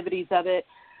sensitivities of it.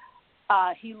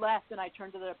 He left, and I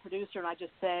turned to the producer and I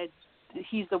just said,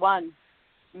 "He's the one.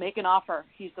 Make an offer.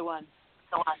 He's the one."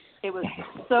 It was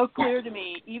so clear to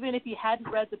me, even if he hadn't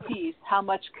read the piece, how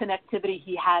much connectivity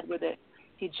he had with it.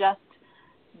 He just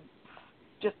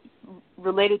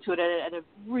related to it at a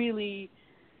really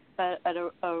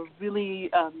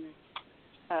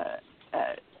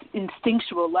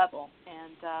instinctual level.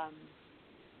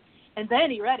 And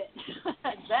then he read it.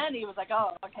 And then he was like,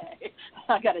 "Oh, okay,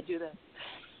 I got to do this."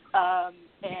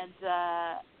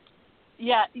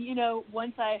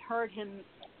 Once I heard him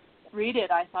read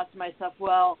it, I thought to myself,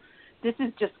 well, this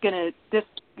is just gonna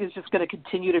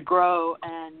continue to grow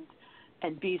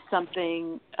and be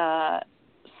something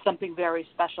very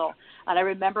special. And I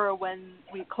remember when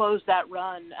we closed that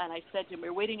run, and I said to him, we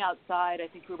were waiting outside. I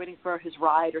think we were waiting for his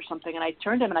ride or something. And I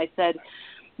turned to him and I said,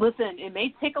 "Listen, it may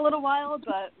take a little while,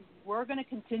 but we're going to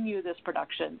continue this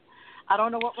production. I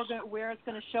don't know where it's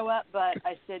going to show up, but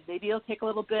I said maybe it'll take a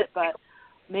little bit, but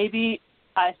maybe."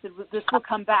 I said, "This will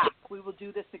come back. We will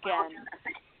do this again."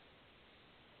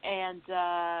 And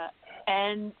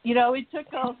it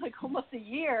took almost a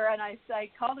year. And I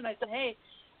called him. I said, "Hey,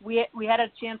 we had a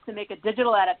chance to make a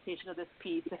digital adaptation of this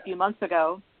piece a few months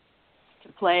ago to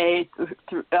play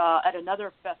at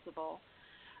another festival,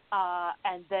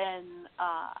 and then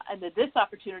this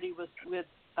opportunity was with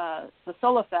the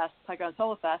Solo Fest, Playground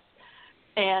Solo Fest,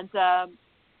 and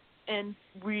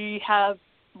we have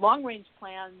long-range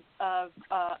plans of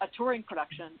a touring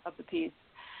production of the piece."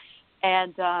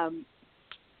 And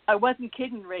I wasn't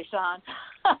kidding, Rayshawn.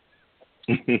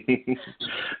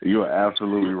 You are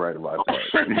absolutely right about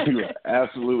that. You are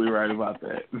absolutely right about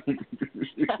that.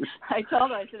 I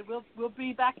told her, I said, we'll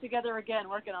be back together again,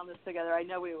 working on this together. I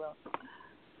know we will.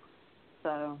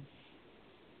 So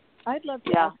I'd love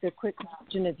to ask a quick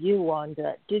question of you,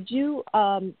 Wanda. Did you,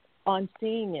 on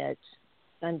seeing it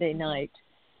Sunday night,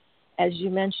 as you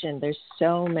mentioned, there's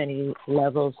so many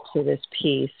levels to this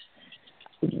piece.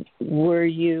 Were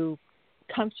you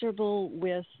comfortable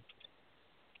with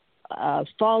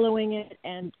following it,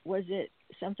 and was it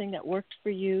something that worked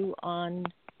for you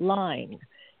online?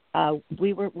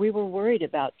 We were worried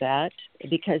about that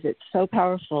because it's so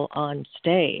powerful on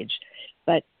stage.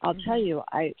 But I'll tell you,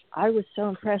 I was so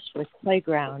impressed with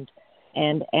Playground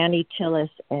and Annie Tillis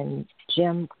and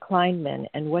Jim Kleinman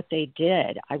and what they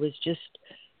did. I was just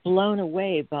blown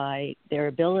away by their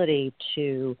ability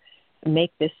to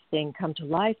make this thing come to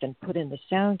life and put in the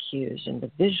sound cues and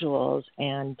the visuals.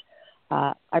 And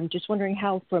I'm just wondering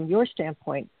how, from your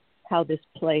standpoint, how this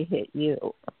play hit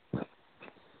you.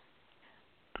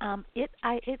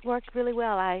 It worked really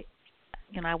well. I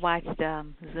watched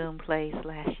Zoom plays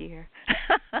last year,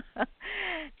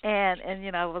 and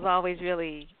it was always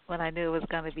really, when I knew it was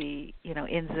going to be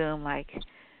in Zoom, like,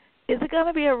 is it going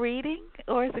to be a reading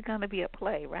or is it going to be a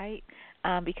play, right?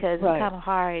 Because it's kind of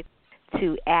hard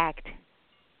to act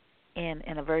in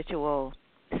a virtual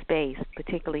space,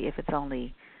 particularly if it's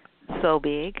only so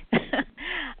big.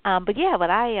 But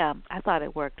I thought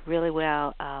it worked really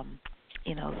well.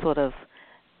 Sort of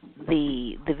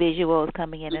the visuals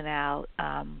coming in and out,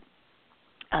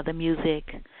 the music.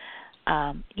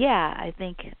 I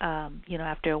think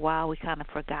after a while we kind of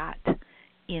forgot,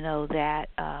 that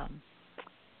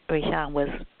Rayshawn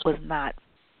was not,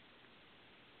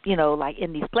 like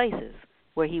in these places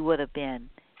where he would have been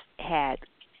had,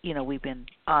 we've been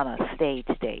on a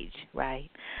stage, right?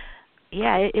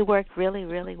 Yeah, it worked really,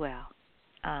 really well.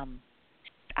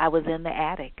 I was in the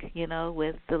attic,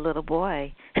 with the little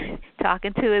boy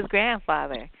talking to his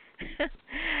grandfather.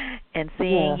 and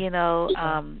seeing,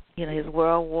 his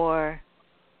World War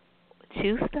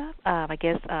II stuff, I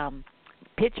guess,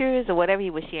 pictures or whatever he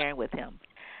was sharing with him.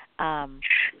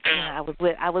 I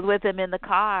was with him in the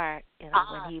car,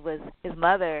 when his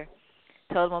mother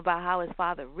told him about how his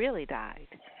father really died.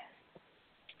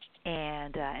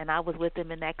 And I was with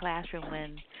him in that classroom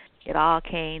when it all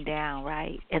came down,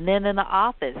 right? And then in the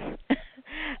office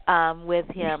with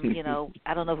him,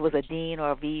 I don't know if it was a dean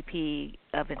or a VP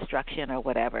of instruction or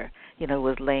whatever,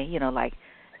 was laying, like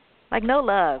no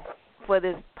love for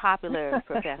this popular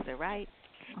professor, right?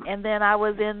 And then I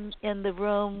was in the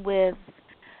room with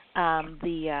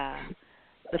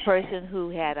the person who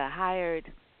had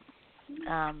hired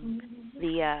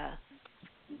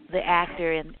the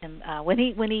actor, and when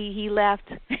he left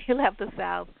the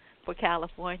South for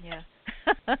California,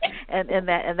 and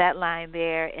that line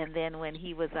there, and then when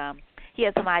he was he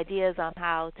had some ideas on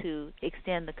how to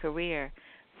extend the career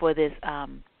for this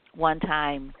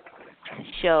one-time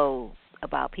show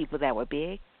about people that were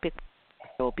big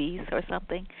obese or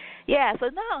something. Yeah, so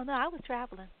no, I was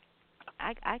traveling.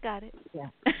 I got it. Yeah.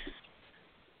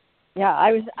 Yeah,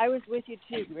 I was with you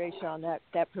too, Rayshawn.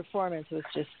 That performance was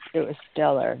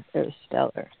stellar. It was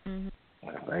stellar. Mm-hmm.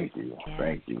 Thank you. Yeah.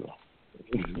 Thank you.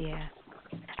 Yeah.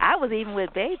 I was even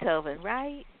with Beethoven,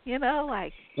 right?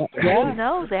 I Yeah. didn't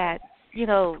know that,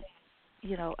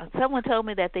 someone told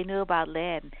me that they knew about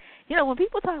lead. When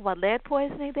people talk about lead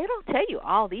poisoning, they don't tell you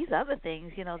all these other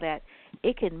things, that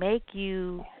it can make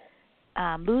you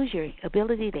lose your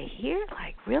ability to hear.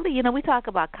 Like, really? We talk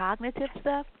about cognitive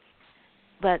stuff,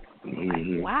 but,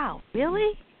 wow,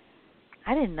 really?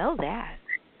 I didn't know that.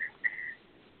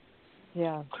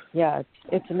 Yeah,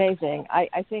 it's amazing.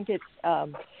 I think it's,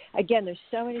 again, there's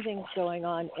so many things going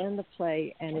on in the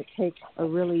play, and it takes a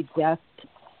really deft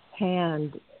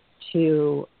hand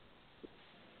to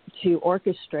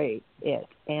orchestrate it.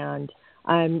 And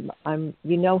I'm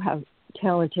how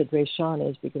talented Rayshawn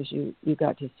is because you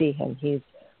got to see him. He's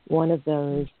one of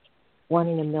those 1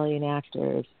 in a million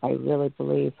actors, I really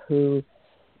believe, who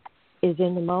is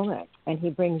in the moment, and he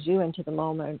brings you into the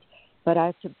moment. But I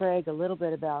have to brag a little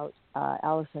bit about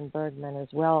Allison Bergman as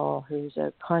well, who's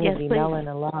a Carnegie Mellon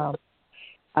alum.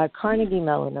 Carnegie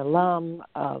Mellon alum,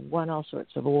 won all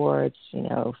sorts of awards,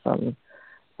 from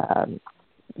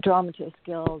Dramatist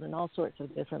Guild and all sorts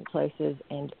of different places,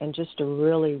 and just a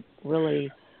really,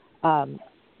 really,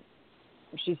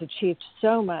 she's achieved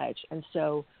so much. And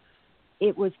so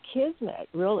it was kismet,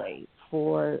 really,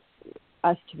 for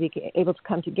us to be able to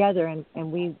come together, and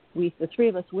we the three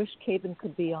of us wish Caben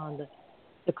could be on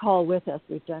the call with us.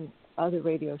 We've done other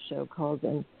radio show calls,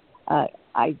 and I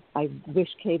wish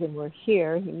Caben were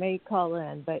here. He may call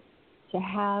in, but to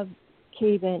have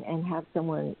Caben and have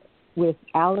someone with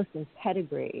Allison's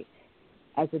pedigree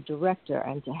as a director,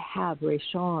 and to have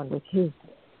Rayshawn with his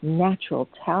natural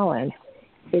talent,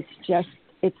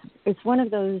 it's one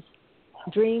of those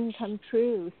dream come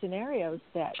true scenarios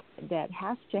that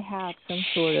has to have some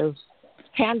sort of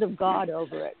hand of God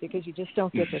over it, because you just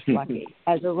don't get this lucky.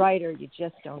 As a writer, you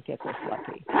just don't get this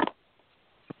lucky.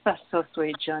 That's so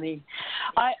sweet, Joni.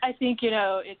 I think,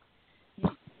 it's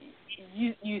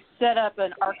you set up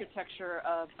an architecture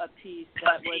of a piece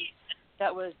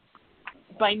that was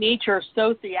by nature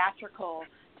so theatrical,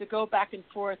 to go back and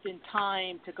forth in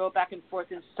time, to go back and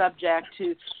forth in subject,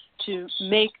 to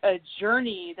make a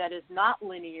journey that is not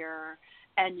linear,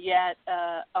 and yet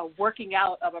a working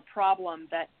out of a problem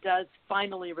that does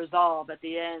finally resolve at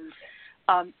the end.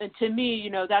 And to me,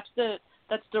 that's the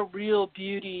real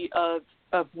beauty of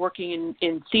working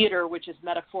in theater, which is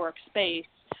metaphoric space,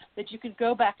 that you can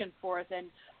go back and forth, and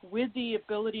with the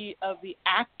ability of the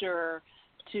actor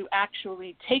to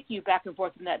actually take you back and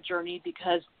forth in that journey,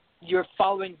 because you're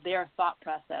following their thought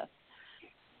process.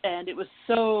 And it was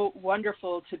so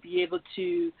wonderful to be able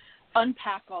to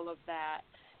unpack all of that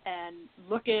and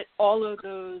look at all of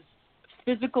those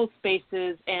physical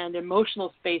spaces and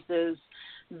emotional spaces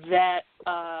that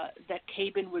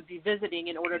Caben would be visiting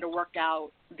in order to work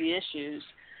out the issues.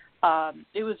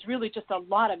 It was really just a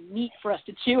lot of meat for us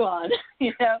to chew on.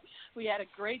 We had a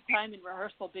great time in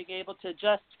rehearsal, being able to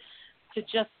just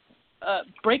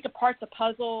break apart the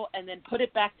puzzle and then put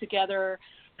it back together,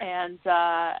 and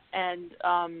have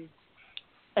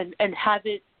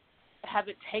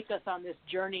it take us on this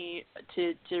journey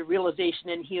to realization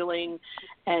and healing,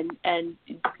 and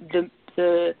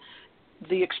the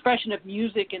expression of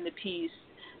music in the piece,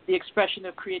 the expression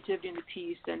of creativity in the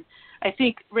piece. And I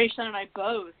think Rayshawn and I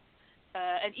both,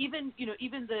 and even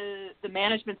the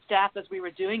management staff, as we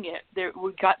were doing it,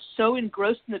 we got so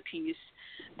engrossed in the piece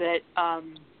that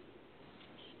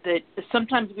that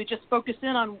sometimes we just focus in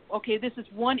on, okay, this is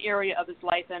one area of his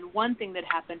life and one thing that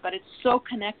happened, but it's so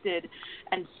connected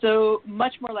and so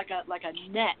much more like a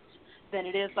net than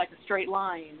it is like a straight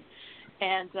line.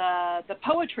 And the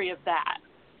poetry of that,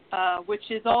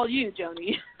 which is all you,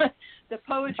 Joni, the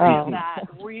poetry of that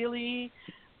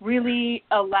really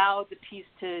allowed the piece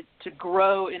to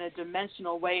grow in a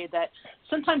dimensional way that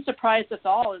sometimes surprised us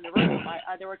all in the room.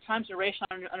 There were times when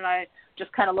Rayshawn and I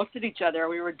just kind of looked at each other.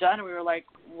 We were done, and we were like,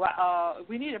 wow,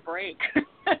 we need a break.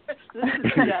 This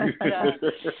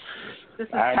is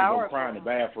I had powerful. to go cry in the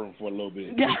bathroom for a little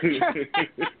bit. Yeah.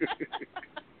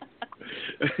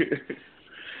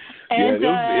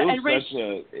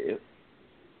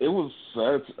 It was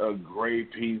such a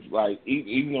great piece. Like,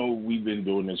 even though we've been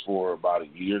doing this for about a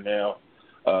year now,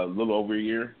 a little over a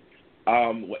year,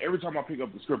 every time I pick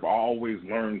up the script, I always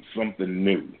learn something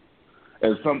new.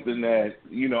 It's something that,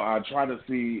 I try to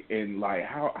see in, like,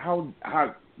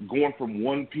 how going from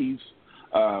one piece,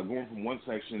 going from one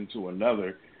section to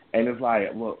another, and it's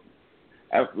like, well,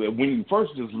 when you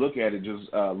first just look at it,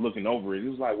 just looking over it,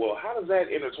 it's like, well, how does that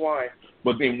intertwine?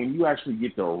 But then when you actually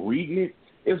get to reading it,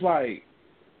 it's like,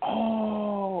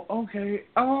 oh, okay.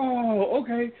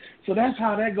 So that's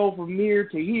how that goes from here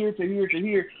to here to here to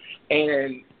here.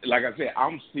 And like I said,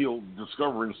 I'm still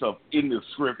discovering stuff in the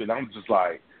script, and I'm just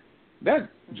like, that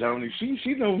Joni,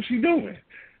 she knows what she's doing.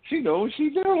 She knows what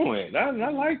she's doing. I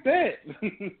like that.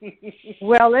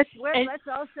 Well, let's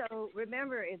also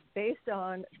remember it's based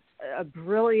on a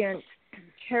brilliant,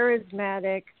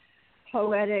 charismatic,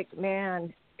 poetic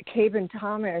man, Caven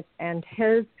Thomas, and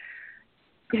his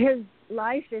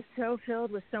life is so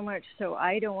filled with so much. So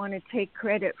I don't want to take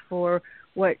credit for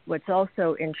what's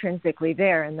also intrinsically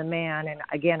there in the man. And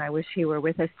again, I wish he were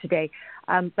with us today.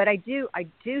 But I do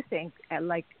think,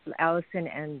 like Allison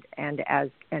and as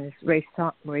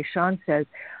Rayshawn says,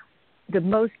 the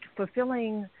most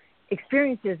fulfilling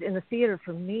experiences in the theater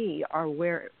for me are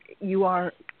where you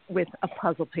are with a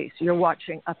puzzle piece. You're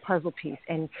watching a puzzle piece,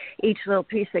 and each little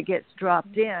piece that gets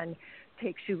dropped in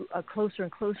takes you closer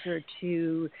and closer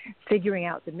to figuring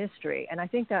out the mystery. And I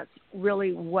think that's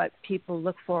really what people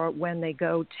look for when they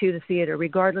go to the theater,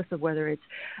 regardless of whether it's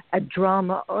a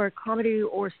drama or a comedy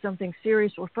or something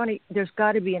serious or funny. There's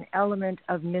got to be an element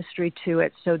of mystery to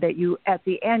it so that you at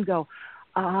the end go,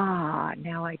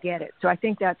 now I get it. So I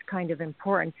think that's kind of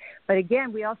important. But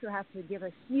again, we also have to give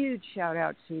a huge shout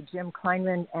out to Jim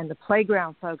Kleinman and the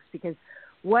Playground folks, because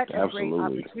what a great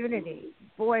opportunity.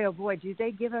 Boy, oh boy, do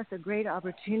they give us a great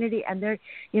opportunity. And they're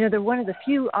one of the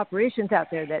few operations out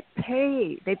there that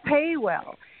they pay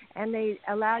well, and they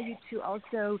allow you to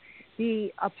also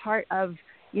be a part of,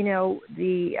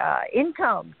 the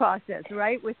income process,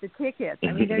 right, with the tickets.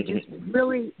 I mean,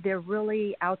 they're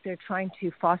really out there trying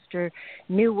to foster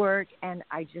new work, and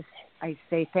I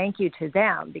say thank you to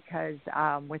them, because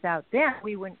without them,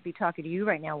 we wouldn't be talking to you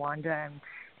right now, Wanda,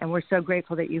 and we're so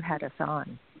grateful that you had us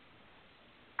on.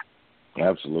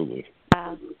 Absolutely.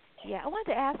 I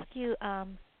wanted to ask you,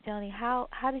 Joni, how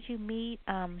did you meet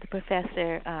the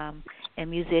professor and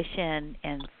musician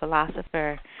and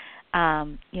philosopher,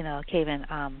 Caven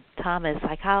Thomas?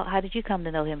 Like, how did you come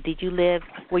to know him?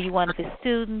 Were you one of his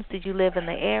students? Did you live in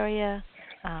the area?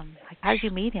 How did you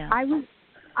meet him?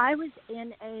 I was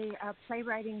in a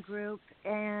playwriting group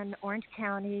in Orange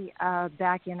County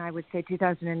back in, I would say,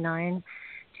 2009,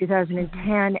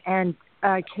 2010, and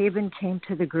Caven came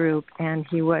to the group, and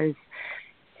he was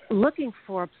looking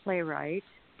for a playwright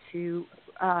to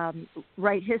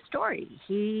write his story.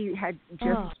 He had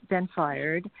just been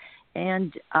fired,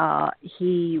 and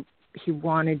he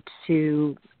wanted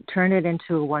to turn it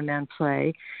into a one-man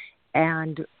play,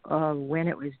 and when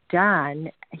it was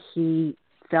done, he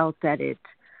felt that it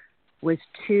was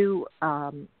too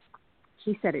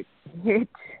he said it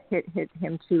hit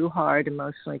him too hard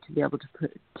emotionally to be able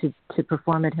to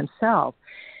perform it himself.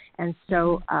 And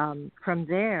so from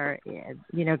there,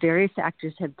 various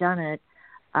actors have done it,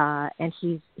 and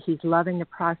he's loving the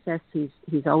process.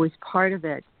 He's always part of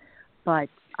it, but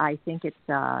I think it's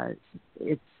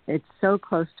so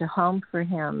close to home for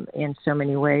him in so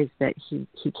many ways that he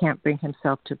can't bring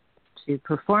himself to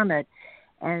perform it.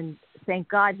 And thank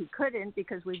God he couldn't,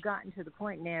 because we've gotten to the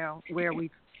point now where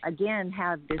we've again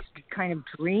have this kind of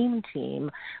dream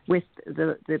team with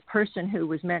the person who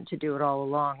was meant to do it all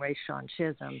along, Rayshawn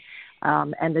Chism,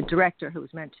 and the director who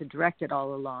was meant to direct it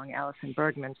all along, Allison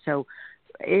Bergman. So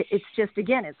it's just,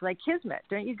 again, it's like kismet.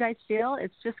 Don't you guys feel?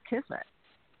 It's just kismet.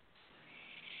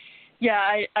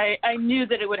 Yeah, I knew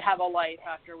that it would have a life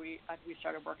after we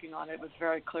started working on it. It was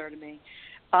very clear to me.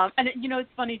 And it's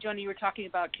funny, Joni, you were talking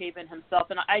about Caven himself,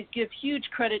 and I give huge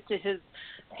credit to his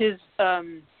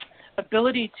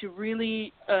ability to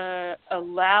really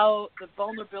allow the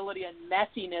vulnerability and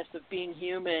messiness of being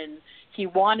human. He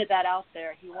wanted that out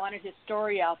there. He wanted his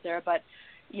story out there, but,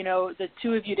 you know, the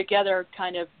two of you together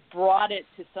kind of brought it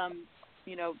to some,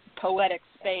 you know, poetic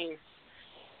space.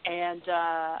 And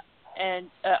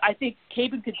I think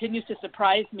Caben continues to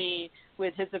surprise me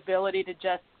with his ability to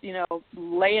just, you know,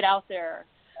 lay it out there,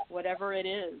 whatever it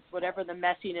is, whatever the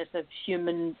messiness of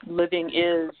human living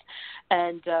is.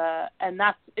 And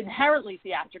that's inherently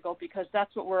theatrical because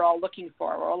that's what we're all looking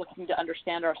for. We're all looking to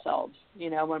understand ourselves, you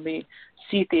know, when we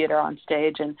see theater on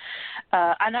stage. And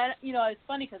I, you know, it's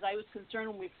funny because I was concerned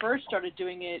when we first started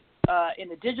doing it in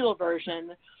the digital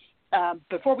version,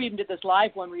 before we even did this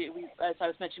live one, we as I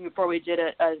was mentioning before, we did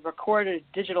a recorded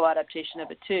digital adaptation of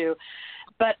it too.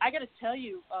 But I got to tell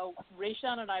you,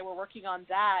 Rayshawn and I were working on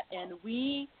that, and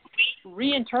we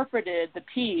reinterpreted the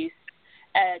piece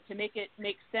to make it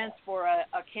make sense for a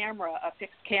camera, a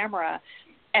fixed camera,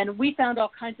 and we found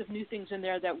all kinds of new things in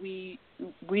there that we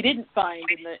didn't find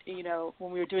in the, you know,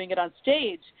 when we were doing it on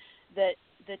stage, that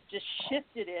just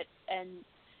shifted it and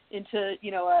into,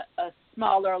 you know, a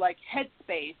smaller like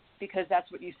headspace, because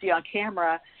that's what you see on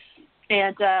camera.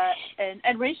 And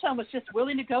Rayshawn was just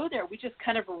willing to go there. We just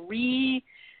kind of restructured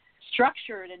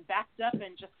and backed up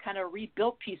and just kind of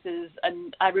rebuilt pieces.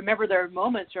 And I remember there were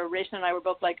moments where Rayshawn and I were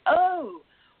both like, oh,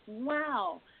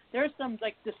 wow, there's some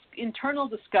like this internal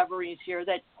discoveries here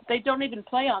that they don't even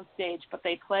play on stage, but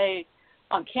they play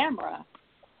on camera.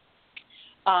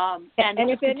 And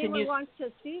if anyone wants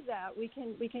to see that, we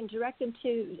can direct them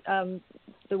to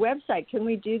the website. Can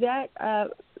we do that?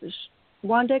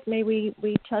 Wanda, may we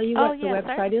tell you what the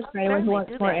website is for anyone who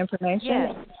wants more information?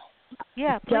 Yes.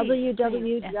 Yeah, please.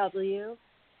 www.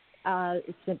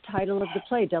 It's the title of the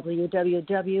play,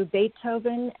 www.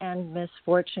 Beethoven and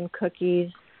Misfortune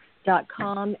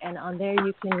Cookies.com, and on there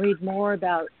you can read more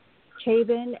about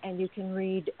Caben, and you can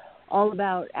read all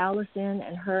about Allison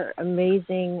and her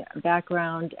amazing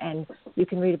background, and you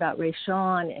can read about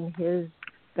Rayshawn and his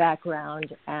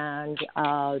background, and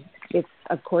it's,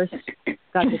 of course,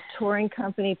 got the touring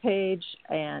company page,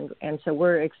 and so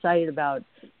we're excited about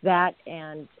that,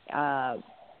 and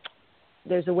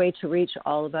there's a way to reach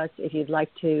all of us if you'd like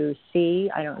to see.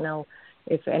 I don't know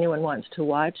if anyone wants to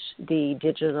watch the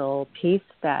digital piece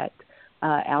that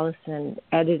Allison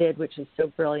edited, which is so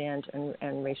brilliant, and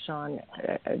Rayshawn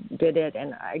did it.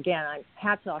 And again,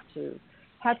 hats off to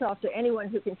anyone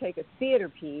who can take a theater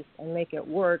piece and make it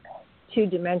work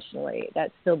two-dimensionally.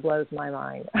 That still blows my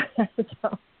mind.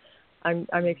 So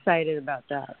I'm excited about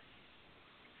that.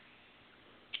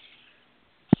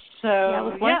 So I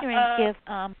was wondering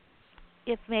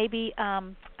if maybe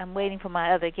I'm waiting for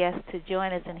my other guest to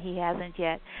join us, and he hasn't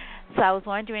yet. So I was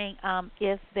wondering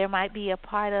if there might be a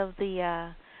part of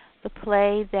the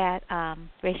play that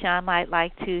Rayshawn might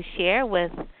like to share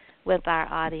with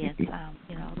our audience,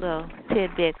 you know, a little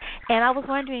tidbit. And I was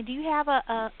wondering, do you have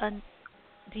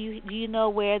do you know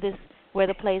where the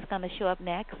play is going to show up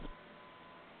next?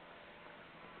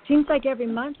 Seems like every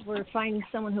month we're finding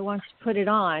someone who wants to put it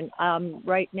on.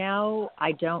 Right now,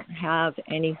 I don't have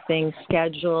anything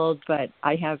scheduled, but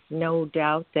I have no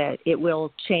doubt that it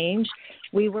will change.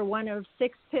 We were one of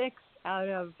 6 picks out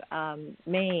of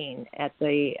Maine at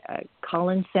the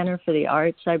Collins Center for the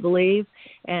Arts, I believe.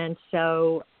 And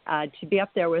so to be up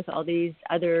there with all these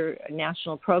other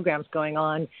national programs going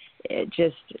on,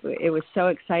 it was so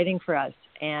exciting for us.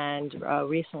 And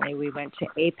recently we went to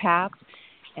APAP.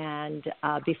 And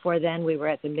before then, we were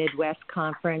at the Midwest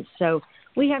Conference. So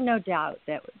we have no doubt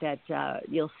that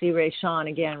you'll see Rayshawn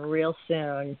again real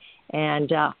soon.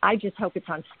 And I just hope it's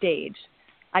on stage.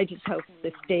 I just hope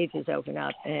the stages open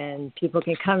up and people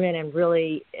can come in and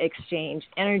really exchange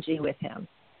energy with him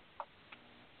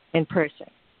in person.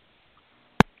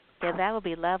 Yeah, that would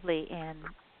be lovely. And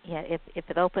yeah, if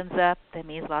it opens up, that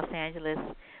means Los Angeles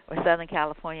or Southern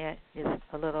California is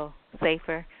a little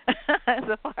safer as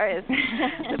far as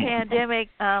the pandemic.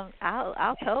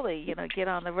 I'll totally, get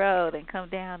on the road and come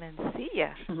down and see you.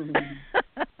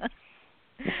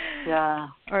 Yeah.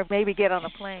 Or maybe get on a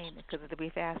plane because it'll be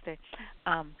faster.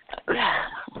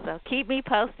 So keep me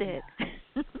posted.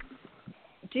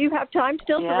 Do you have time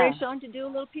still for Rayshawn to do a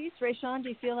little piece? Rayshawn, do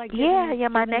you feel like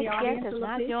my next guest has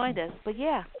not joined us, but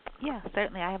yeah,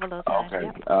 certainly I have a little time. Okay.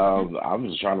 Yep. I'm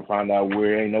just trying to find out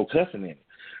where ain't no cussing in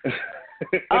it.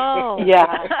 Oh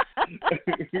yeah.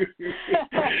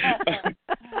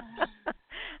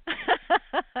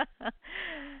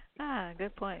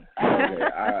 Good point. Okay,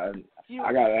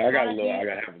 I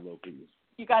gotta have a little piece.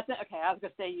 You got that? Okay, I was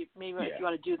gonna say if you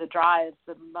want to do the drive,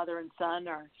 the mother and son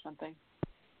or something.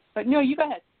 But no, you go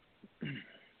ahead.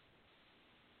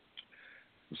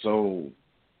 So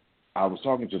I was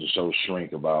talking to the show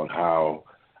Shrink about how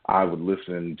I would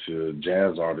listen to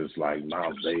jazz artists like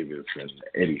Miles Davis and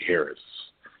Eddie Harris,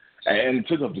 and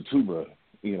took up the tuba,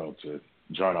 to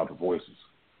drown out the voices.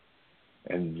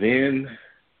 And then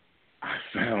I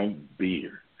found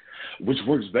beer, which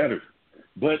works better,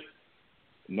 but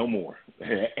no more.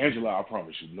 Angela, I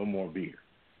promise you, no more beer.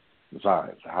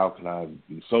 Besides, how can I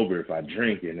be sober if I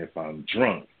drink, and if I'm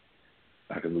drunk,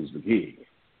 I could lose the gig?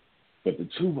 But the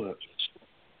tuba,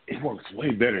 it works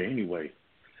way better anyway,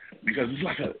 because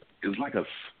it's like a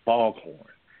foghorn.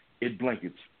 It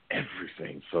blankets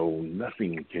everything, so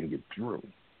nothing can get through.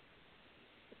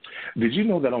 Did you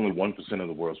know that only 1% of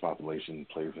the world's population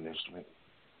plays an instrument?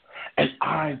 And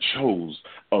I chose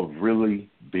a really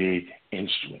big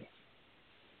instrument.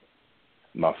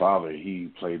 My father, he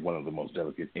played one of the most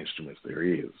delicate instruments there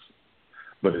is.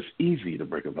 But it's easy to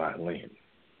break a violin.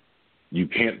 You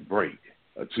can't break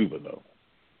a tuba, though.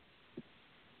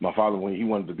 My father, when he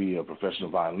wanted to be a professional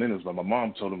violinist, but my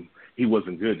mom told him he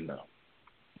wasn't good enough.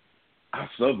 I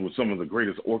subbed with some of the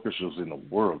greatest orchestras in the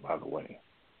world, by the way.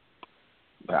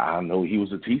 I know he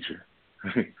was a teacher.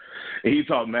 He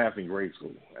taught math in grade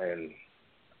school, and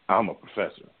I'm a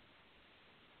professor.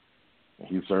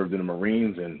 He served in the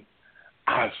Marines, and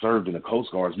I served in the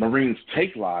Coast Guard. Marines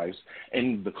take lives,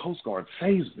 and the Coast Guard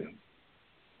saves them.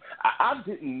 I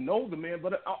didn't know the man,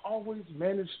 but I always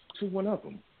managed to one-up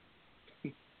him.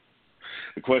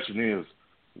 The question is,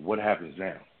 what happens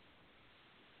now?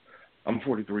 I'm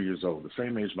 43 years old, the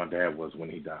same age my dad was when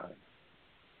he died.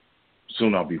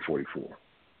 Soon I'll be 44.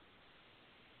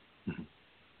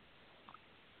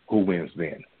 Who wins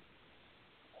then?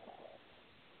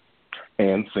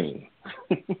 And scene.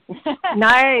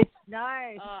 Nice.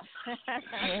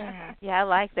 Yeah, I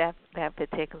like that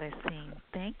particular scene.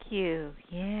 Thank you.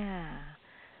 Yeah.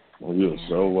 Well, you're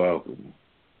so welcome.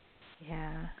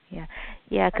 Yeah.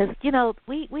 Because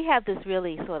we have this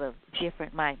really sort of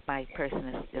different. My person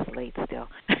is just late still,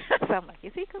 so I'm like,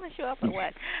 is he going to show up or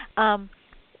what?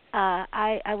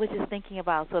 I was just thinking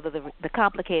about sort of the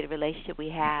complicated relationship we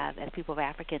have as people of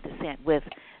African descent with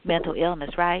mental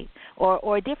illness, right?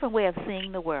 Or a different way of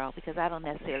seeing the world, because I don't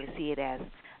necessarily see it as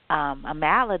a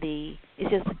malady.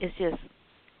 It's just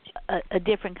a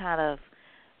different kind of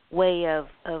way of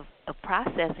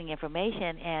processing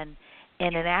information. And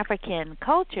in an African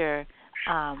culture,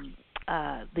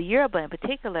 the Yoruba in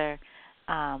particular,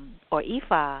 or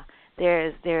Ifa,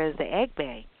 there's the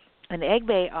Egbe. And the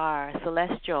Egbe are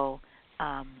celestial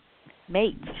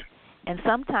mates. And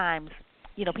sometimes,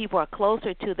 people are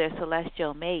closer to their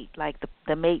celestial mate, like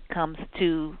the mate comes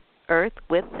to Earth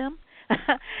with them,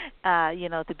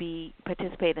 to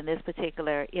participate in this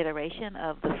particular iteration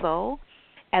of the soul,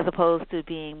 as opposed to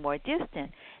being more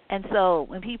distant. And so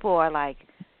when people are like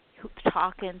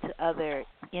talking to other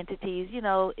entities,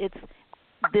 it's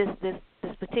this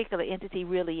particular entity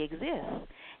really exists.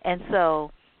 And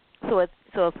so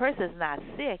a person's not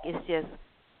sick. It's just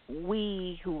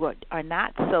we who are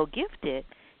not so gifted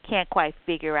can't quite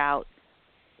figure out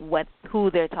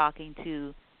who they're talking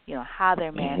to, how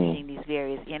they're managing these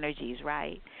various energies,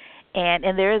 right?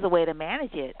 And there is a way to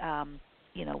manage it.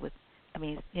 You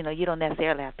don't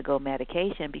necessarily have to go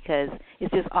medication, because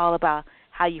it's just all about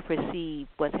how you perceive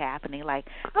what's happening. Like,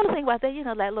 I was thinking about that,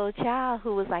 that little child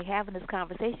who was like having this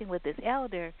conversation with this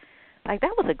elder. Like,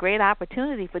 that was a great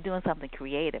opportunity for doing something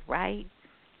creative, right?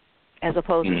 As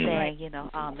opposed to saying,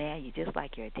 oh man, you're just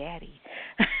like your daddy,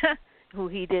 who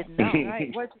he didn't know.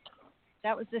 Right.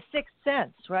 That was The Sixth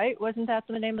Sense, right? Wasn't that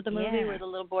the name of the movie where the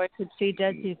little boy could see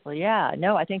dead people? Yeah.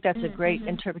 No, I think that's a great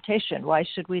interpretation. Why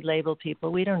should we label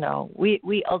people? We don't know.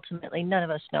 We ultimately, none of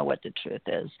us know what the truth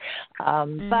is.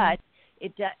 But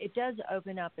it does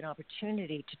open up an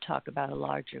opportunity to talk about a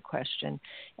larger question,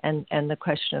 and the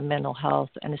question of mental health,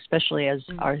 and especially as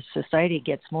our society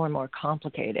gets more and more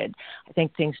complicated, I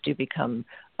think things do become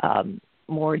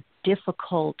more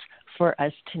difficult for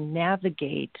us to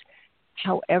navigate.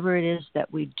 However it is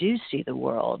that we do see the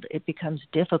world, it becomes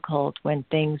difficult when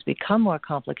things become more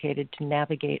complicated to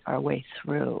navigate our way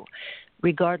through,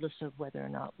 regardless of whether or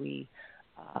not we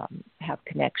have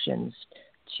connections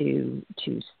to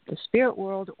the spirit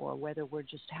world, or whether we're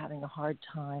just having a hard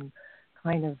time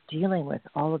kind of dealing with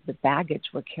all of the baggage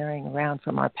we're carrying around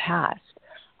from our past.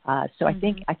 So I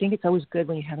think it's always good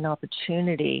when you have an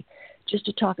opportunity just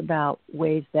to talk about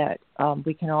ways that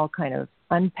we can all kind of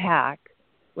unpack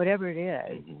whatever it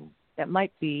is that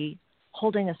might be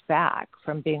holding us back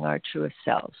from being our truest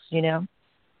selves, Yeah.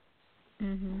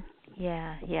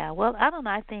 Well, I don't know.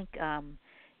 I think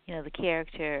the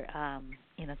character,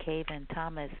 Caven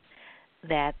Thomas,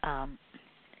 that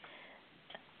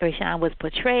Rayshawn was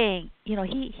portraying,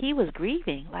 he was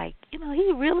grieving. Like, he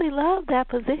really loved that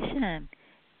position.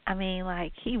 I mean,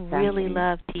 like, he really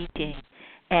loved teaching.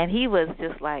 And he was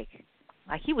just like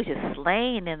he was just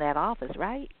slain in that office,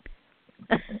 right?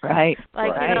 Right.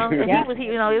 Like, right. And yeah. he was,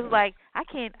 it was like, I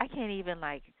can't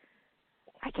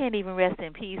even rest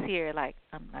in peace here. Like,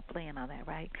 I'm not playing on that,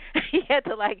 right? He had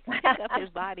to, like, pick up his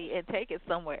body and take it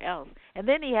somewhere else. And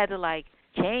then he had to, like,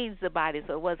 change the body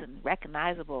so it wasn't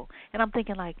recognizable. And I'm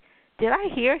thinking, like, did I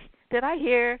hear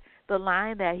the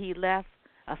line that he left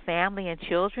a family and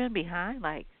children behind?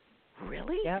 Like,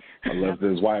 really? Yep. I left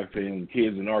his wife and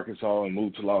kids in Arkansas and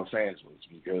moved to Los Angeles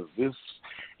because this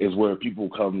is where people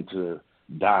come to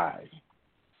die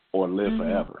or live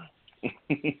forever.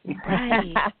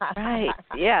 Right.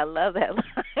 Yeah, I love that line.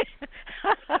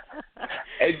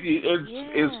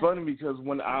 It's funny because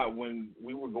when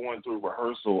we were going through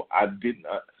rehearsal, I didn't.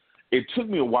 It took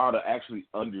me a while to actually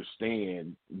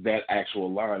understand that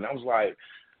actual line. I was like,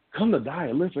 "Come to die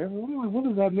and live forever." What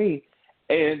does that mean?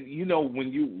 And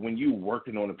when you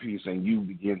working on a piece and you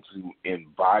begin to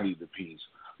embody the piece,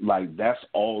 like that's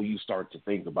all you start to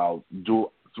think about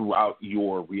throughout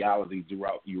your reality,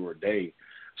 throughout your day.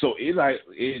 So it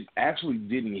actually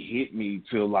didn't hit me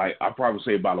till like I probably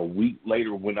say about a week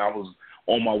later when I was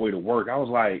on my way to work. I was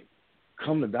like,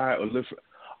 "Come to die or live."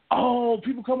 Oh,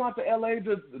 people come out to LA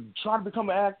to try to become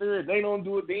an actor and they don't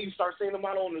do it. Then you start seeing them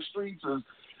out on the streets as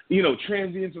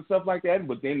transients and stuff like that.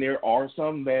 But then there are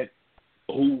some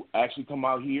who actually come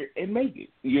out here and make it.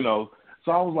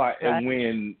 So I was like,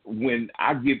 and when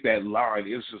I get that line,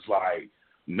 it's just like,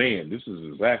 man, this is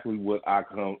exactly what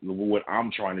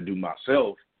I'm trying to do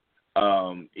myself,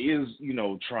 is,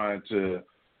 trying to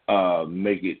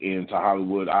make it into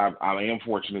Hollywood. I am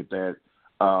fortunate that,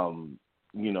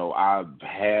 I've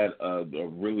had a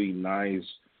really nice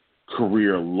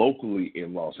career locally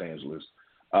in Los Angeles.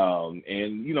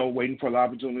 And, waiting for the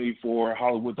opportunity for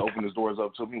Hollywood to open its doors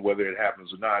up to me, whether it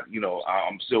happens or not,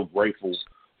 I'm still grateful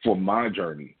for my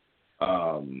journey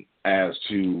as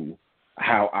to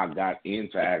how I got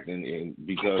into acting, and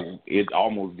because it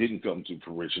almost didn't come to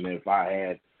fruition. And if I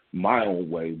had my own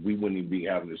way, we wouldn't even be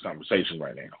having this conversation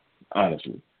right now,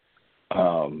 honestly.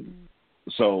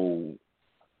 So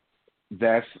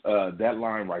that's that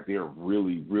line right there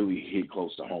really, really hit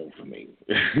close to home for me.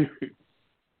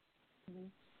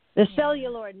 The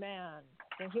celluloid man.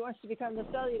 And he wants to become the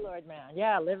celluloid man.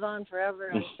 Yeah, live on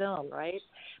forever on film, right?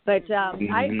 But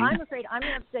I'm afraid I'm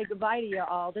going to have to say goodbye to you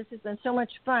all. This has been so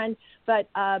much fun. But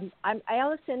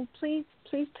Allison, please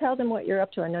tell them what you're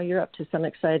up to. I know you're up to some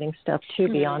exciting stuff, too,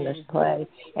 beyond this play.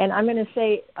 And I'm going to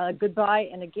say goodbye.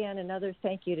 And, again, another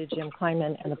thank you to Jim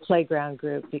Kleinman and the Playground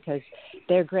Group because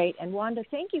they're great. And, Wanda,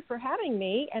 thank you for having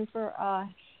me and for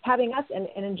having us and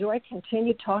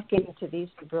continue talking to these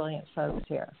brilliant folks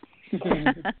here.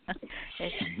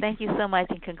 Thank you so much,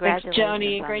 and congratulations. Thanks,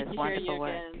 Joni. On great this to hear wonderful you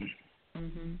work. again.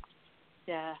 Mm-hmm.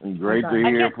 Yeah. Great to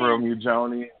hear from you,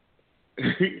 Joni.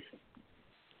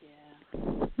 Yeah.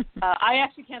 I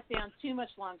actually can't stay on too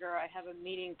much longer. I have a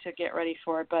meeting to get ready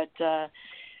for, but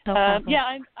I'm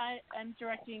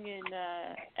directing in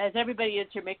as everybody is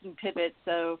here, making pivots.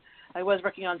 So I was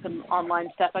working on some online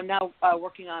stuff. I'm now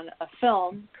working on a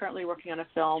film. Currently working on a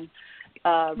film.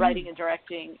 Writing and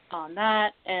directing on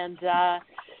that, and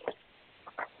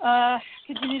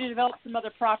continue to develop some other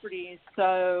properties.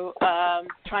 So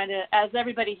trying to, as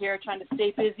everybody here, trying to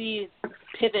stay busy,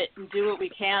 pivot, and do what we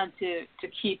can to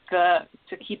keep the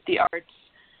arts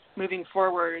moving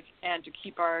forward and to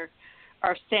keep our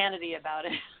sanity about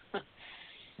it.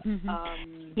 Can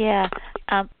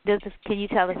you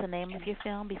tell us the name of your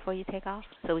film before you take off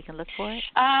so we can look for it?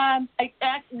 I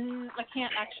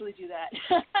can't actually do that.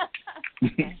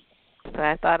 Okay. So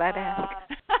I thought I'd ask.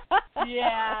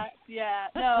 Yeah.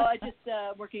 No, I just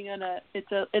working on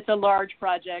it's a large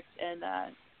project, and I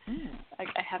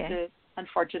have to,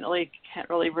 unfortunately, can't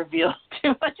really reveal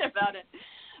too much about it.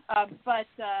 But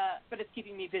it's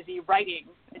keeping me busy writing.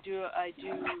 I do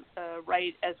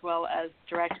write as well as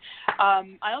direct.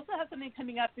 I also have something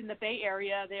coming up in the Bay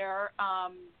Area. There,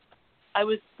 I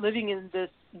was living in the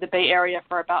Bay Area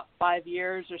for about 5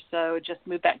 years or so. Just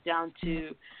moved back down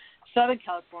to Southern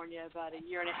California about a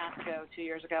year and a half ago, 2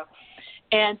 years ago,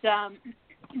 and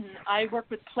I work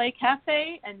with Play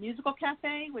Cafe and Musical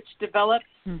Cafe, which develop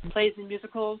plays and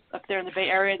musicals up there in the Bay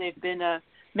Area. They've been a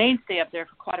mainstay up there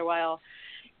for quite a while.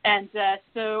 And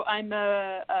so I'm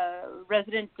a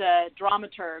resident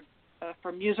dramaturg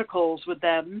for musicals with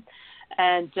them.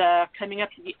 And coming up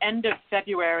to the end of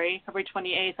February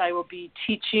 28th, I will be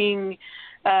teaching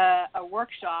a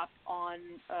workshop on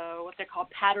what they call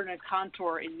pattern and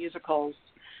contour in musicals.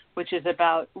 which is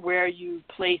about where you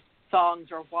place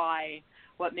songs or why,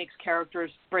 what makes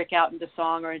characters break out into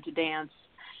song or into dance,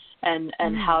 and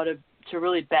how to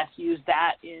really best use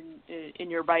that in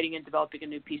your writing and developing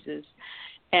new pieces.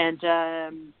 And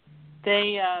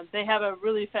they have a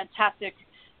really fantastic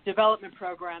development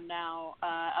program now.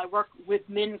 I work with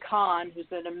Min Khan, who's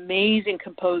an amazing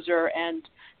composer and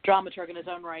dramaturg in his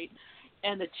own right,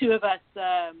 and the two of us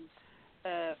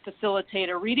facilitate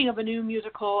a reading of a new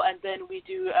musical, and then we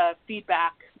do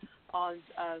feedback on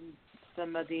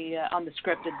some of the on the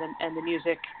script and the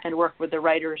music, and work with the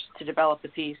writers to develop the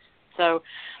piece. So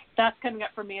that's coming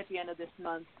up for me at the end of this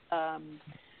month.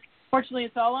 Fortunately,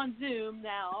 it's all on Zoom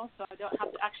now, so I don't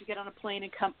have to actually get on a plane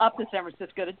and come up to San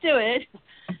Francisco to do it.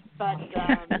 But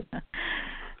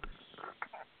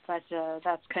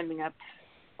that's coming up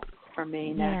for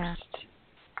me next.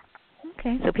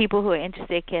 Okay, so people who are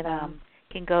interested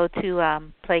can go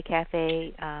to Play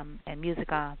Cafe and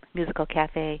Musical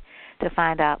Cafe to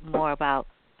find out more about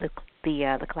the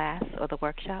class or the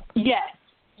workshop. Yes.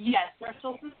 There are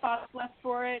still some spots left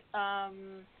for it.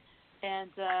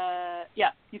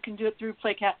 You can do it through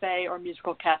Play Cafe or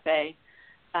Musical Cafe.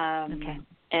 Okay.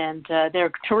 And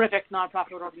they're terrific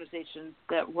nonprofit organizations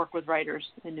that work with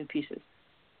writers in new pieces.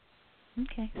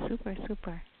 Okay,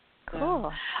 super.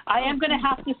 Cool. I am going to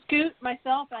have to scoot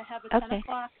myself. I have a 10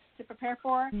 o'clock to prepare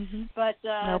for. Mm-hmm. But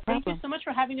thank you so much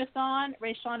for having us on.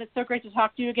 Rayshawn, it's so great to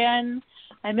talk to you again.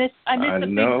 I miss the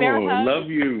big bear hug. I love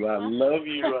you. I love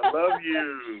you. Love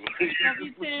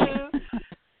you too.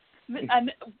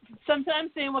 Sometime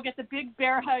soon we'll get the big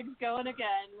bear hugs going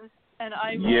again, and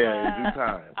I will. Yeah, good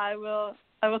time. I will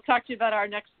talk to you about our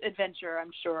next adventure,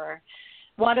 I'm sure.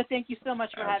 Wanda, thank you so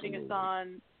much for having us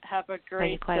on. Have a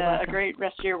great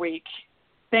rest of your week.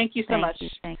 Thank you so much.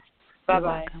 Thanks.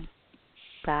 Bye-bye.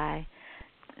 Bye.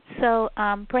 So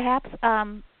perhaps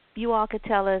you all could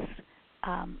tell us,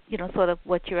 sort of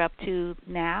what you're up to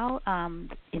now,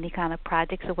 any kind of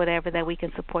projects or whatever that we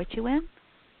can support you in.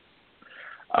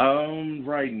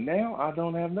 Right now, I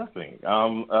don't have nothing.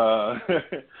 I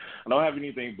don't have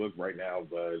anything booked right now,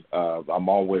 but I'm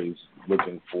always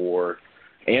looking for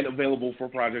and available for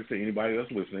projects to anybody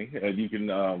that's listening. And you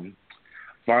can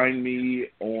find me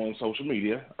on social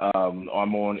media. I'm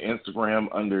on Instagram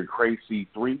under Crayc3,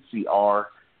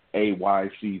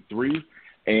 CRAYC3,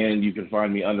 and you can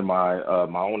find me under my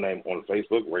own name on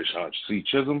Facebook, Rayshawn C.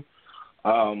 Chism.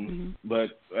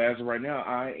 But as of right now,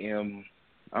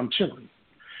 I'm chilling.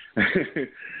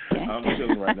 I'm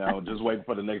chilling right now, just waiting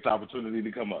for the next opportunity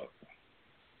to come up.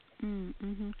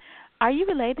 Mm-hmm. Are you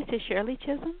related to Shirley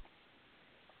Chisholm?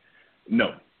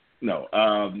 No.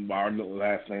 Our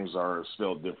last names are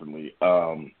spelled differently.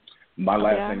 My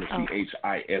last name is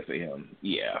Chism.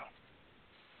 Yeah.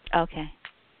 Okay.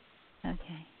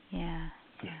 Yeah.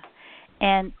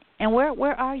 And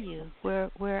where are you?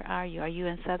 Where are you? Are you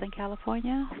in Southern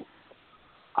California?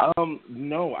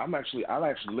 No, I actually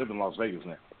live in Las Vegas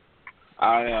now.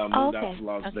 I moved out to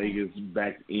Las Vegas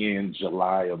back in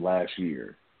July of last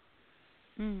year.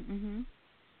 Mm-hmm.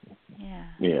 Yeah.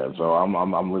 Yeah, so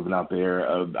I'm living out there.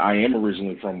 I am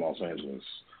originally from Los Angeles.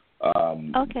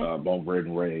 Born, bred,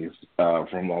 and raised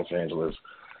from Los Angeles,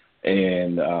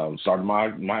 and started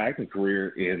my acting career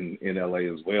in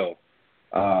LA as well.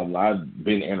 I've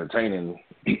been entertaining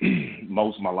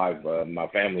most of my life. My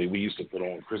family, we used to put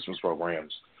on Christmas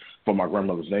programs for my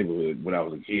grandmother's neighborhood when I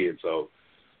was a kid. So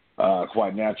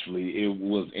quite naturally, it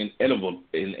was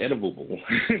inevitable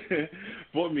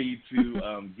for me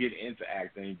to get into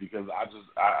acting because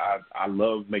I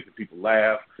love making people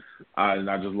laugh, and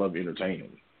I just love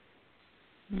entertaining.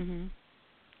 Mhm.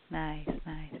 Nice.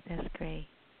 That's great.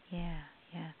 Yeah.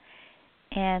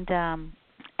 And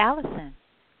Allison,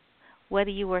 what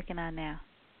are you working on now?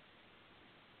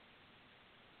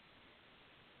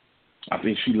 I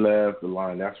think she left the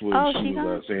line. That's what she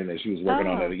was saying, that she was working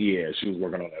on that. Yeah, she was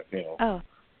working on that film. Oh,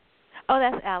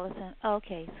 that's Allison.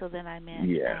 Okay, so then I meant.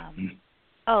 Yeah.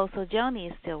 So Joni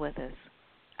is still with us.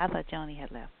 I thought Joni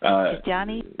had left. Is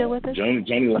Johnny still with us?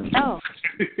 Joni left. Oh.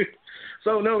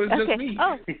 So no, it's just me.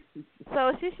 Oh, so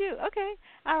it's just you. Okay,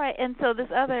 all right. And so this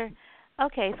other.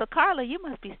 Okay, so Carla, you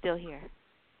must be still here.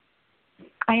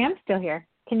 I am still here.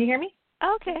 Can you hear me?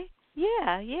 Okay.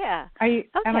 Yeah. Are you?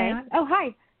 Okay. Am I on? Oh,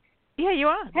 hi. Yeah, you're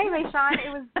on. Hey, Rayshawn.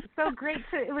 It was so great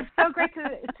to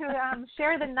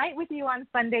share the night with you on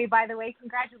Sunday. By the way,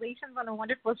 congratulations on a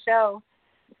wonderful show.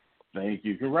 Thank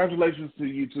you. Congratulations to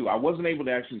you too. I wasn't able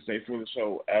to actually stay for the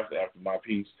show after my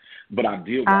piece, but I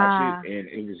did watch it, and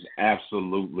it was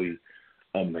absolutely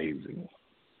amazing.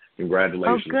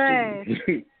 Congratulations. Oh, good.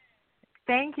 To you.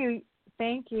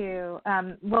 Thank you.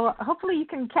 Well, hopefully you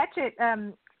can catch it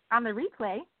on the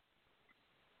replay.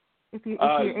 If you're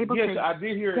able to. Yes, I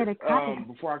did hear get a copy.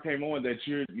 before I came on that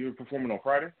you're performing on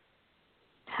Friday.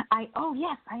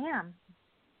 Yes, I am.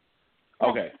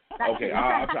 Okay.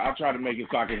 I'll try to make it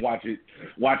so I can watch it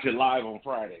live on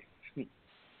Friday.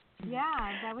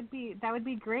 Yeah, that would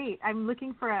be great. I'm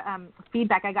looking for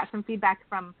feedback. I got some feedback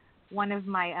from one of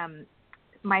my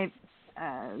my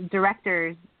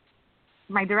director's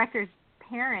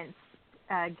parents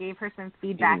gave her some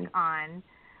feedback on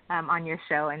your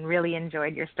show and really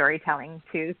enjoyed your storytelling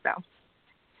too. So,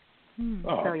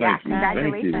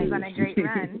 congratulations on a great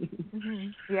run.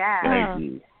 Yeah. Thank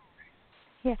you.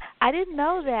 Yeah, I didn't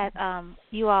know that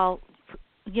you all,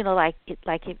 like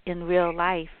in real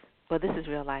life. Well, this is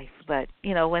real life, but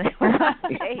when on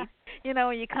stage,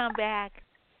 when you come back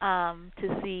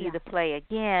to see the play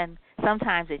again,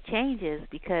 sometimes it changes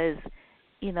because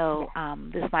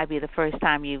this might be the first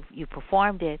time you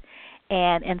performed it,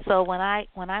 and so when I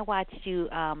watched you,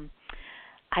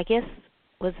 I guess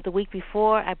was the week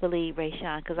before, I believe,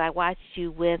 Rayshawn, because I watched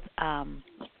you with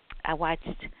I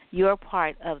watched your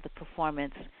part of the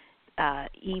performance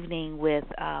evening with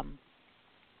Diane.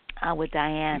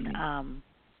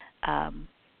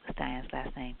 What's Diane's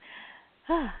last name?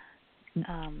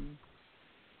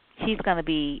 She's going to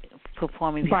be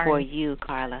performing before you,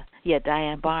 Carla. Yeah,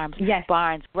 Diane Barnes. Yes.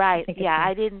 Barnes, right? Yeah,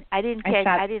 I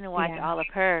didn't watch all of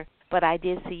her, but I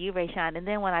did see you, Rayshawn. And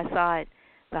then when I saw it,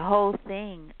 the whole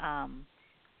thing,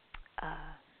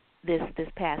 this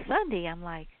past Sunday, I'm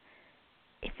like,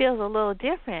 it feels a little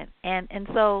different, and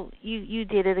so you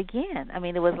did it again. I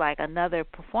mean, it was like another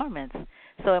performance,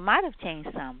 so it might have changed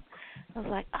some. I was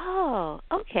like, oh,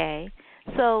 okay.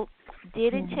 So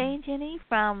did it change any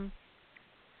from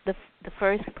the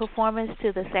first performance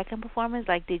to the second performance?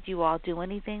 Like, did you all do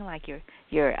anything, like your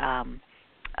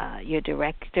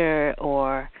director,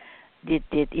 or did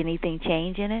anything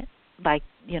change in it, like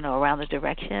around the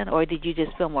direction, or did you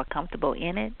just feel more comfortable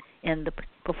in it? In the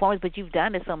performance, but you've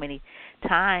done it so many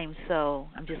times, so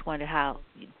I'm just wondering how,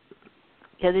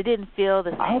 because it didn't feel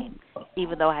the same,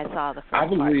 even though I saw the first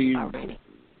part already.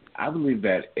 I believe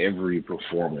that every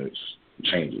performance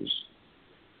changes.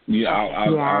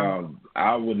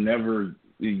 I would never,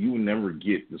 you would never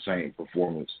get the same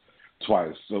performance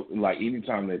twice. So, like,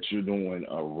 anytime that you're doing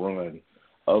a run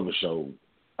of a show,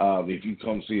 if you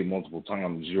come see it multiple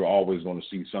times, you're always going to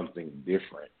see something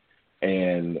different.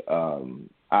 And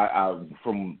I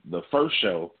from the first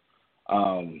show,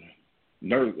 I'm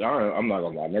not gonna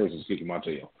lie, nerves is kicking my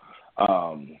tail,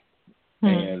 but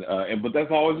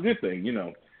that's always a good thing,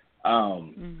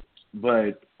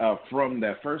 But from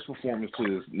that first performance to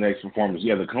this next performance,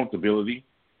 the comfortability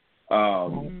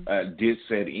did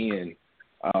set in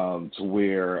to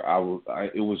where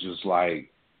it was just like,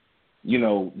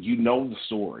 the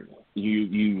story.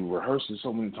 You rehearse it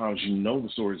so many times, the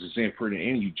stories it's in pretty,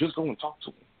 and you just go and talk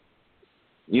to them.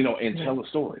 And tell a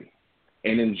story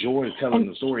and enjoy telling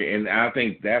the story. And I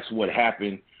think that's what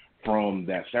happened from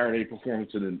that Saturday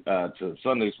performance to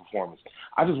Sunday's performance.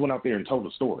 I just went out there and told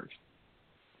a story,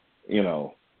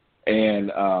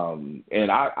 and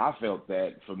I felt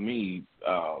that for me,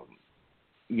 I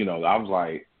was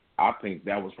like, I think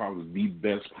that was probably the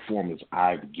best performance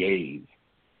I gave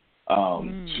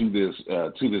to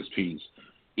this piece,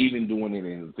 even doing it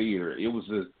in the theater.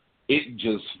 It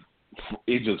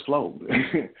just flowed.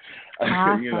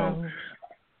 Awesome.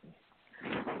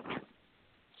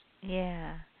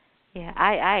 Yeah,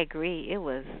 I agree. It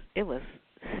was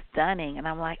stunning, and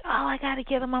I'm like, oh, I got to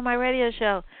get him on my radio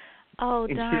show. Oh,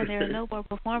 darn, there are no more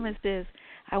performances.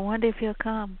 I wonder if he'll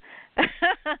come.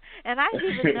 And I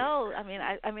didn't even know. I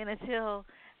mean, until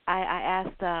I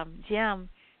asked Jim,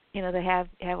 to have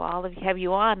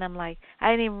you on. And I'm like,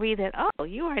 I didn't even read that. Oh,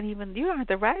 you aren't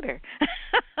the writer.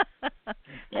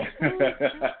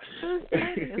 Who's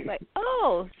it's like,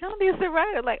 oh, Joni is the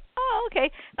writer. Like, oh,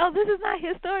 okay. Oh, this is not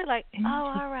his story. Like,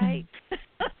 oh, all right.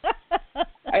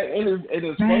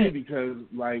 It's funny because,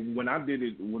 like, when I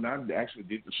actually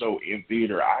did the show in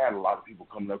theater, I had a lot of people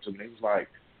coming up to me. They was like,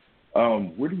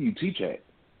 where do you teach at?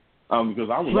 Because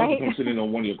I would love to come sit in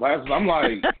on one of your classes. I'm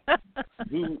like,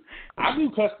 dude, I do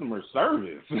customer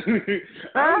service.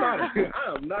 I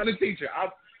am not a teacher.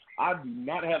 I do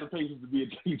not have the patience to be a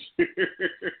teacher.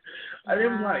 And it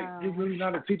was like, you're really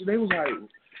not a teacher. They was like, and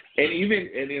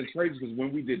it's crazy because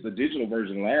when we did the digital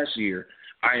version last year,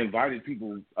 I invited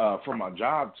people from my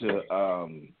job to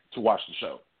watch the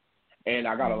show, and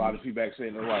I got a lot of feedback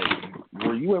saying, they're like,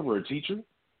 were you ever a teacher?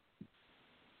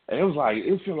 And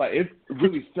it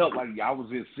really felt like I was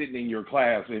just sitting in your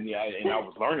class and I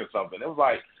was learning something. It was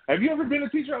like, have you ever been a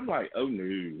teacher? I'm like, oh no,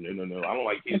 I don't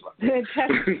like kids like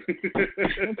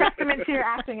that. Testament to your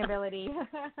acting ability.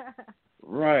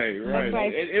 Right.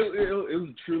 It was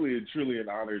truly an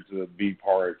honor to be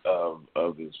part of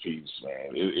this piece,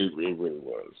 man. It really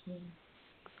was.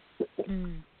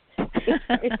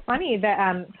 It's funny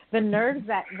that the nerves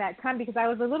that come, because I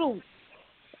was a little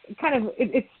kind of,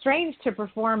 it's strange to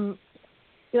perform,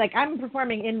 like I'm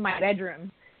performing in my bedroom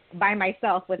by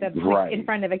myself with in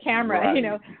front of a camera, you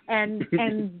know,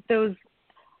 and those,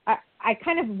 I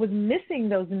kind of was missing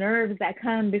those nerves that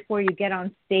come before you get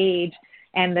on stage,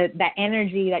 and that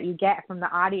energy that you get from the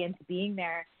audience being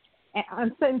there.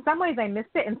 And so in some ways I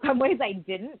missed it, in some ways I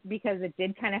didn't, because it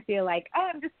did kind of feel like, oh,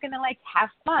 I'm just gonna like have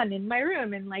fun in my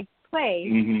room and like play.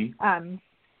 Mm-hmm.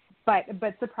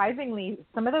 But surprisingly,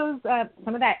 some of those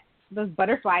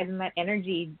butterflies and that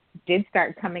energy did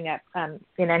start coming up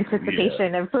in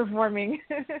anticipation of performing.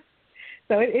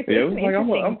 So it's like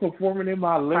I'm performing in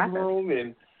my living room,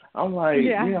 and I'm like,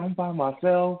 I'm by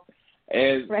myself,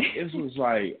 and it was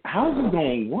like, how's it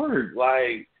gonna work?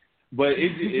 Like, but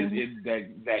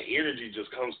that energy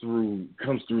just comes through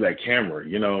that camera,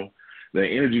 you know. The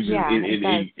energy just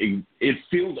it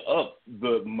filled up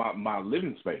my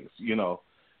living space, you know,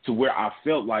 to where I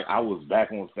felt like I was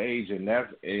back on stage, and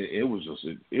it was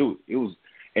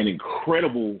an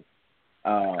incredible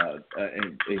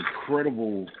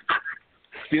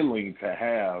feeling to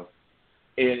have,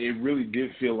 and it really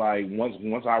did feel like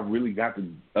once I really got to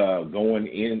going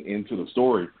into the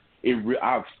story,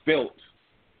 I felt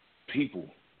people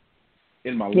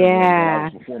in my living room that I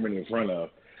was performing in front of,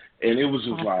 and it was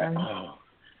just like, oh,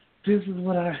 this is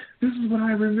what I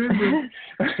remember.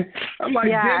 I'm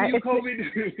like, damn you,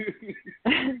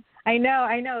 COVID. I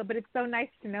know, but it's so nice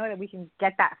to know that we can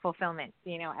get that fulfillment,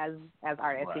 you know, as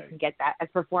artists. We can get that as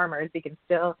performers. We can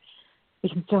still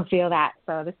feel that.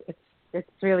 So it's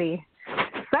really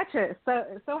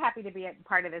so happy to be a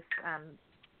part of this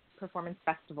performance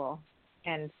festival,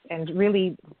 and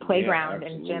really Playground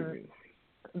and Jim,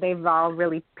 they've all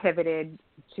really pivoted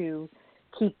to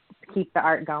keep the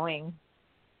art going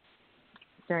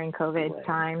during COVID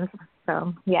times.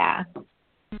 So I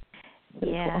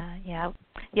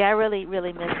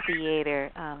really miss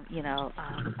theater. You know,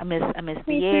 I miss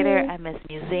theater. I miss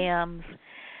museums.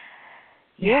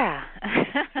 Yeah.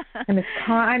 I miss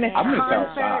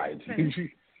outside. I just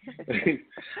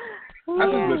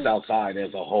miss outside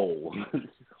as a whole.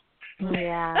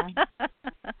 Yeah.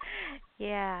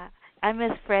 I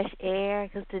miss fresh air,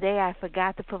 because today I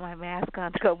forgot to put my mask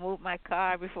on to go move my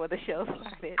car before the show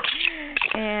started,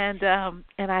 and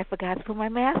I forgot to put my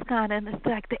mask on, and it's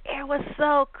like the air was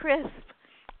so crisp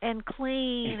and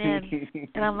clean,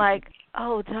 and I'm like,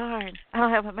 oh darn, I don't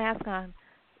have a mask on,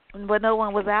 but no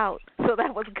one was out, so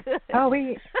that was good. Oh,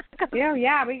 we got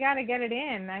to get it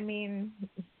in. I mean,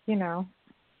 you know,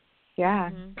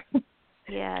 Mm-hmm.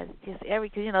 Yeah, just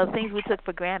things we took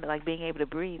for granted, like being able to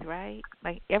breathe, right?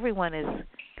 Like everyone is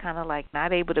kind of like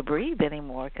not able to breathe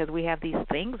anymore because we have these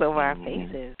things over our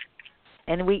faces,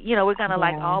 and we're gonna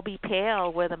like all be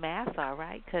pale where the masks are,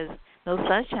 right? Because no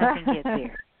sunshine can get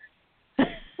there.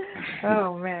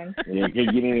 Oh man. Yeah,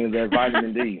 get into that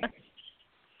vitamin D.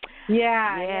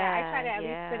 Yeah. I try to at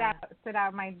least sit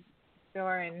out my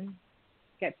door and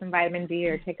get some vitamin D,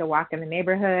 or take a walk in the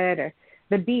neighborhood, or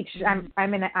the beach.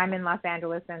 I'm in Los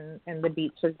Angeles, and the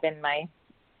beach has been my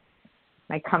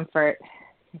comfort.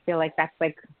 I feel like that's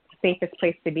like the safest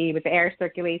place to be, with the air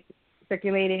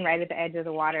circulating right at the edge of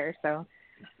the water. So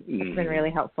it's been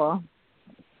really helpful.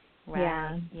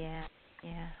 Right. Yeah.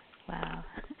 Wow.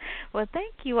 Well,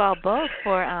 thank you all both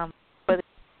for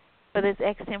this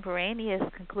extemporaneous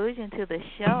conclusion to the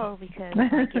show, because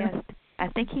I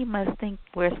think he must think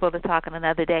we're supposed to talk on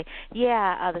another day.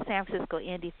 Yeah, the San Francisco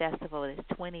Indie Festival, its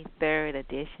 23rd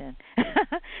edition,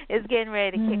 is getting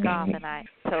ready to kick off, and I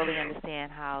totally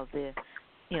understand how the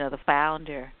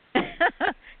founder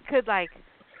could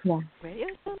radio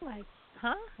show, like,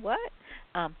 huh, what?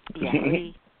 I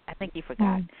think he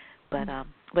forgot, but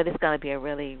it's going to be a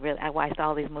really. I watched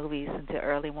all these movies until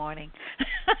early morning.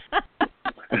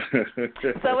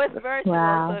 So it's virtual.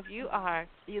 Wow. So if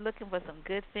you're looking for some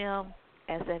good film,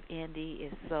 SF Indie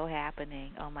is so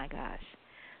happening. Oh my gosh,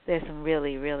 there's some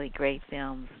really, really great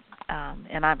films,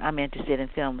 and I'm interested in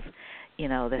films,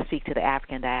 that speak to the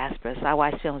African diaspora. So I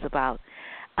watch films about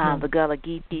the Gullah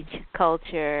Geechee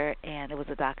culture, and it was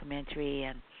a documentary,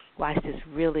 and watched this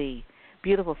really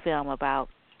beautiful film about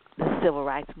the civil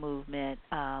rights movement,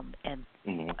 and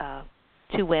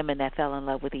two women that fell in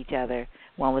love with each other.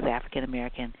 One was African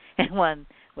American, and one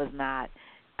was not.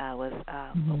 was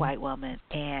a white woman,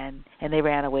 and they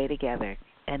ran away together,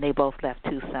 and they both left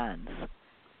 2 sons.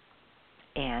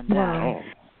 And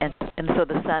and so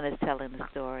the son is telling the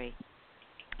story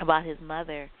about his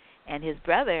mother and his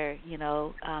brother.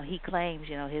 He claims,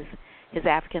 his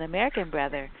African American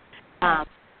brother,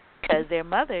 because their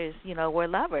mothers, were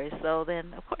lovers. So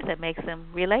then, of course, that makes them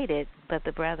related. But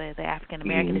the brother, the African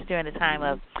American, is during the time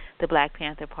of the Black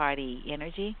Panther Party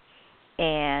energy,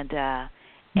 and so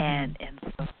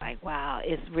it's like, wow,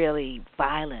 it's really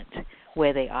violent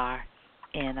where they are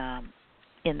in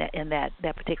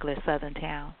that particular southern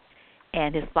town.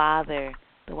 And his father,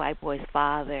 the white boy's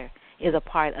father, is a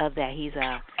part of that. He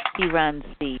runs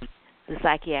the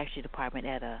psychiatry department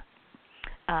at at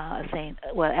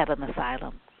an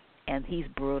asylum, and he's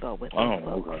brutal with these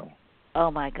folks. Okay.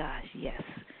 Oh my gosh, yes,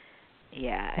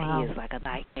 yeah, wow. He is like a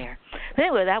nightmare. But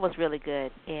anyway, that was really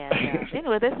good. And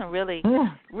anyway, there's some really,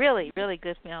 really, really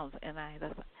good films, and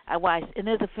I watched. And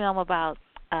there's a film about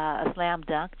a slam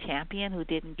dunk champion who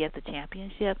didn't get the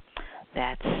championship.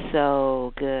 That's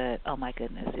so good. Oh my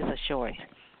goodness, it's a short,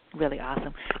 really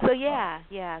awesome. So yeah,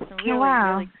 some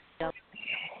really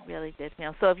really good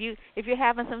film. So if you're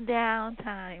having some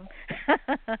downtime,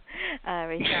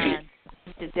 Rayshawn,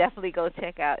 you should definitely go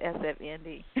check out SF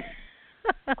Indie.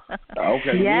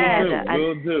 Okay, yeah,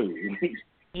 we'll do.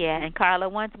 Yeah, and Carla,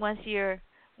 once you're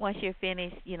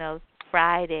finished,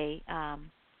 Friday,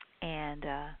 and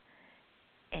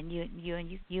you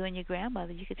and your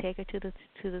grandmother, you could take her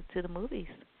to the movies.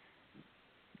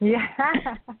 Yeah.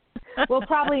 We'll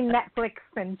probably Netflix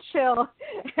and chill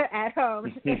at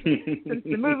home since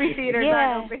the movie theaters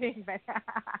aren't opening. But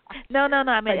no.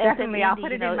 I mean, definitely, I'll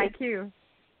put it in my queue.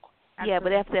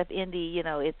 Absolutely. Yeah, but SF Indie,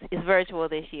 it's virtual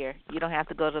this year. You don't have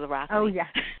to go to the Rock. Oh yeah.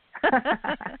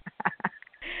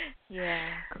 Yeah,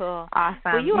 cool. Awesome.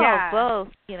 Well, you all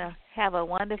both, have a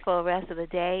wonderful rest of the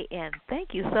day, and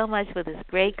thank you so much for this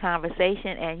great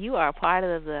conversation. And you are a part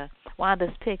of the Wanda's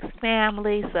Picks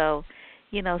family, so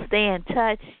stay in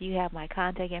touch. You have my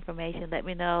contact information. Let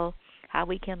me know how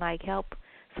we can help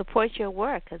support your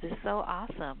work, because it's so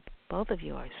awesome, both of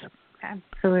yours.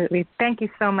 Absolutely. Thank you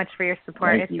so much for your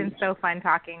support. It's been so fun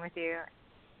talking with you.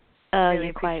 Really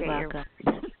you're quite welcome.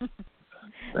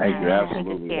 Thank you.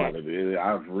 Absolutely, Wanda.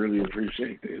 I really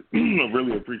appreciate it. I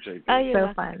really appreciate it. Oh, you're so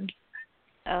welcome. Fun.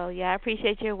 Oh, yeah, I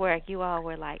appreciate your work. You all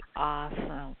were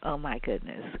awesome. Oh, my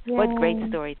goodness. Yay. What great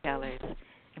storytellers.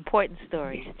 Important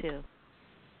stories, too.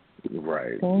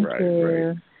 Right, Thank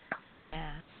you.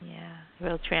 Yeah,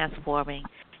 real transforming.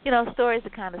 Stories,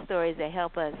 the kind of stories that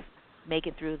help us make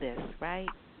it through this, right?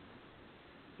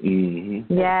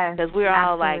 Mm-hmm. Yeah, because we're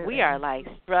all we are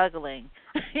struggling.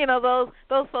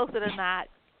 Those folks that are not,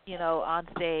 on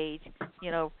stage,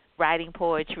 writing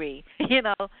poetry,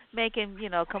 making,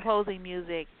 composing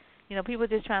music. People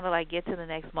just trying to get to the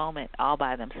next moment all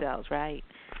by themselves, right?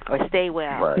 Or stay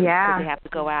well. Right. Yeah. Because they have to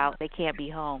go out, they can't be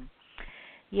home.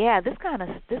 Yeah, this kind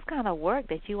of work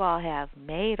that you all have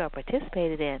made or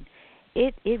participated in,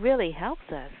 it really helps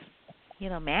us,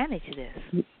 manage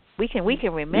this. We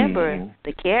can remember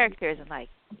the characters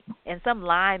and some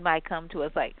line might come to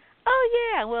us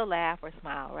oh yeah, and we'll laugh or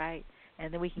smile, right?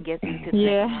 And then we can get through to the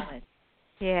next moment.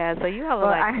 Yeah, so you all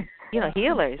are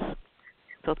healers.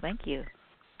 So thank you.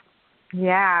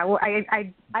 Yeah, well,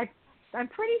 I'm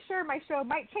pretty sure my show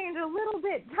might change a little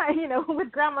bit,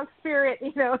 with Grandma's Spirit,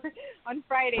 on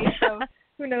Friday. So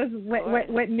who knows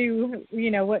what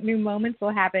new moments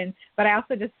will happen. But I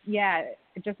also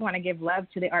just want to give love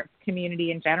to the arts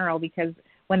community in general, because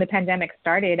when the pandemic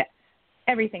started,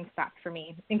 everything stopped for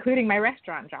me, including my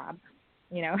restaurant job,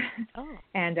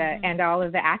 and all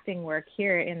of the acting work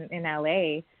here in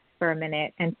LA for a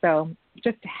minute. And so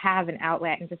just to have an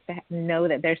outlet and just to know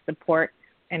that there's support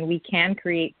and we can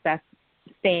create stuff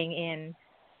staying in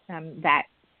that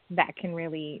can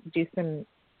really do some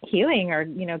healing or,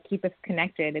 keep us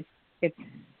connected.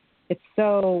 It's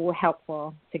so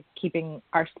helpful to keeping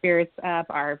our spirits up,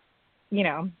 our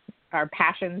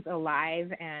passions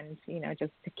alive, and,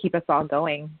 just to keep us all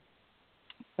going.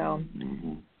 So,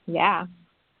 yeah,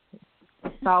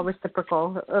 it's all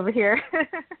reciprocal over here.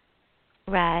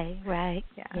 Right.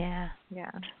 Yeah.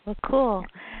 Well, cool.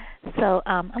 So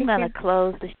I'm going to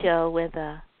close the show with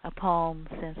a poem,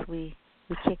 since we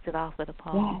kicked it off with a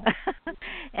poem. Yeah.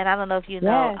 And I don't know if you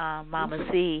know Mama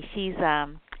Z. She's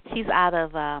out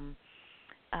of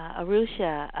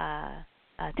Arusha,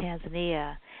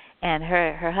 Tanzania, and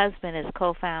her husband is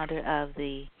co-founder of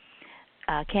the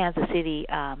Kansas City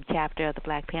chapter of the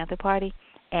Black Panther Party,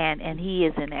 and he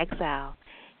is in exile.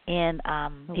 And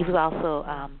he was also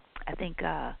I think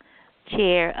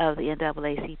chair of the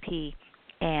NAACP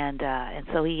and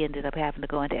so he ended up having to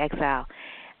go into exile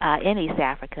in East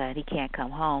Africa, and he can't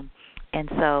come home. And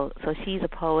so she's a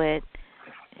poet,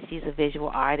 she's a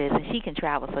visual artist, and she can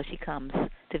travel, so she comes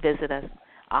to visit us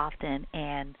often.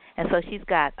 And so she's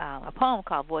got a poem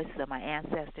called Voices of My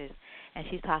Ancestors, and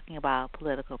she's talking about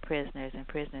political prisoners and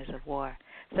prisoners of war.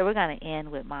 So we're going to end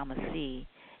with Mama C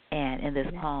and in this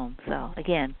poem. So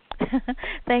again,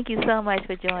 thank you so much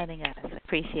for joining us.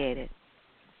 Appreciate it.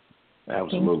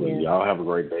 Absolutely. Y'all have a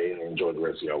great day and enjoy the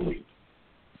rest of your week.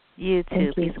 You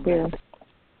too. Peace and blessings.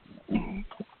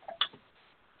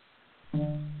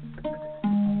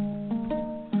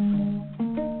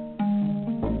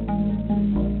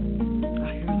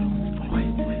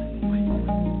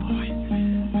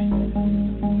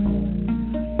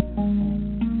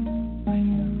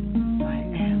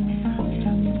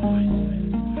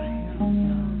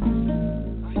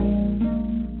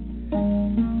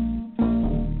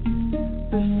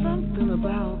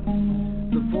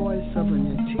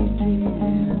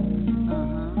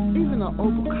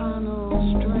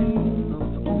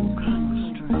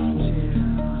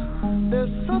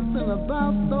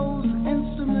 About those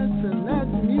instruments and that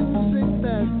music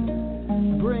that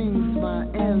brings my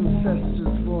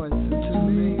ancestors' voices to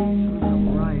me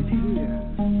from right here.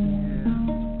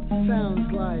 Yeah. Sounds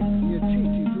like your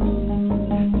Titi Blues.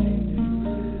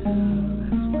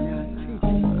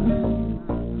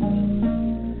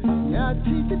 Your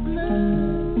Titi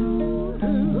Blues.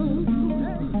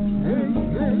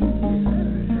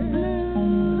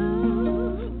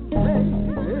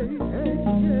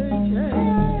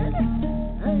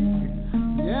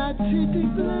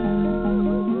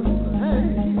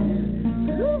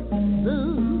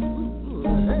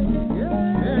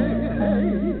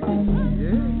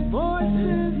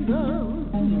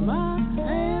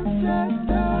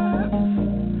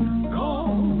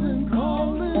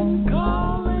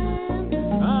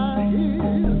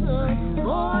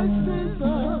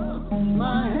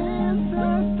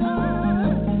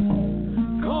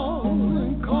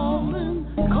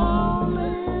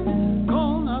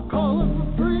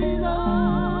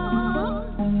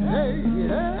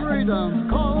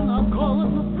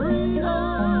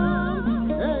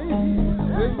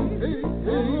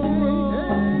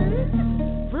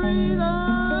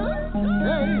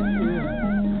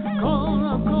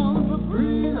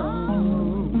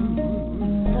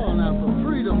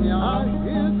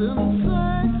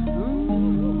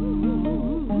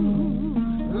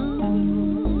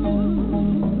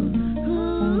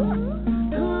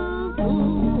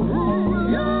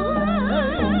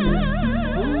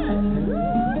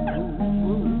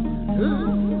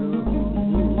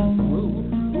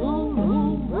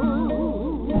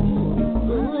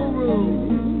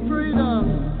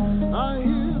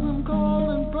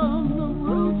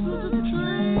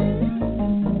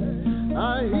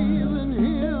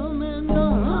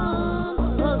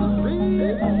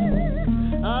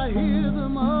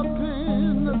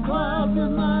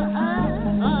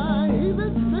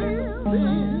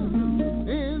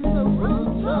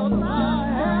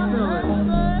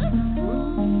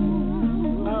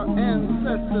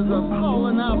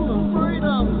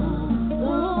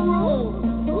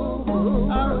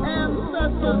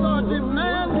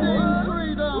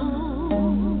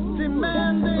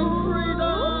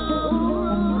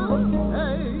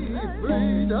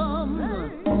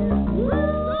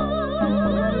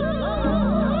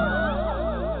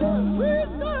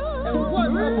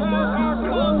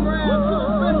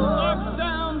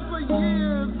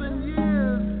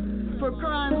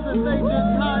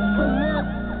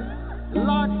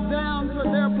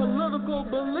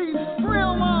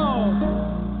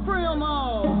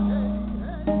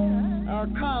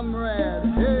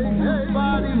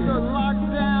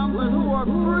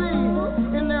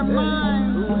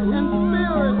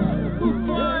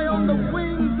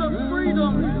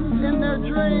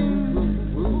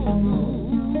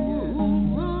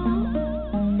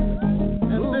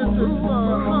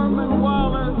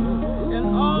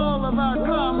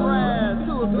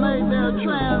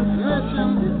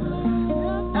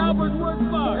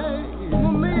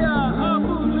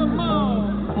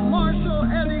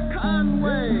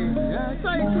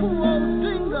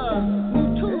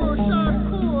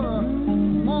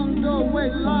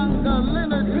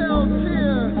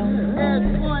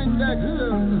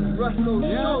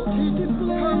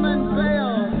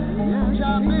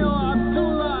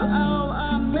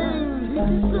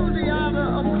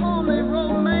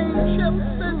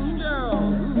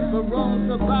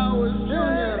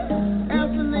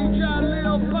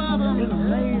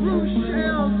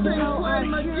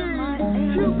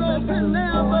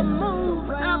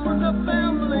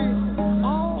 Family,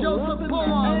 Joseph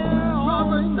Bourne,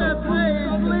 Robert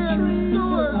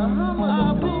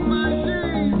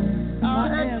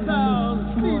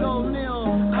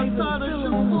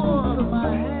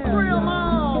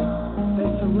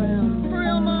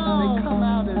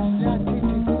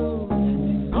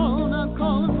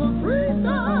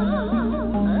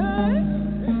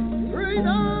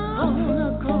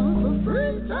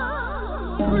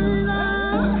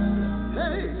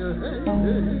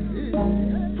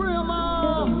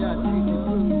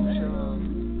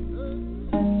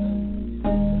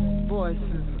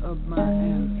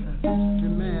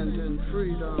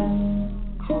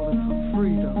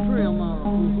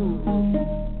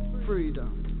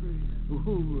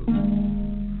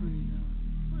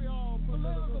Free all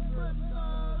political prisoners.